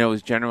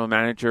 is general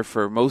manager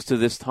for most of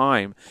this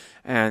time,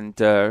 and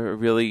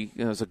really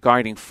is a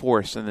guiding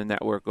force in the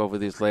network over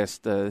these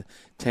last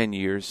 10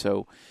 years.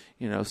 So,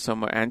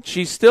 and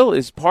she still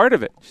is part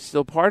of it. She's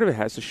still part of it,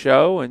 has a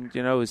show, and,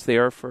 is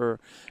there for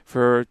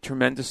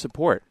tremendous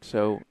support.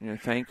 So,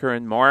 thank her.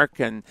 And Mark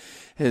and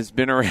has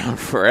been around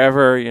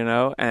forever,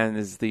 and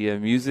is the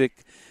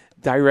music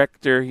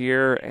director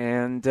here.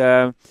 And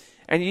you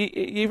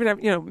even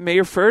have,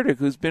 Mayor Fertig,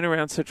 who's been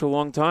around such a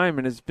long time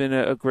and has been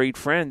a great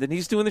friend, and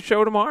he's doing the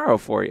show tomorrow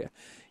for you.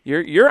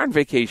 You're on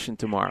vacation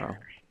tomorrow.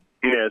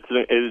 Yeah,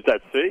 is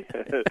that see?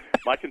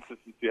 My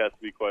consistency has to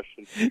be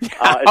questioned.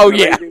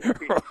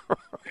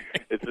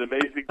 It's an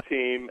amazing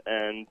team,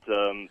 and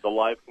the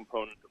live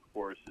component, of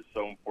course, is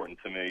so important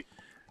to me.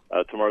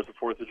 Tomorrow's the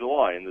 4th of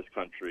July in this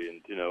country,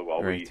 and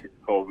while we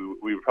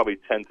would probably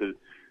tend to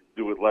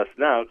do it less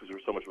now because we're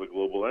so much of a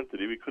global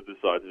entity, we could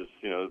decide to just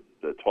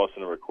toss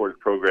in a recorded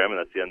program, and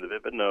that's the end of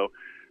it. But no,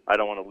 I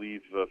don't want to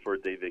leave for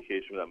a day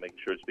vacation without making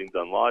sure it's being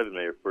done live, and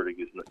Mayor Fertig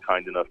is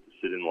kind enough to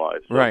sit in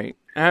live. So, right,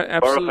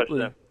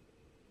 absolutely.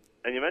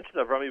 And you mentioned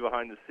Avrami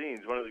behind the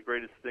scenes. One of the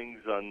greatest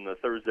things on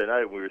Thursday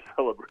night when we were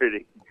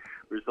celebrating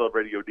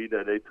Odina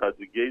and Eitan's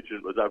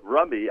engagement was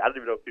Avrami. I don't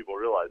even know if people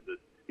realize this.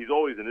 He's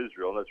always in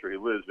Israel, and that's where he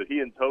lives. But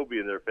he and Toby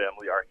and their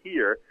family are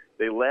here.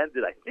 They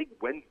landed, I think,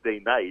 Wednesday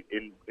night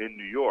in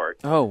New York.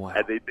 Oh, wow.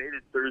 And they made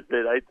it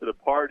Thursday night to the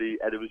party,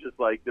 and it was just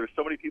like there's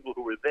so many people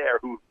who were there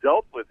who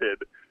dealt with him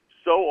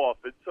so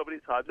often, so many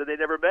times, and they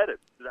never met him.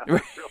 So that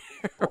was really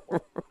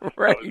cool.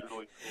 Right. Really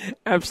cool.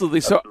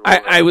 Absolutely. So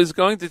I was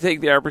going to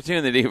take the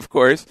opportunity, of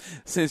course,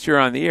 since you're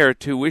on the air,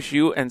 to wish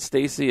you and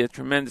Stacy a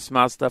tremendous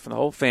amount of stuff and the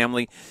whole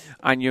family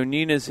on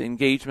Yonina's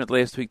engagement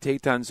last week.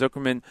 Eitan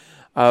Zuckerman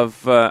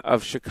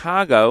of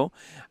Chicago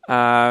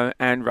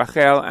and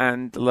Rachel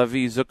and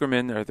Levi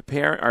Zuckerman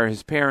are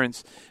his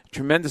parents.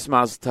 Tremendous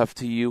mazel tov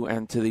to you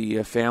and to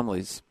the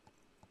families.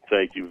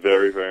 Thank you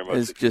very, very much.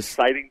 It's just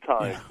exciting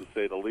times, to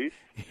say the least.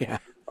 Yeah.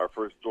 Our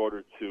first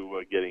daughter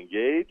to get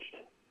engaged.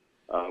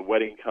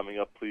 Wedding coming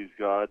up, please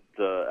God,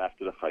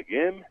 after the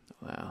Chagim.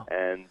 Wow.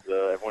 And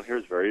everyone here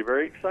is very,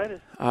 very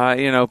excited.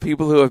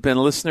 People who have been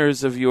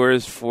listeners of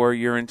yours for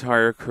your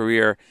entire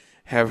career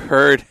have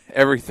heard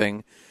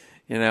everything,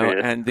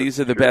 and these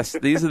are the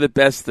best. These are the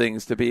best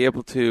things to be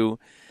able to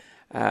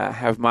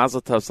have mazel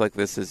tovs like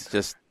this is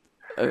just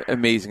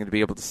amazing to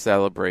be able to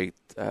celebrate.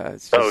 Sharing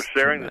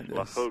tremendous. this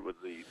lachot with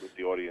the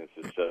audience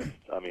is just,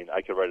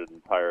 I could write an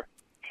entire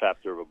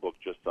chapter of a book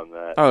just on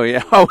that. Oh,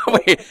 yeah. Oh,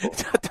 wait.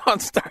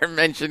 Don't start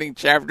mentioning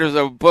chapters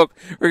of a book.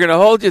 We're going to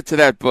hold you to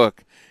that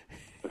book.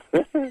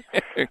 But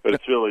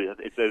it's really,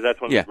 that's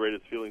one of the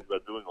greatest feelings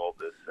about doing all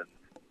this. And,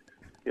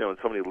 and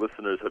so many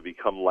listeners have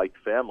become like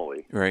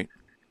family. Right.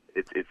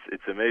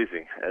 It's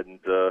amazing. And,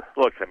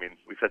 look,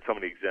 we've had so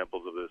many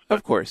examples of this.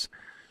 Of course.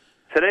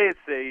 Today it's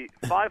a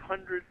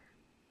 500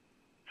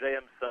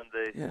 JM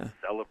Sunday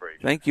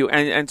celebration. Thank you.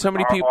 And so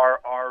many people.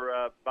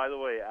 By the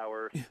way,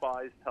 our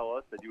spies tell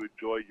us that you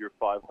enjoyed your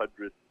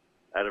 500th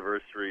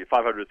anniversary,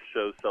 500th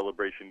show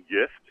celebration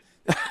gift,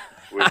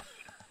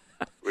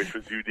 which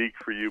was unique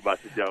for you,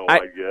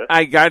 Matsushima.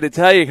 I got to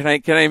tell you,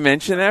 can I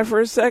mention that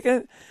for a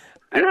second?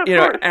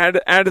 Yeah,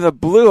 out of the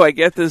blue, I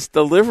get this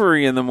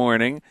delivery in the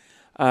morning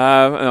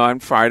on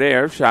Friday,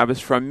 Erev Shabbos,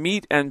 from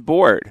Meat and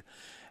Board,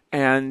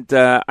 and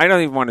I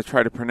don't even want to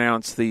try to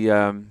pronounce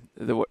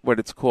what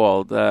it's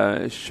called,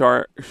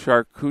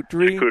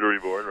 charcuterie.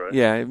 Charcuterie board, right?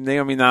 Yeah,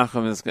 Naomi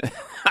Nachum is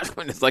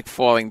like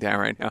falling down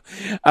right now,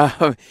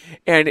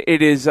 and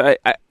it is.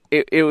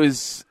 It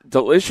was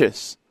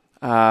delicious.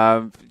 It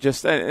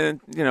was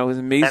an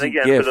amazing. And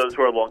again, gift. for those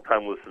who are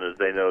longtime listeners,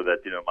 they know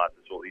that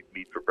Matis will eat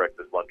meat for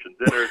breakfast, lunch, and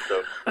dinner.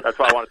 So that's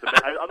why I wanted to.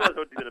 Otherwise, I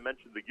wasn't going to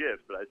mention the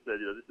gift, but I said,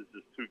 this is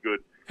just too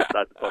good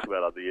not to talk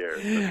about on the air.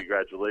 So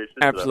congratulations.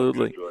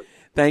 Absolutely.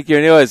 Thank you.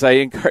 Anyways, I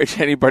encourage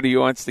anybody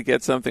who wants to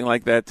get something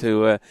like that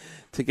to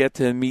get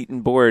to Meat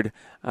and Board.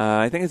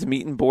 I think it's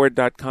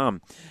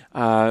meatandboard.com.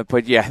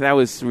 But yeah, that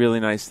was really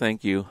nice.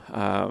 Thank you.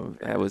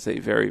 That was a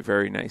very,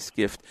 very nice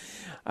gift.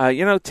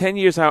 10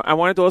 years. I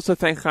wanted to also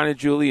thank Hannah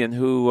Julian,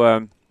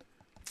 who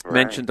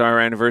mentioned our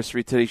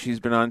anniversary today. She's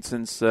been on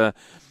since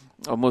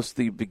almost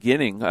the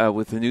beginning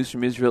with the news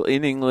from Israel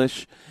in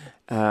English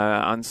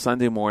on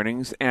Sunday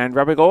mornings. And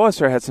Rabbi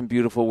Golasser had some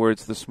beautiful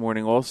words this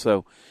morning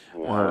also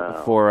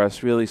for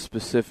us, really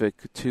specific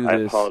to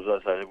this. I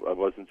apologize. I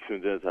wasn't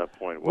tuned in at that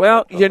point.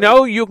 Well,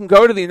 you can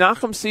go to the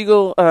Nachum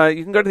Siegel,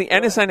 you can go to the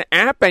NSN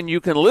app, and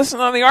you can listen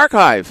on the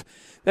archive.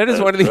 That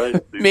is one of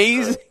the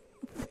amazing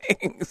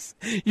things.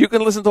 You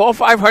can listen to all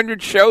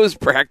 500 shows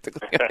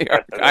practically on the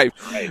archive.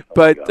 Right.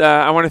 But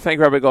I want to thank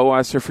Rabbi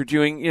Goldwasser for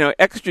doing,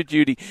 extra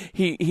duty.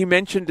 He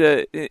mentioned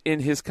in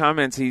his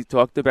comments, he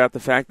talked about the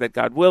fact that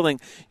God willing,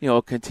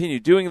 continue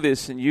doing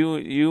this, and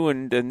you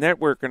and the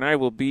network and I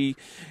will be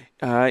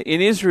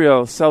in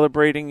Israel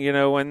celebrating,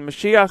 when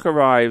Mashiach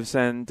arrives,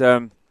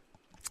 and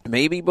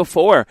maybe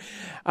before.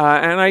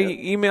 And I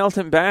emailed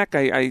him back.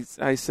 I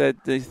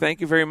said,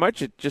 thank you very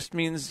much. It just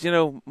means,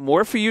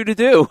 more for you to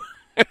do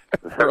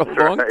for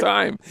a long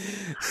time.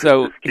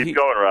 So just keep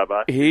going,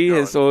 Rabbi. He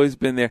has always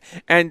been there.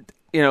 And,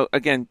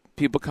 again,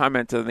 people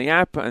commented on the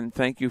app, and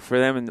thank you for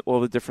them and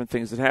all the different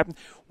things that happened.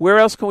 Where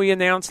else can we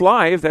announce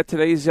live that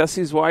today is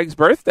Jesse Zweig's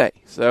birthday?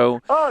 So,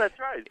 that's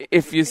right.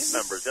 If you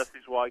remember, Jesse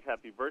Zweig,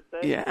 happy birthday.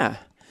 Yeah.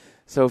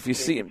 So if you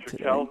see him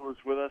today, was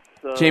with us,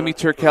 Jamie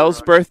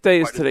Turkel's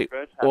birthday is today.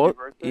 Happy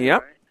birthday,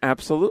 Yep, right?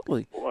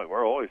 Absolutely. Boy,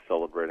 we're always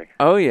celebrating.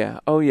 Oh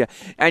yeah.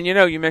 And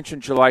you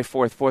mentioned July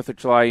 4th. 4th of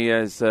July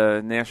is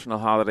a national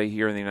holiday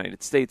here in the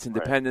United States,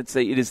 Independence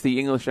Day. It is the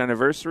English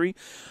anniversary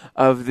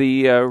of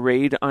the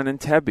raid on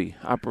Entebbe,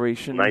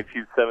 Operation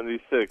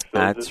 1976. So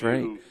That's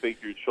right. Who think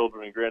your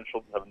children and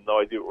grandchildren have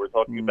no idea what we're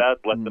talking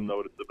about, let them know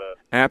what it's about.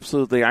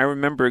 Absolutely. I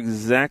remember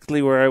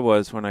exactly where I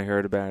was when I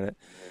heard about it.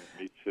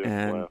 Me too.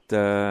 And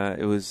wow.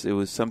 it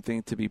was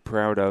something to be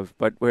proud of.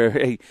 But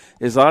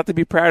there's a lot to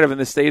be proud of in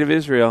the state of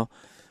Israel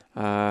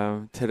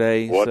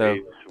today. What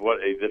a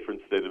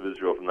different state of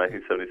Israel from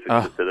 1976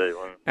 to today.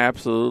 Wow.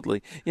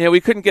 Absolutely. We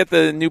couldn't get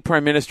the new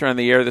prime minister on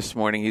the air this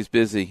morning. He's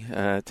busy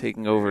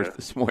taking over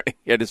this morning.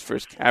 He had his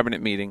first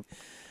cabinet meeting.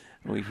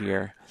 We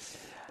hear.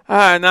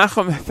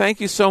 Nachum,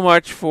 thank you so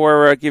much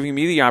for giving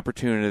me the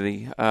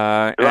opportunity. It's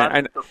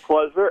a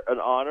pleasure, an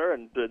honor,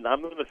 and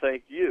I'm going to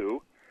thank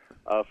you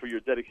for your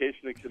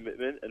dedication and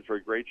commitment, and for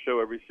a great show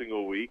every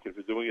single week, and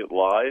for doing it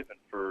live, and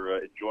for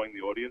enjoying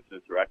the audience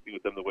and interacting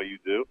with them the way you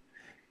do.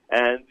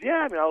 And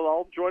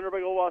I'll join Rabbi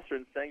Goldwasser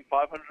in saying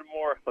 500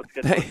 more. Let's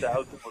get to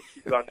 1,000. Let's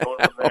keep on going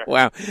from there.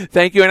 Wow,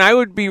 thank you. And I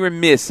would be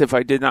remiss if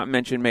I did not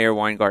mention Mayor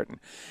Weingarten,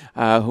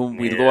 whom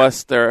we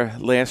lost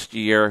last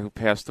year, who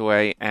passed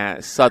away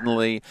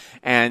suddenly.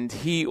 And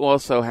he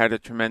also had a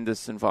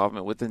tremendous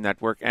involvement with the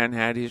network and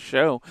had his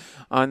show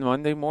on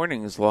Monday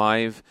mornings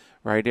live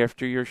right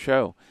after your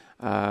show.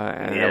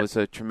 And that was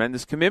a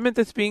tremendous commitment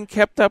that's being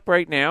kept up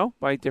right now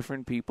by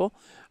different people.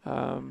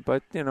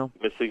 But,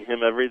 missing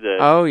him every day.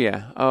 Oh,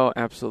 yeah. Oh,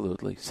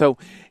 absolutely. So,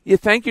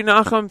 thank you,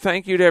 Nachum.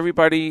 Thank you to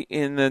everybody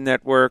in the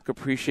network.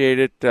 Appreciate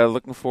it.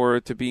 Looking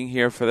forward to being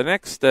here for the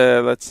next,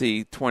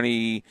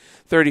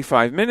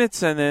 35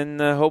 minutes, and then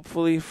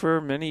hopefully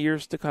for many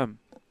years to come.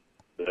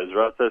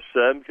 Ezrat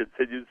Hashem,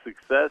 continued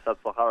success.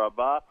 Hatzlacha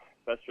Rabbah.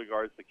 Best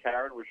regards to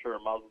Karen. We're sure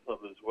Mazel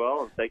Tov as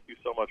well. And thank you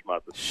so much,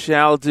 Matas.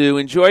 Shall do.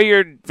 Enjoy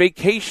your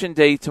vacation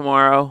day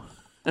tomorrow.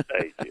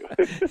 Thank you.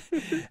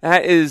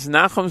 That is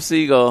Nachum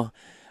Segal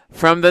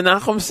from the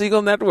Nachum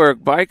Segal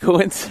Network, by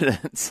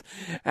coincidence,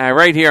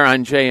 right here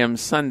on JM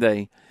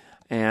Sunday.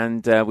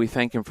 And we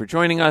thank him for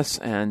joining us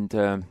and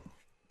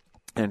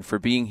for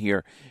being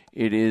here.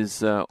 It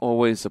is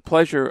always a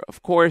pleasure,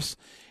 of course.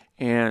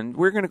 And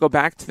we're going to go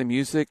back to the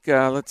music.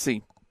 Let's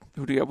see.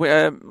 Who do you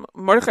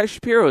Mordechai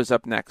Shapiro is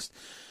up next.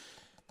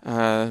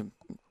 We're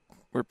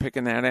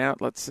picking that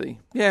out. Let's see.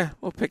 Yeah,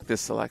 we'll pick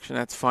this selection.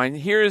 That's fine.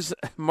 Here's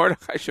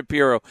Mordechai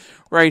Shapiro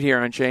right here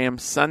on JM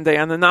Sunday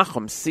on the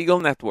Nachum Segal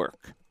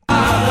Network.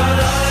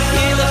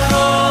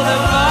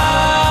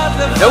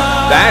 Nope,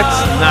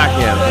 that's not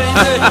him.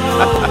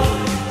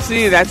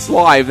 See, that's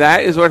live.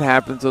 That is what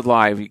happens with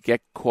live. You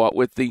get caught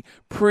with the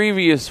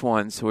previous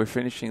one, so we're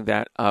finishing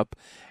that up.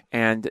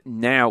 And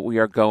now we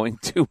are going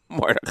to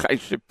Mordechai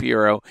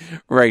Shapiro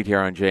right here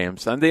on JM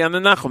Sunday on the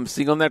Nachum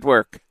Segal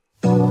Network.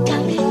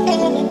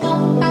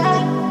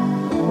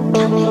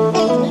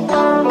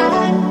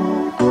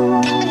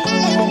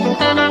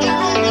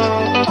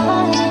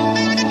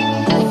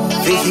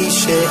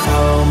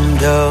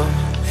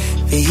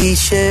 Vihi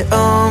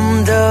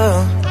she'omdo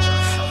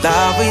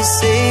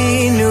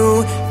La'viseinu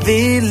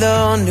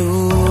vilonu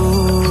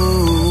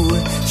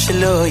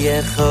Shelo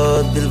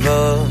yechod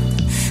bilvod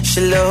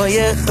Shelo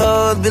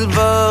yechod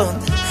bilvod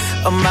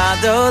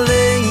Omad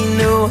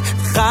oleinu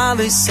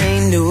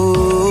Chaliseinu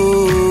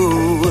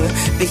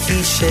Vihi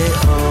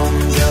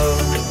she'omdo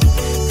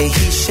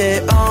Vihi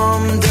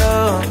she'omdo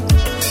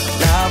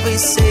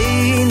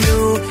La'viseinu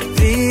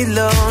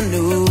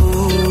vilonu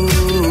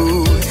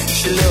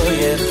Shelo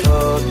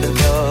yechod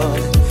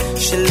bilvod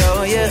Shelo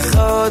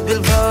yechod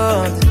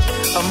bilvod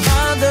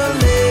Omad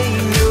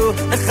oleinu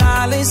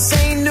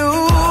Chaliseinu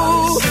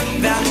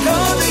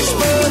V'HaKodesh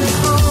Baruch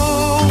Hu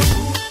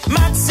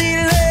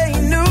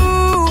Matzileinu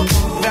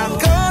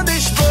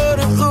V'HaKodesh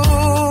Baruch Hu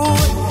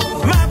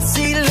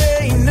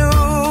Matzileinu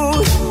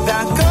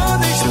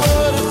V'HaKodesh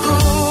Baruch Hu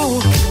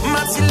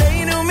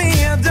Matzileinu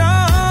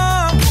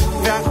miyadam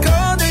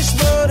V'HaKodesh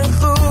Baruch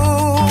Hu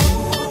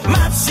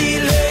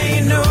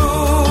Matzileinu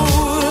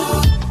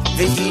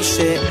V'hi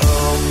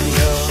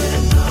she'omdo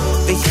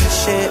V'hi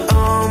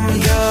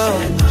she'omdo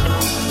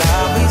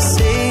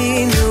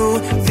La'viseinu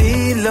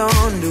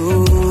vilonu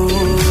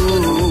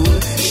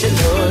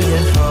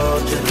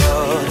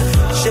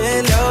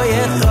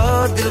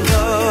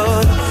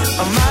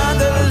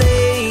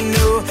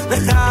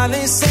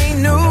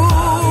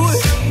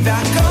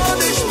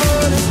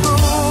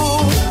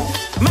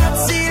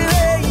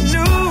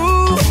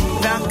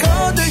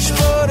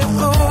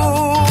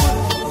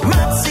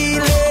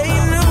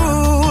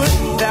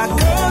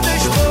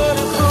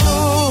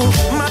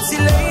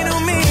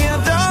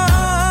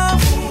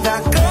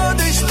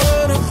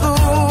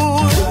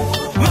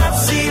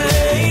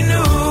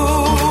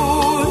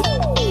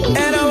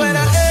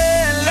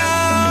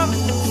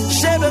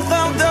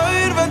שבכל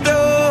דור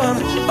ודור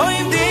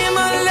עומדים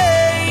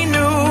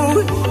עלינו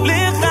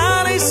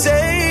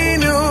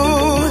לחריסנו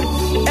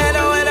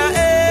אלו אלו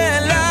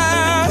אלו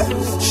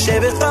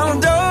שבכל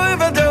דור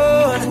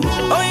ודור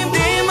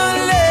עומדים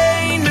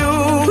עלינו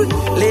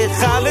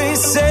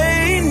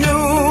לחריסנו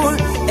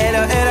אלו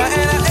אלו אלו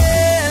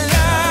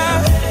אלו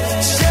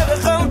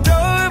שבכל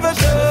דור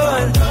ודור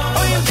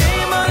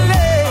עומדים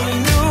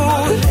עלינו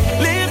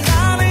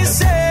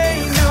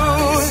לחריסנו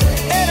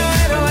אלו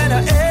אלו אלו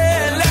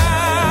אלו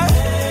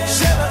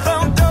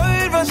שבכל דור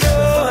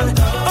ודור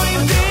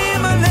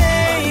עומדים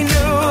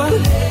עלינו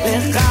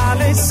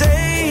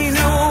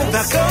לחריסנו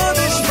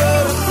והקודש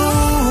ברוך הוא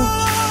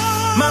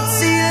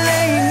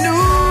מצילנו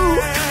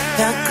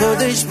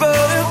והקודש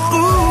ברוך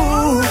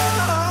הוא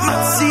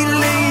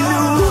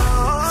מצילנו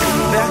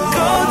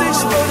והקודש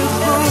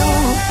ברוך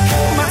הוא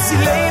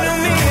מצילנו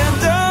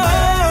מידו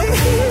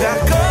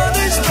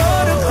והקודש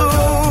ברוך הוא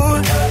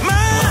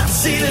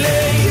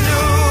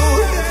מצילנו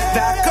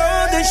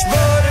והקודש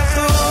ברוך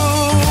הוא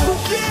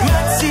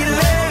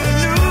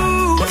מצילנו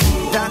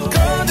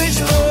והקודש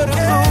ברוך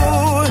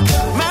הוא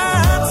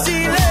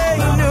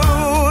מצילנו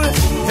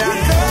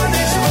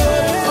והקודש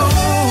ברוך הוא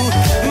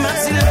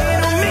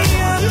מצילנו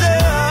מידו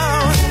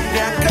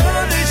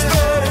והקודש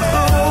ברוך הוא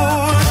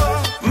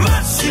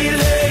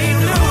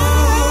מצילנו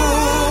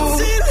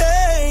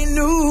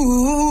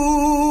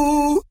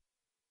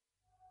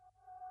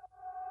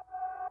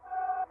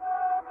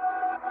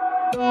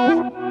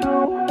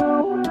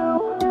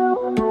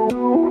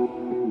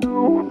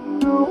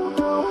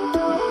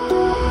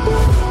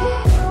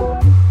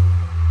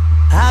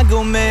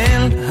הגומל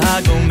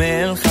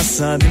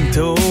חסדים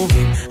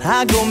טובים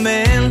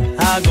הגומל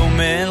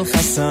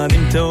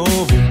חסדים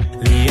טובים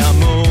לי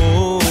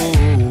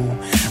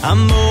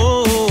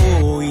עמו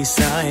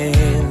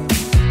ישראל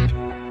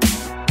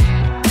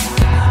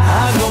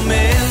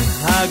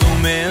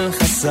הגומל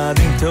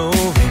חסדים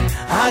טובים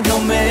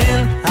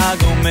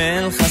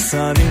הגומל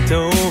חסדים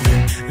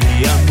טובים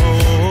לי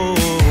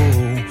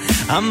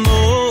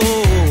עמו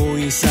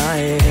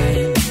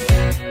ישראל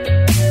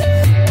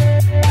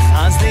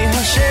אז לי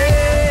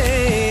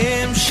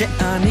השם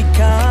שאני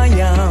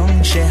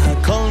קיים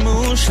שהכל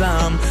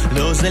מושלם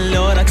לא זה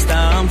לא רק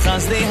סתם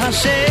חסדי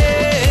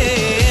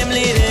השם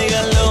לי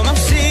רגע לא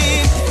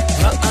מפסיק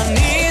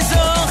ואני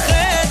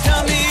זוכר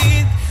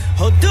תמיד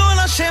הודו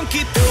לשם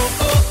כי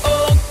טוב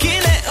כי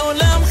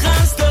לעולם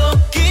חסדו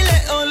כי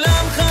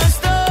לעולם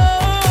חסדו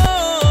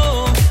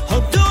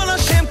הודו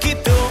לשם כי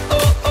טוב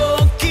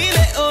כי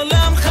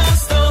לעולם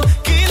חסדו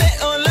כי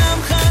לעולם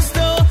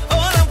חסדו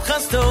עולם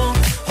חסדו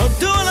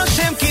הודו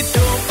לשם כי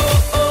טוב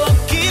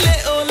כי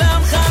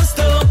לעולם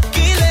חסדו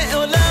כי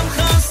לעולם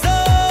חסדו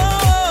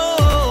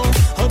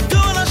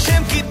הודו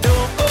לשם כי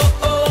טוב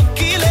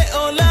כי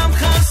לעולם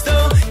חסדו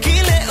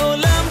כי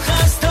לעולם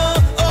חסדו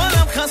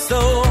עולם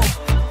חסדו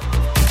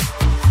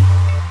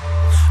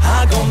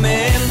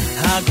הגומל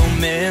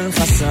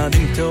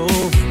חסדים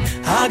טובים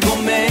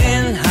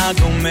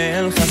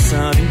הגומל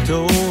חסדים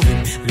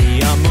טובים לי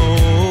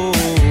עמו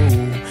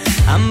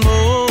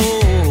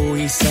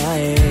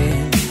ישראל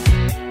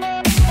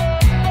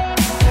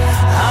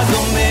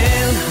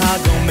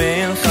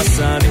הגומל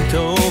חסדים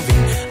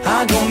טובים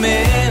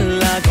הגומל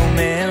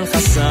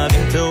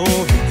חסדים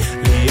טובים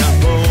לי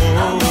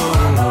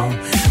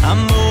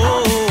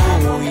עמו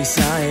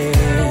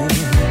ישראל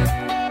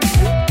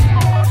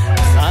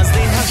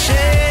חסדי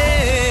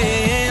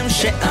השם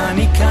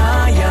שאני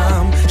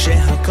קיים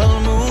שהכל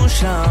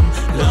מושלם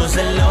לא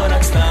זה לא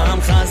רק סתם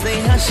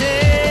חסדי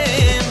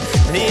השם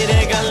לי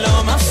רגע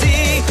לא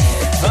מפסיק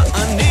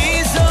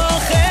ואני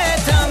זוכר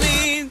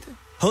תמיד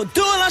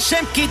הודו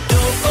לשם כי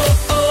טוב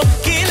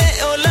כי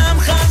לעולם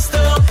חסדו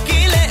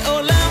כי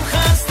לעולם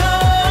חסדו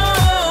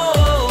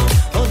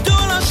הודו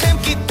לשם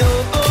כי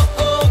טוב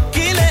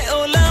כי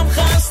לעולם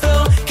חסדו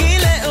כי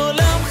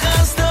לעולם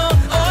חסדו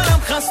עולם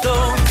חסדו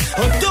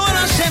הודו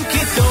לשם כי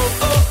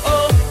טוב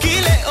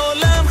כי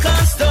לעולם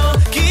חסדו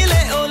כי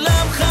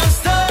לעולם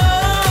חסדו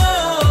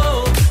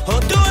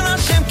הודו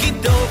לשם כי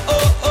טוב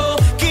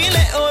כי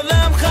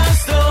לעולם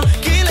חסדו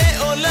כי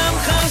לעולם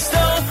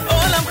חסדו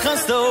עולם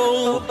חסדו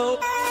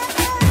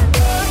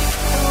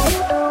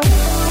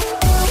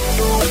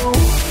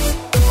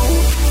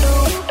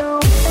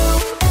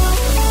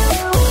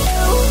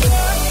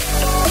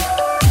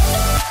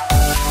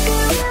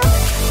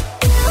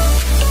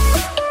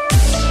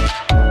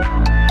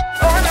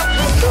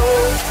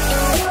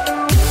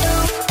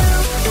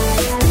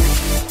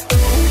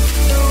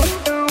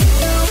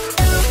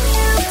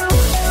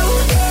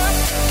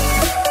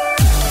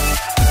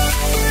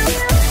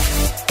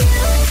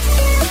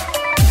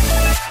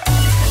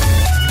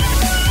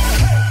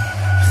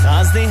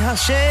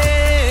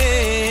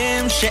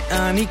השם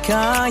שאני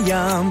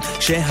קיים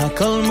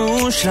שהכל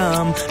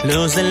מושלם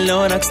לא זה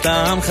לא רק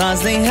סתם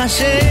חסדי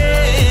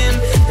השם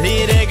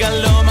לי רגע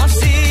לא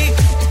מפסיק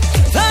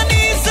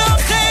ואני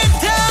זוכר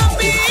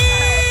תמיד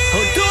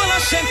הודו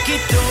לשם כי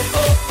טוב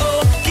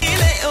כי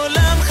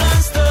לעולם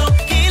חסדו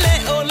כי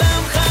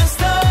לעולם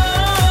חסדו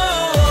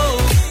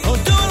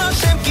הודו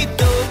לשם כי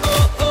טוב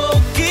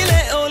כי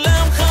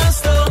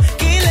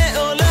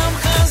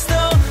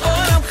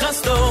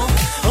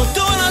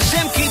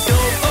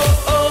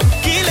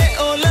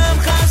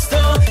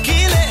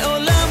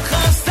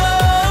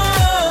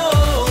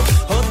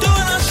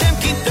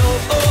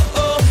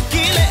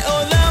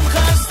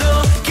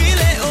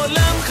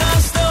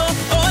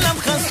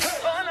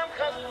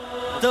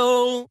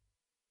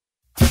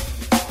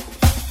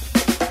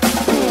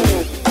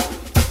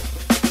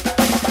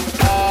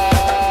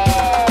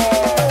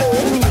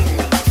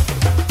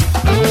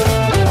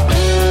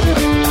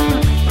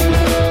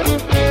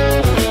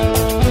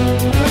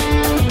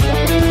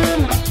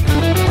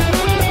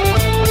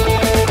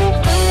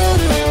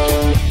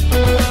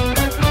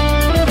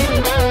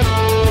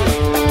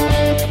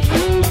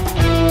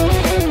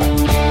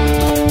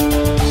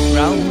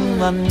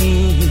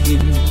ומנים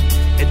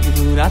את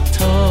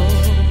גבורתו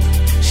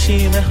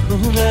שימחו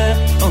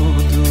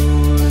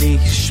והודו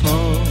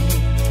לשמו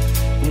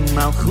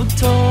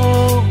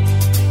ומלכותו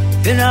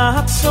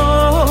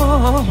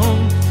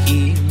ורצון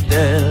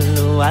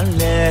קיבלו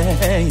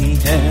עליהם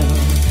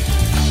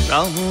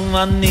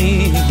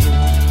ומנים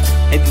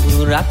את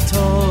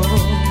גבורתו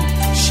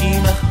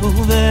שימחו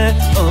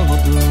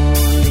והודו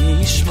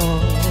לשמו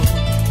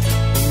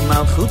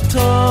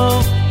ומלכותו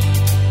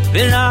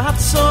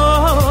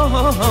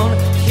ורצון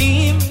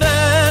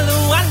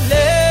קיבלו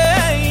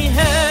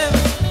עליהם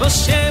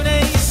בשם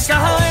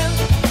ישראל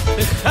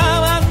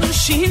וחבנו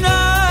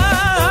שינה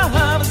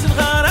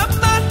בשמחה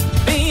רבה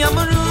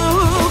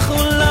ויאמרו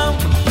כולם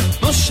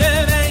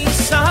בשם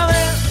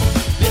ישראל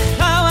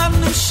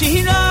וחבנו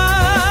שינה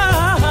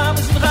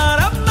בשמחה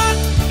רבה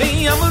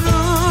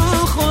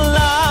ויאמרו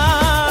כולם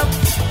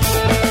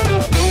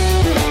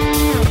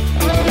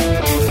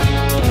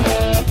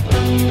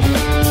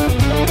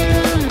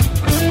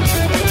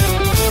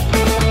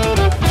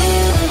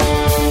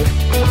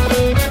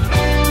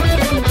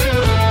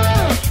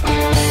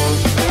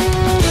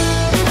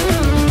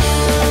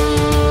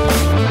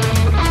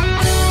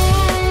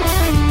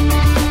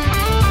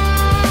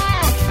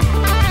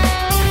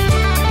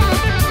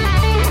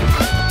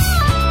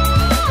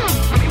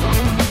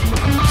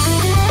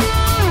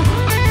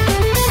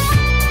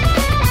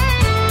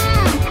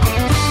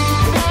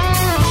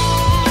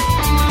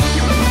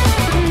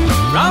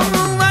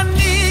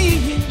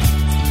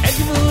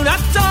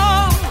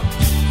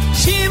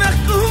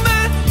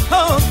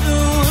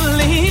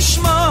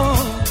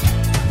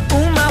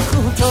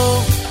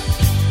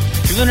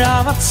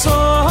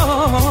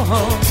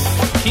רצון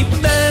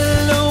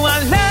קיבלו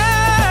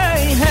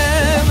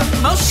עליהם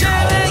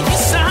משה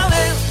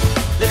וישראל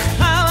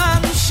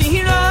לחבנו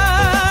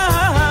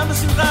שירה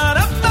בשמחה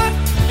רבה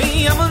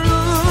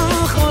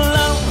ויאמרו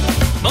כולם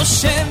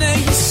משה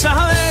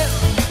וישראל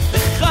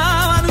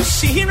לחבנו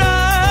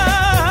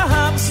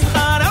שירה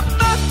בשמחה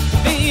רבה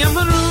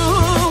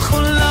ויאמרו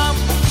כולם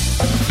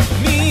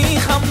מי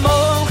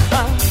כמוך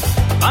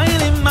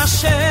אילם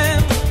השם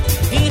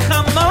מי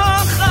כמוך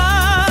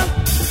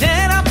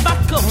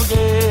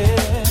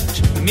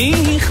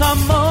מי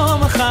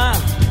חמומך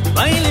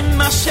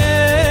ואילים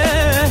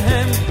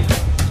השם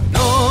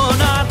נו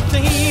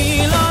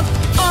נתחילות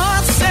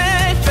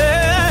עושה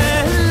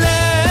פלא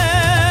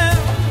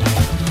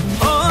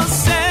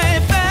עושה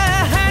פלא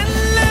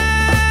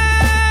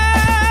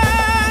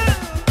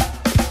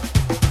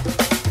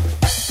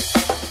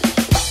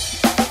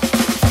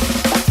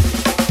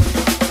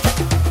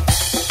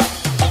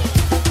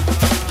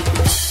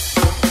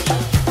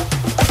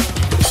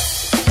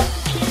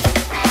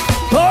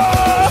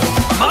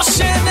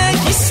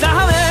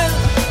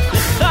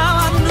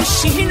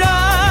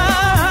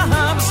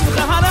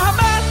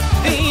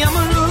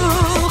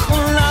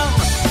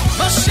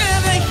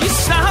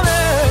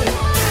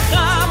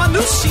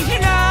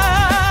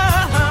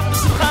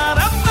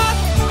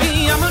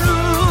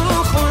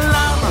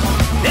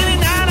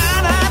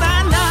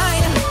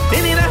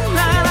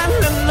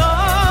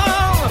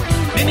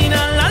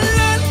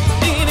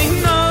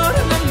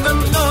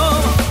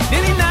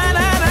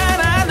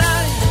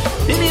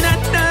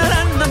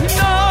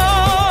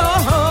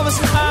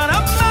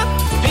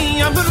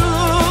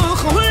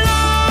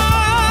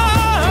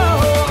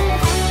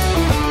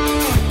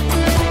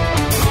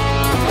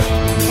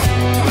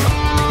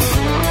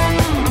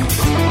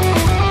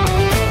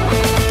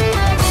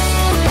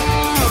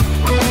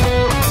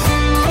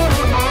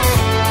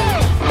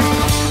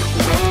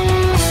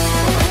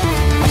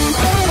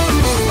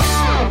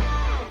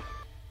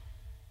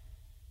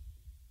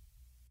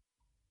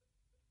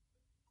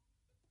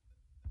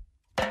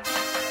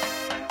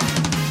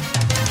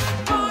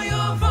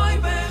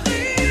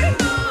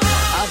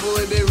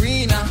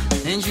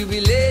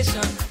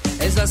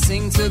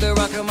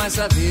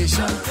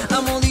salvation.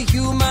 I'm only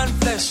human,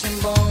 flesh and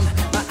bone.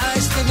 My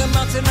eyes to the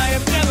mountain, I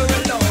am never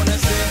alone. I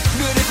say,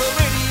 beautiful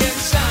radiant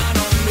shine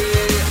on me.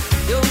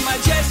 You're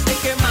majestic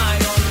and my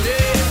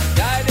only.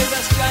 Guide as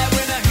I strive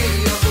when I hear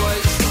your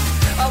voice.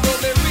 I will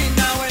be read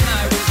now when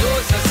I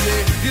rejoice. I say,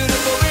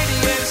 beautiful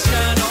radiant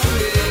shine on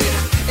me.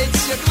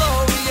 It's your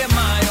glory and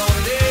my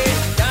only.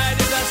 Guide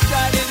as I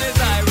strive and as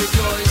I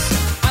rejoice.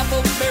 I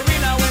will be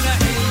read now when I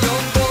hear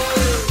your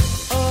voice.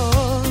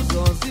 Oh,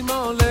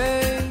 Zozimole,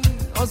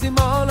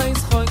 Ozimole.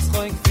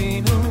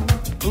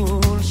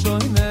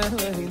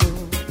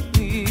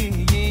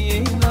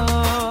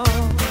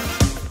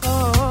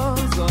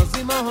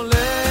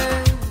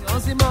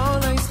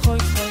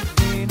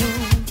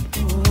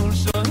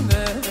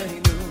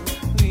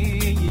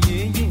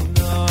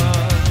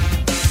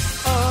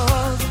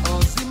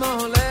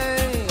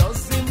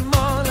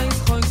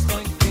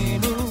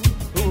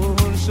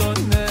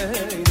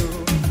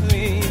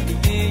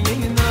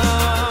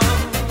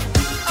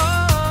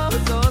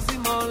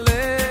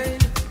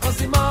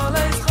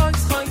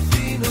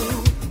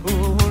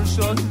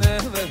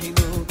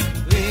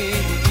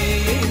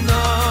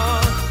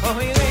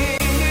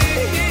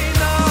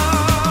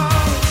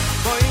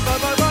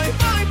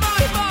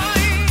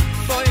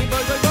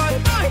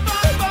 Bye.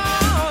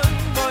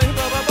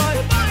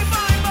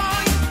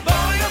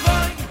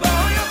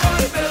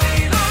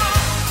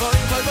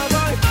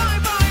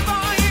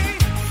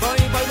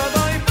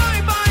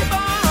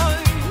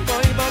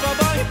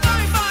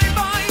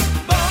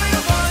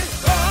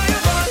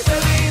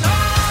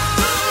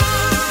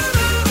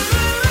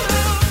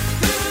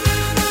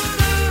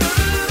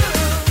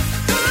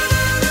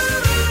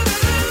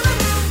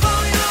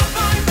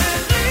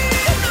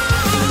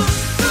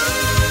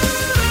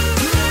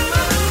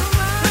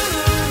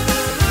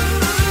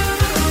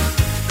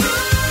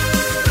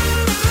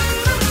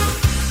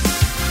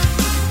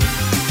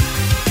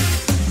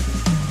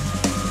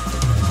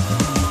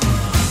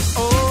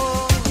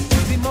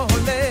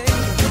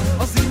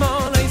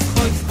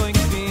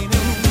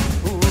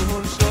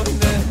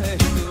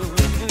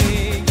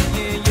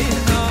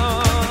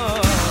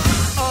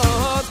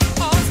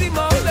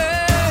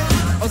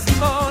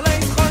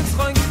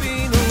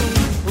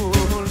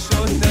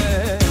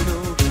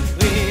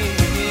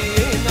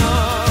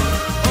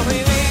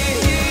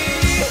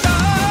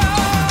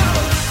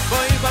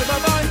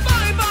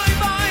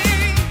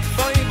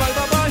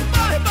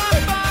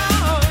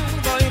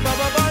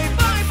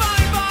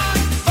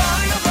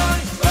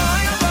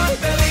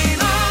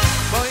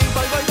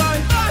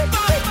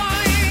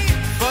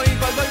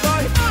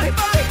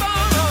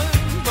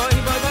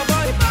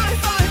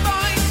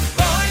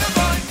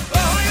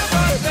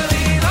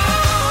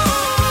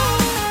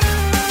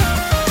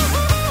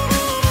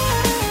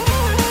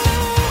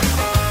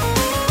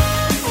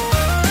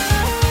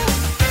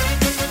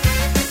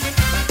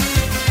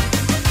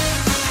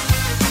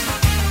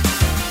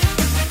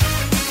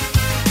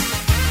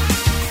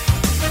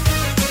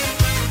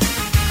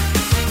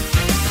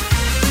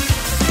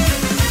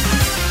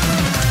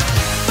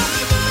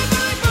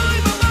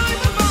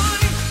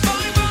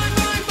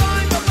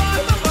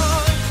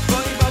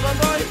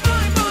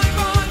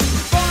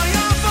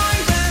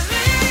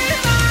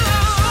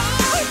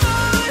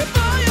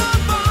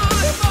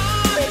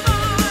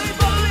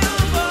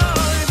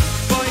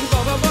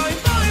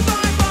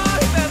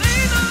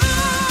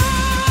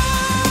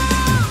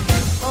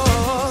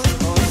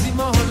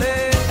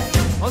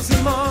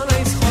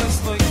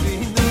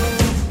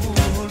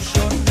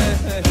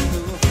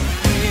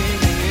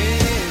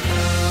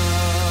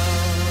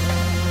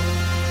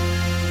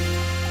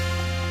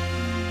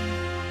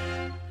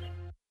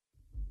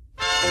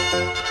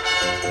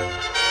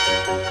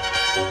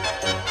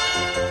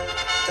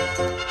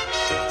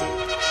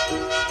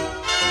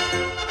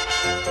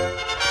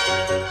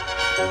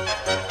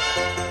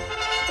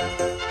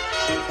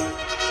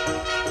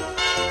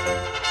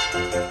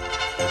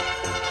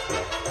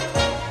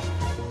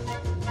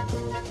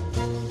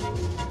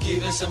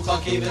 besimcha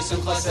ki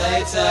besimcha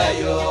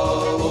seitzeyo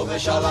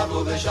ubeshalom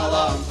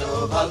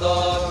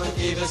tuvalon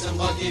ki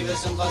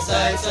besimcha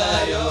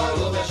seitzeyo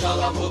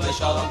ubeshalom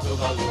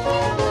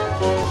tuvalon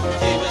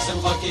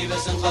ki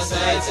besimcha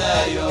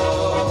seitzeyo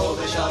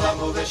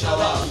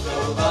ubeshalom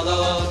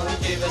tuvalon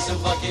ki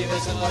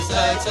besimcha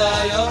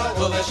seitzeyo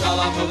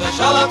ubeshalom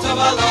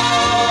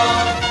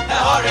tuvalon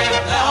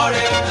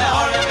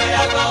leharim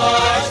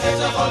ve'yagosh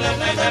titzacholim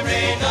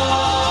nechemrina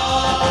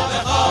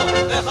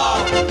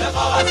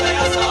Lechal atzei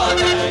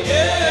asodeh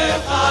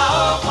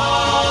yichacha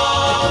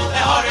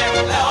Leharim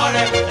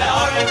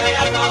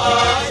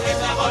ve'yagosh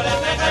titzacholim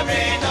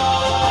nechemrina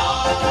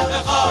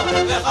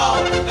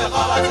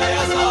Lechal atzei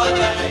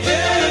asodeh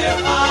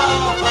yichacha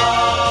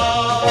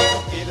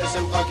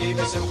Ki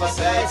besimcha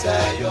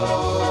seitzeyo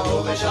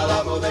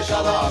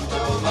ubeshalom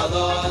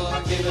tuvalon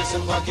Ki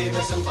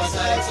besimcha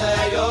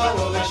seitzeyo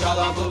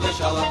ubeshalom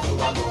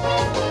tuvalon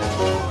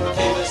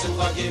Ki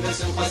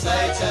besimcha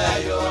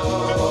seitzeyo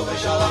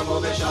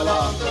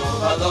ubeshalom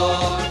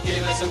tuvalon Ki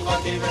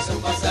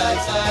besimcha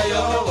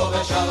seitzeyo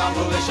ubeshalom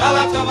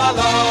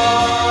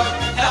tuvalon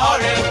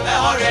Leharim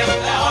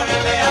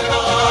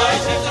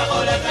ve'yagosh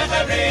titzacholim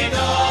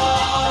nechemrina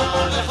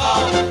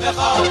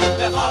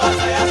Lechal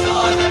atzei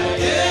asodeh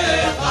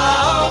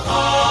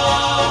yichacha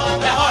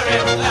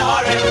Leharim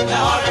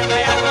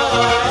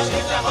ve'yagosh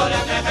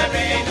titzacholim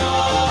nechemrina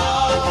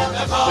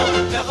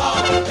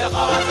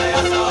Lechal atzei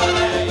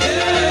asodeh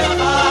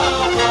yichacha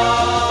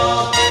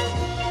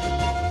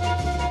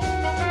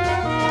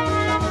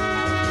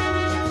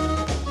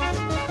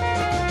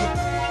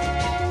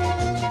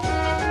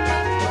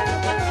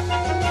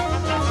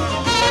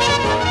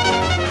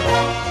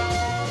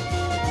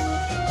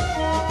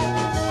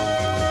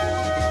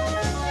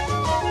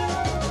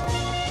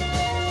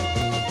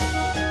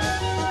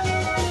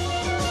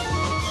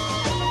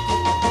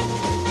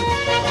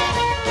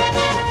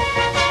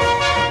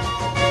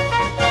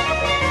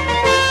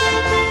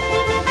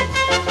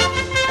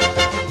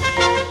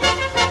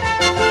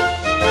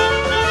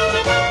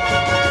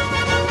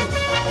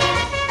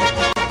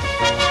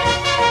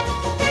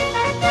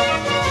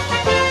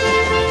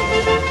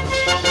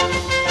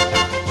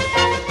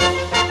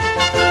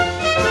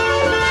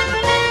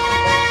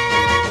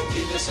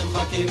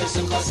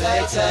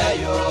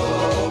seitzeyo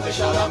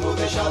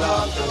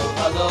ubeshalom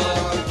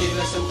tuvalon Ki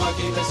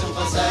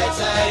besimcha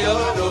seitzeyo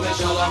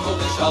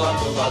ubeshalom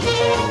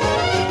tuvalon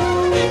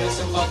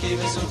Ki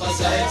besimcha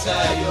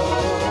seitzeyo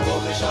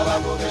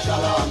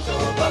ubeshalom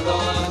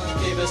tuvalon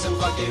Ki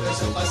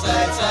besimcha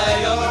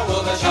seitzeyo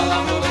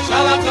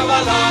ubeshalom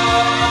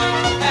tuvalon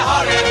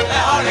Leharim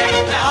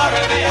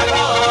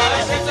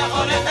ve'yagosh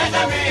titzacholim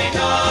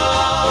nechemrina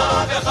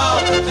Lechal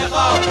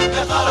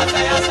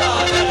atzei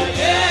asodeh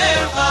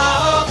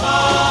yichacha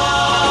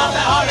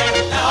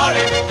Leharim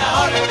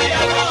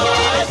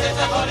ve'yagosh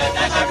titzacholim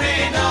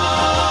nechemrina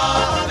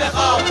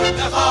Lechal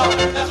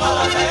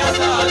atzei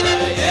asodeh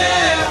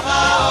yichacha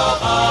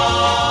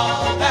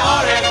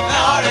Leharim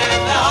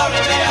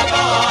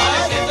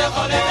ve'yagosh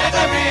titzacholim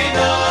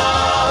nechemrina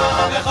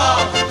Lechal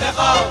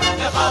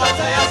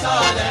atzei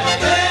asodeh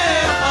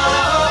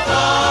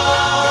yichacha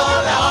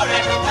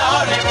Leharim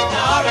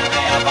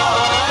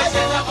ve'yagosh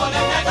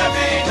titzacholim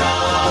nechemrina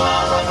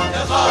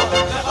Lechal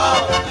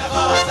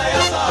atzei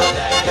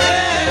asodeh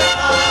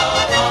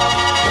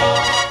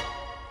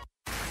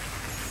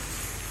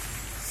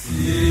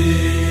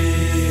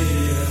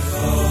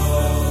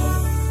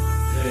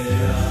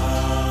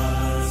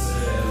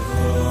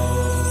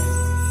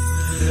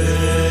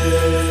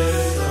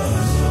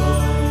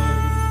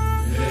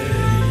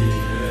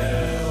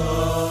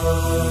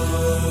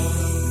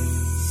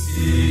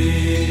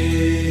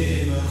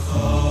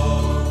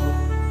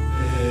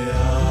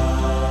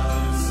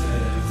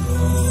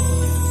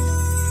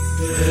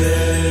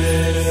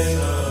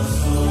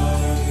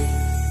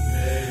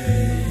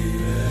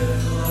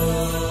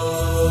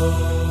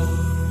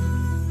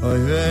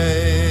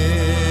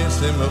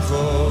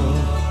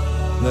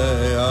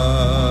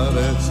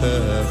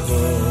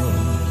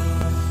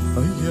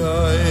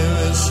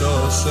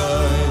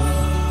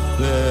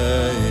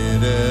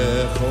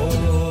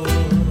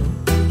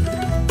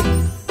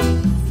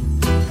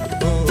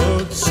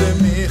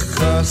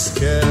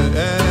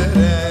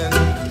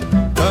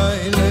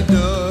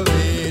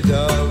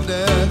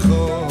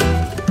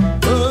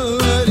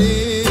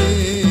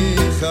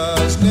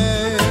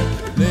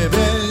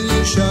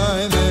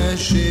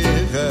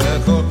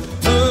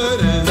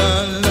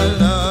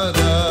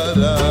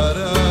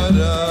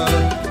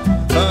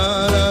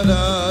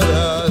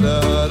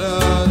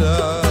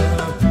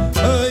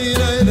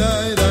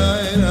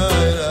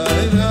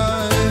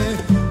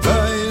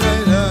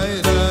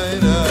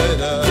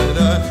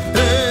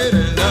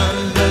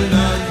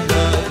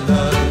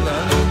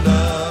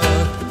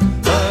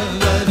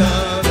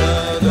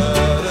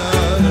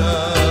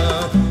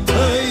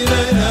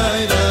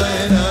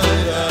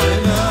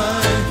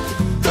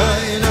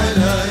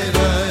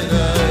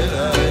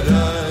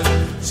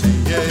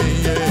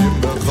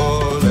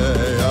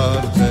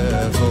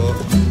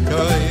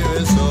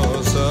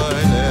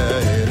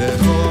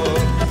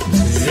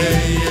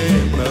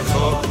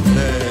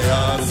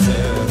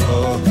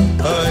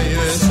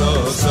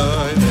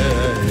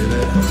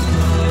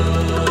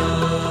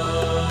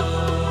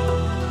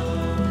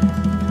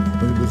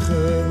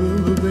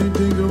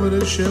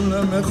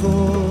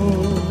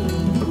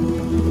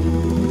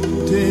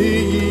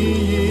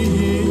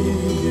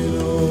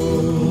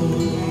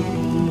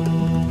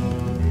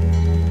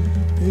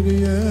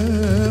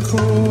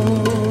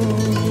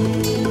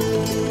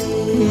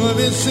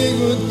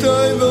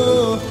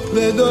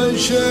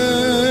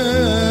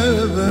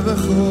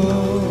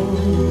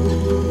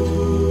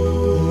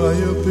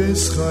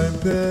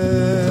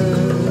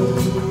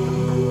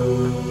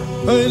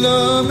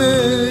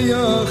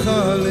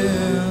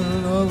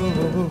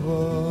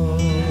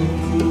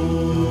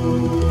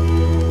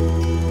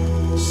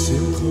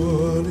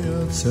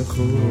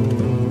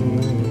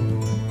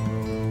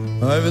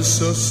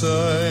So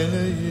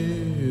silent,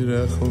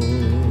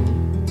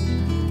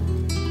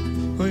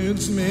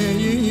 it's me,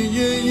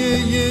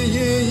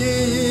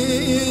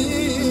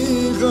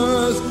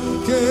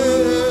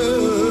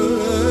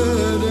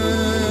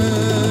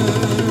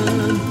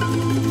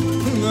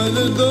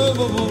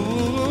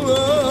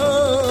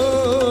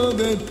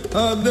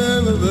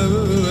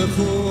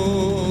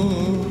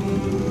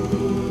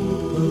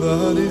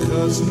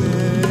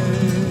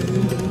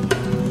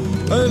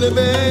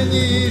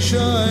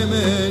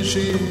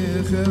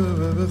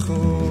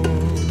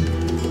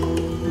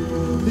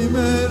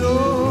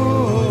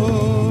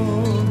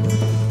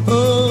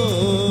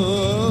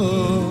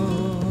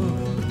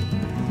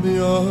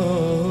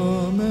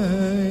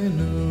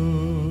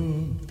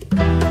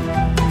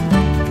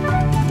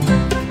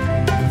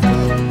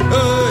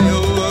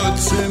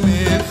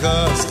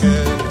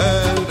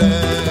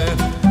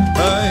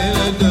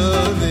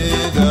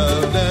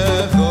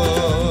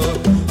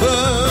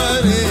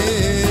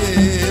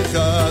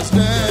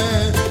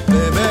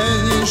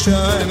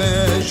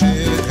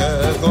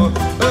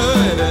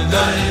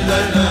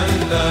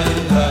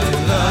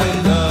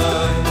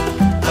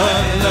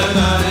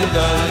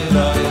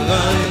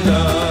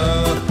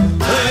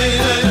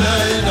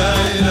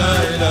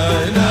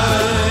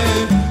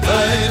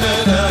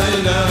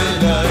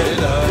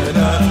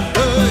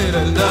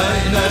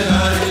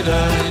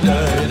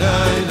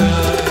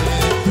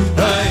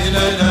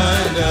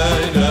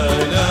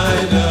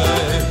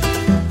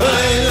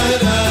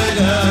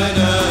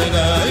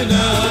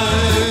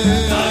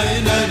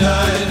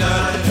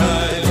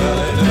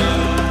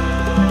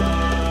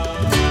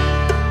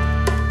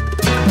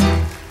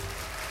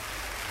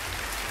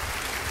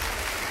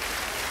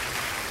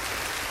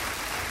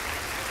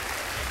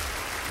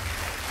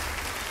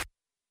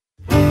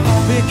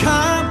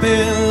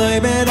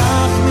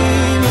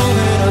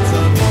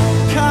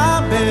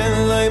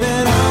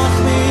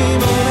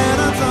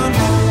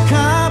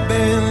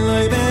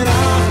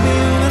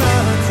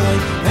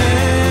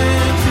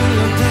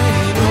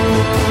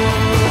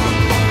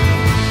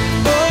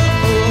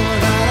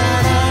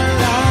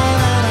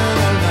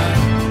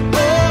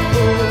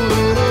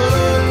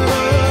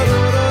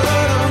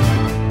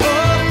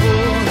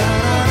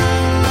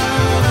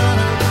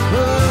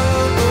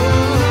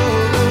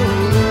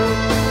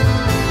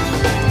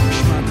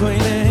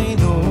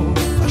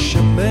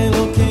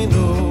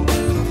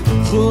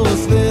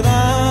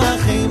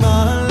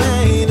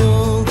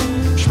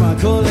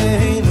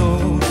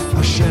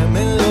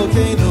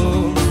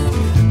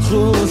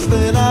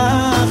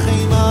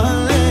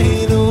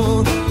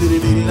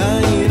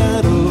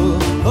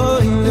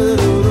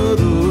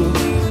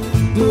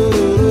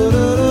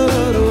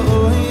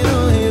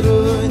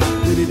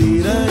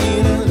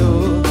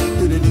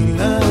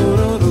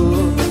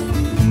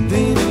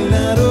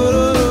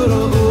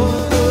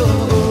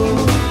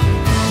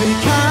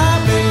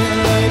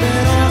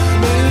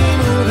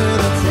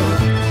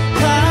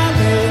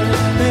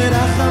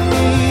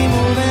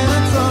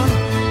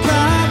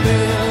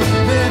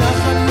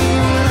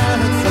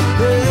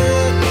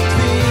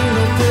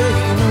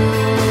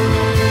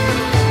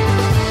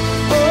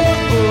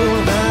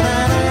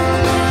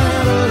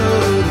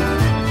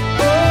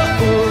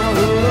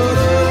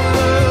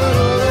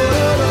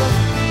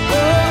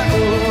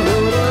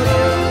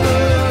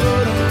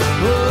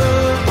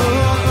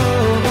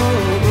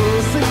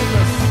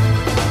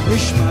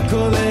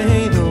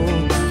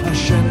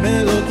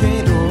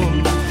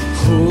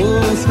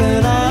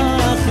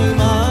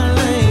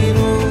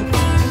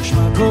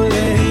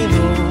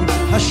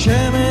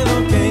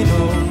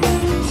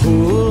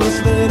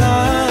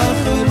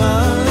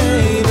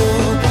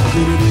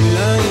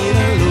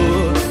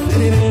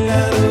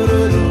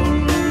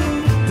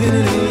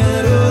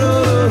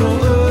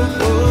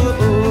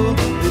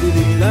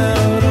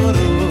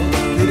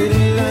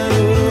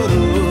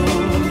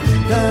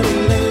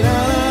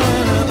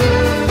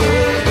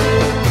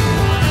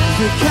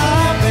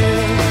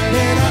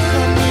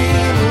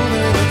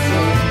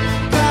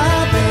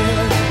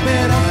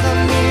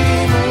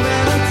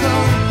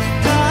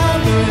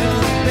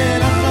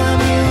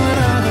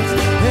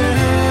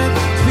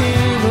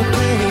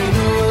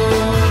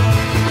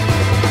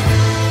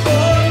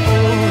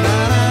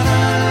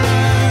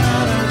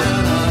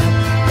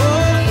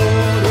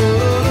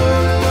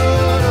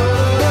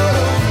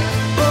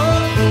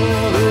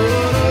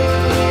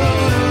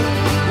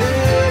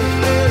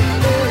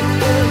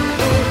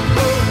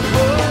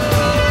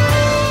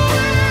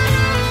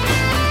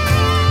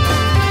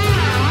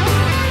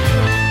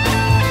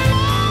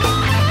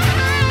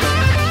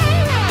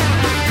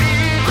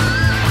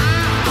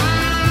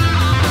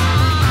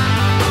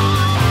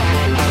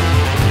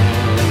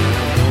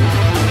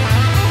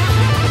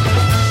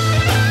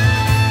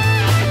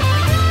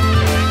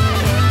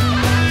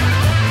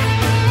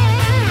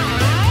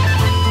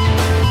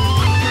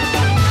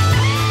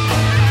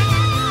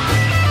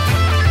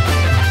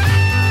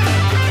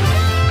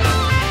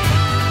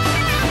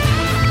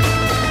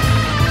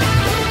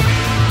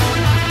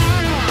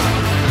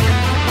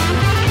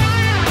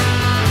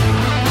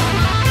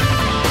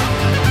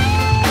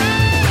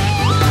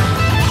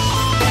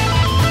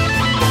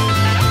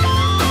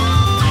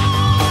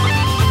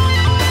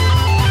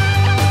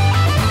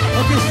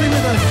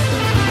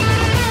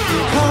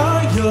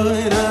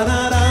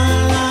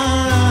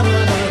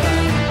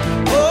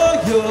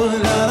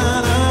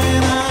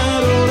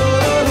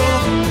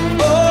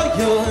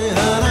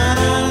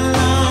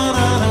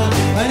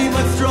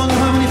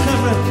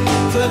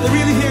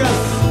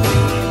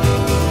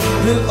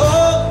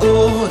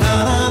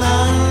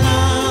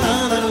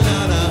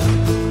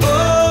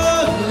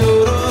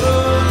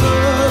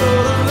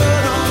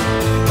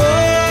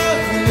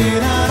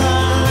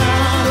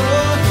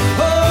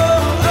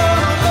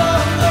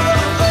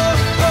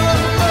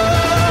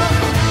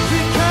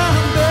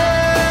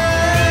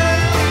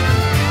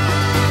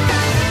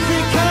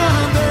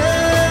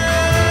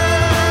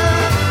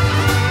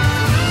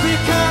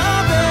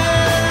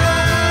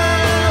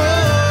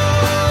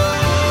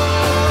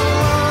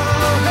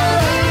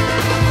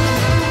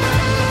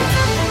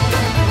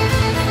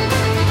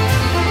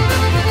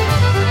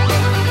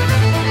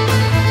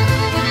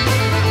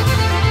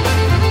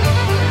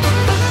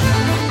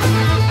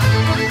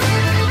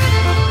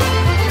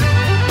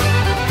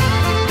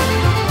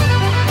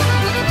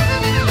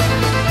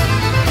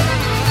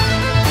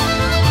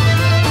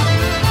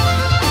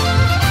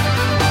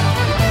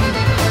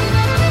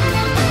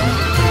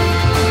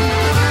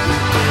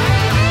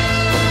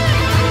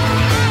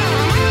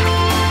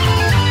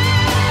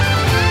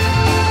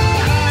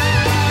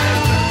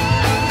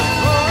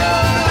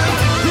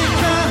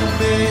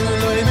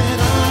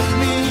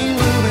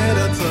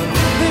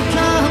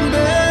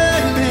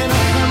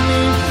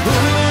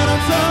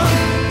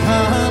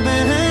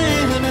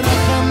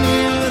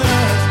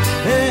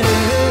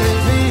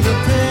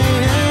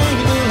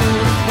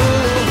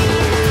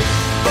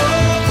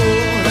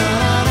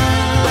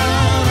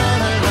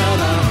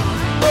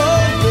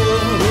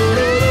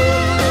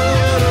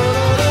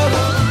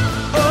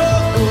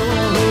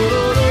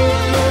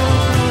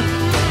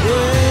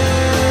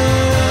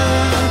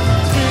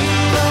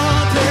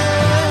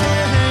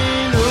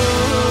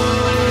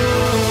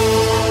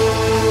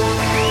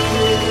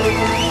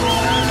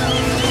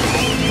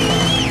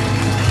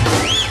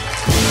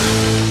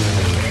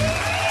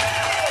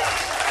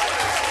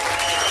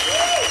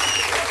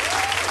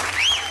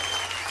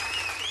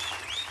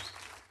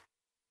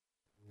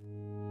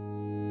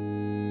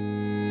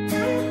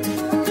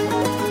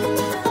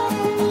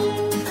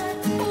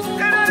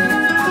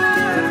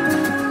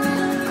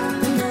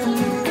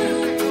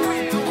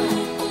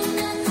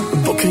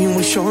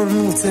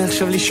 לישון, רוצה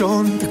עכשיו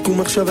לישון,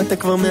 תקום עכשיו אתה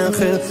כבר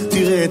מאחר,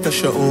 תראה את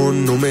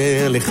השעון,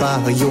 אומר לך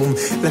היום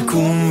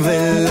לקום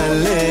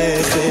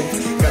וללכת.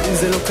 גם אם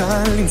זה לא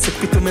קל, נמצאת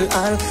פתאום אל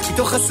על,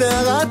 מתוך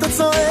הסערה אתה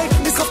צועק,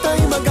 נסחפת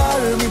עם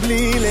הגל,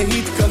 מבלי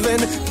להתכוון,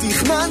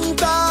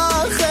 תכננת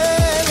אחרת.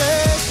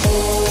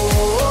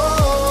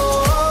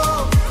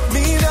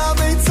 מן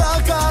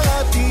המיצר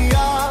קראתי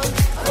יד,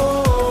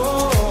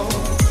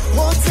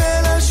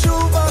 רוצה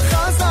לשוב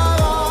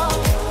בחזרה,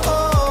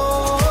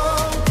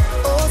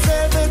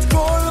 עוזב את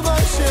כל מה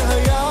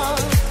שהיה,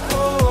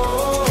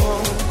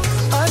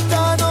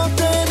 אתה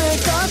נותן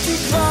את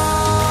התקווה,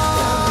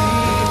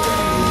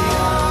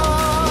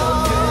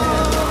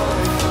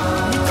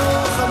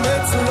 מתוך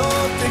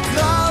המצולות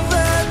תקרא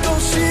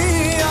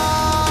ותושיע,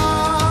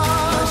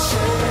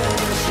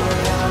 השמש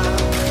עולה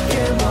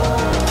כמו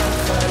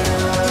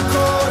החיה,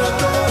 כל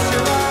הטוב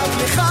שרק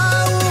לך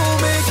הוא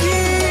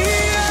מגיע.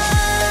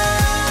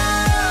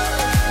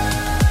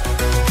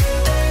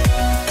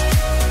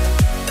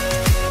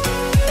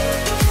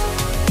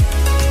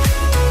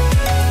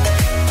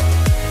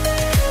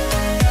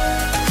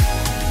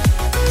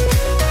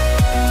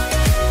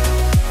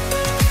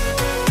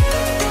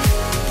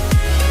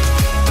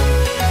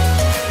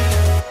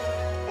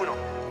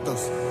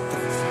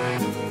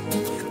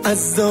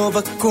 עזוב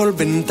הכל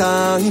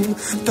בינתיים,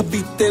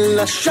 תביט אל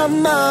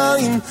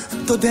השמיים,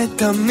 תודה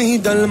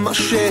תמיד על מה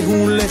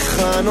שהוא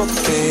לך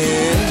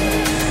נותן,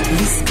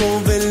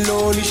 לזכור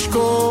ולא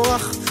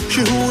לשכוח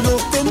שהוא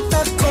נותן את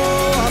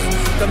הכוח,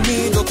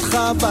 תמיד אותך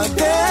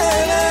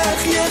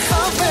בדרך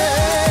יחבר.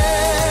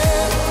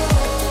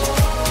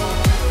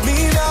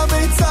 מן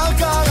המיצר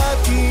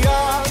קראתי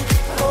יד,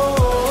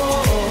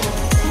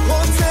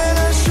 רוצה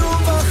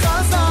לשוב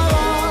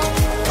בחזרה,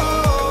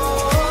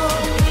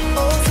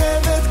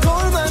 עוזב את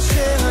כל מה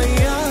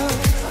שהיה,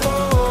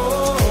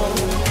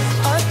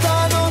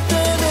 אתה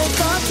נותן את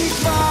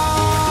התקווה,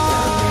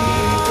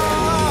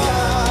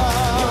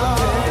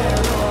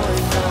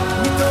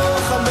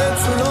 מתוך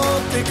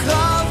המצולות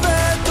תקרא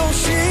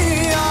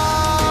ותושיע,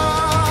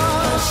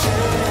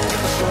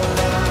 השמש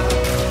עולה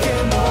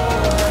כמו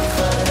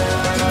החיה,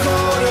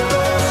 כל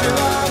הטוב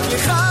שרק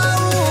לך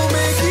הוא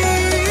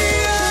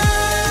מגיע.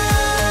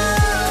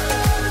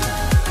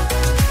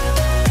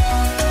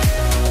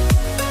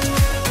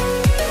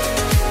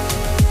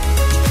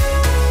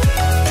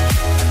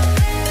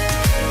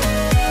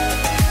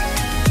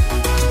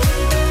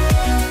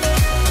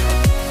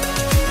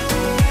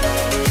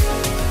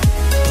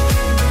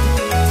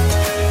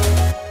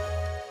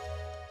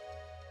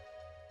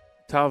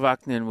 Tal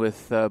Vaknin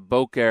with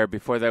Boker.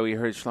 Before that, we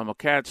heard Shlomo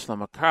Katz,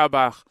 Shlomo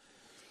Karbach.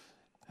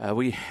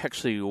 We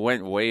actually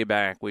went way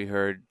back. We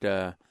heard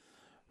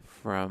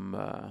from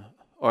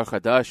Or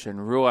Chadash and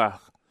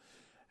Ruach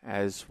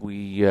as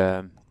we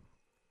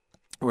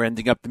were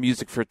ending up the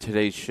music for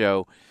today's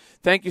show.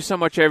 Thank you so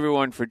much,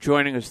 everyone, for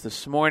joining us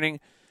this morning.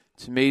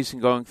 It's amazing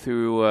going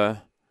through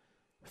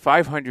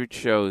 500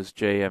 shows,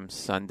 JM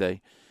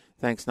Sunday.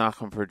 Thanks,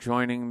 Nachum, for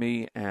joining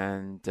me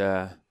and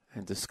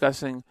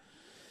discussing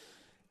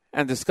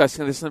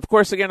this. And, of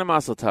course, again, a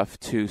mazel tov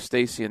to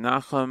Stacy and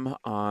Nachum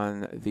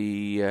on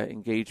the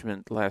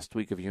engagement last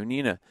week of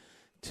Yonina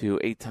to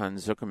Eitan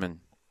Zuckerman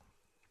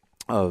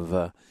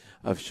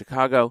of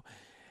Chicago,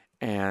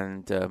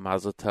 and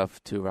mazel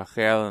tov to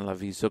Rachel and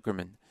Lavi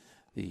Zuckerman,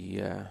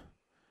 the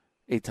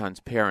Eitan's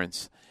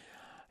parents.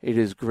 It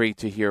is great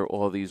to hear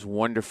all these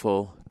wonderful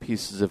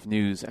pieces of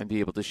news and be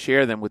able to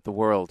share them with the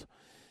world.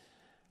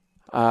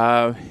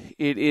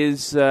 It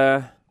is...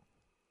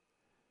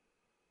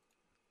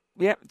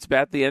 it's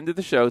about the end of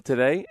the show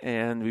today,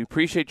 and we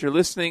appreciate your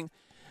listening.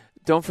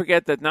 Don't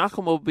forget that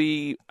Nachum will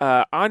be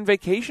on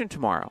vacation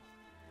tomorrow,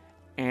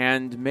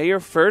 and Mayor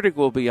Fertig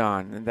will be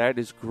on, and that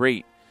is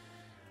great.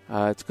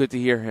 It's good to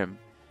hear him.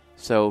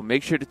 So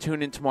make sure to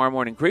tune in tomorrow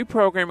morning. Great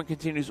programming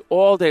continues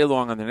all day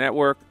long on the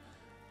network.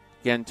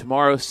 Again,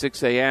 tomorrow,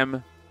 6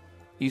 a.m.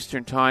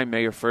 Eastern Time,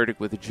 Mayor Fertig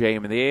with the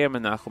JM and the AM,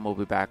 and Nachum will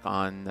be back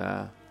on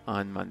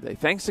Monday.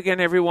 Thanks again,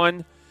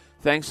 everyone.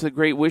 Thanks for the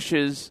great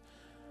wishes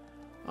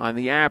on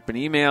the app and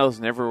emails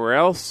and everywhere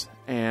else.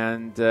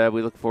 And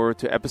we look forward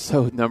to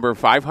episode number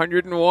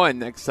 501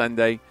 next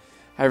Sunday.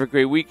 Have a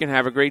great week and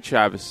have a great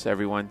Shabbos,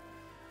 everyone.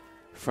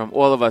 From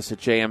all of us at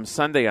JM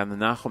Sunday on the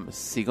Nachum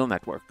Segal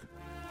Network.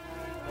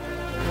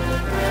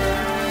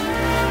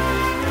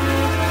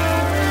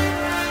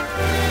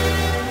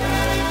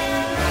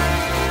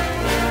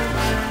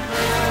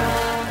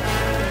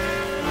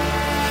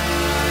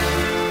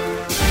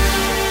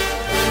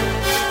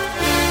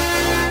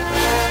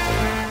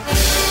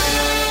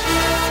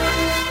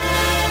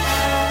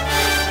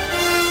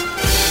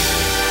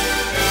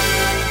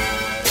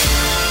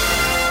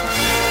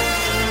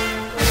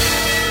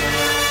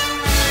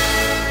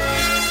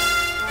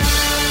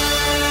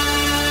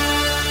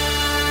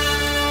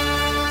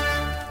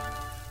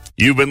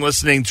 You've been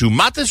listening to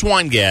Matis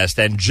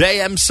Weingast and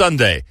JM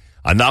Sunday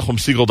on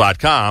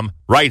NachumSegal.com,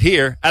 right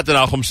here at the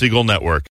Nachum Segal Network.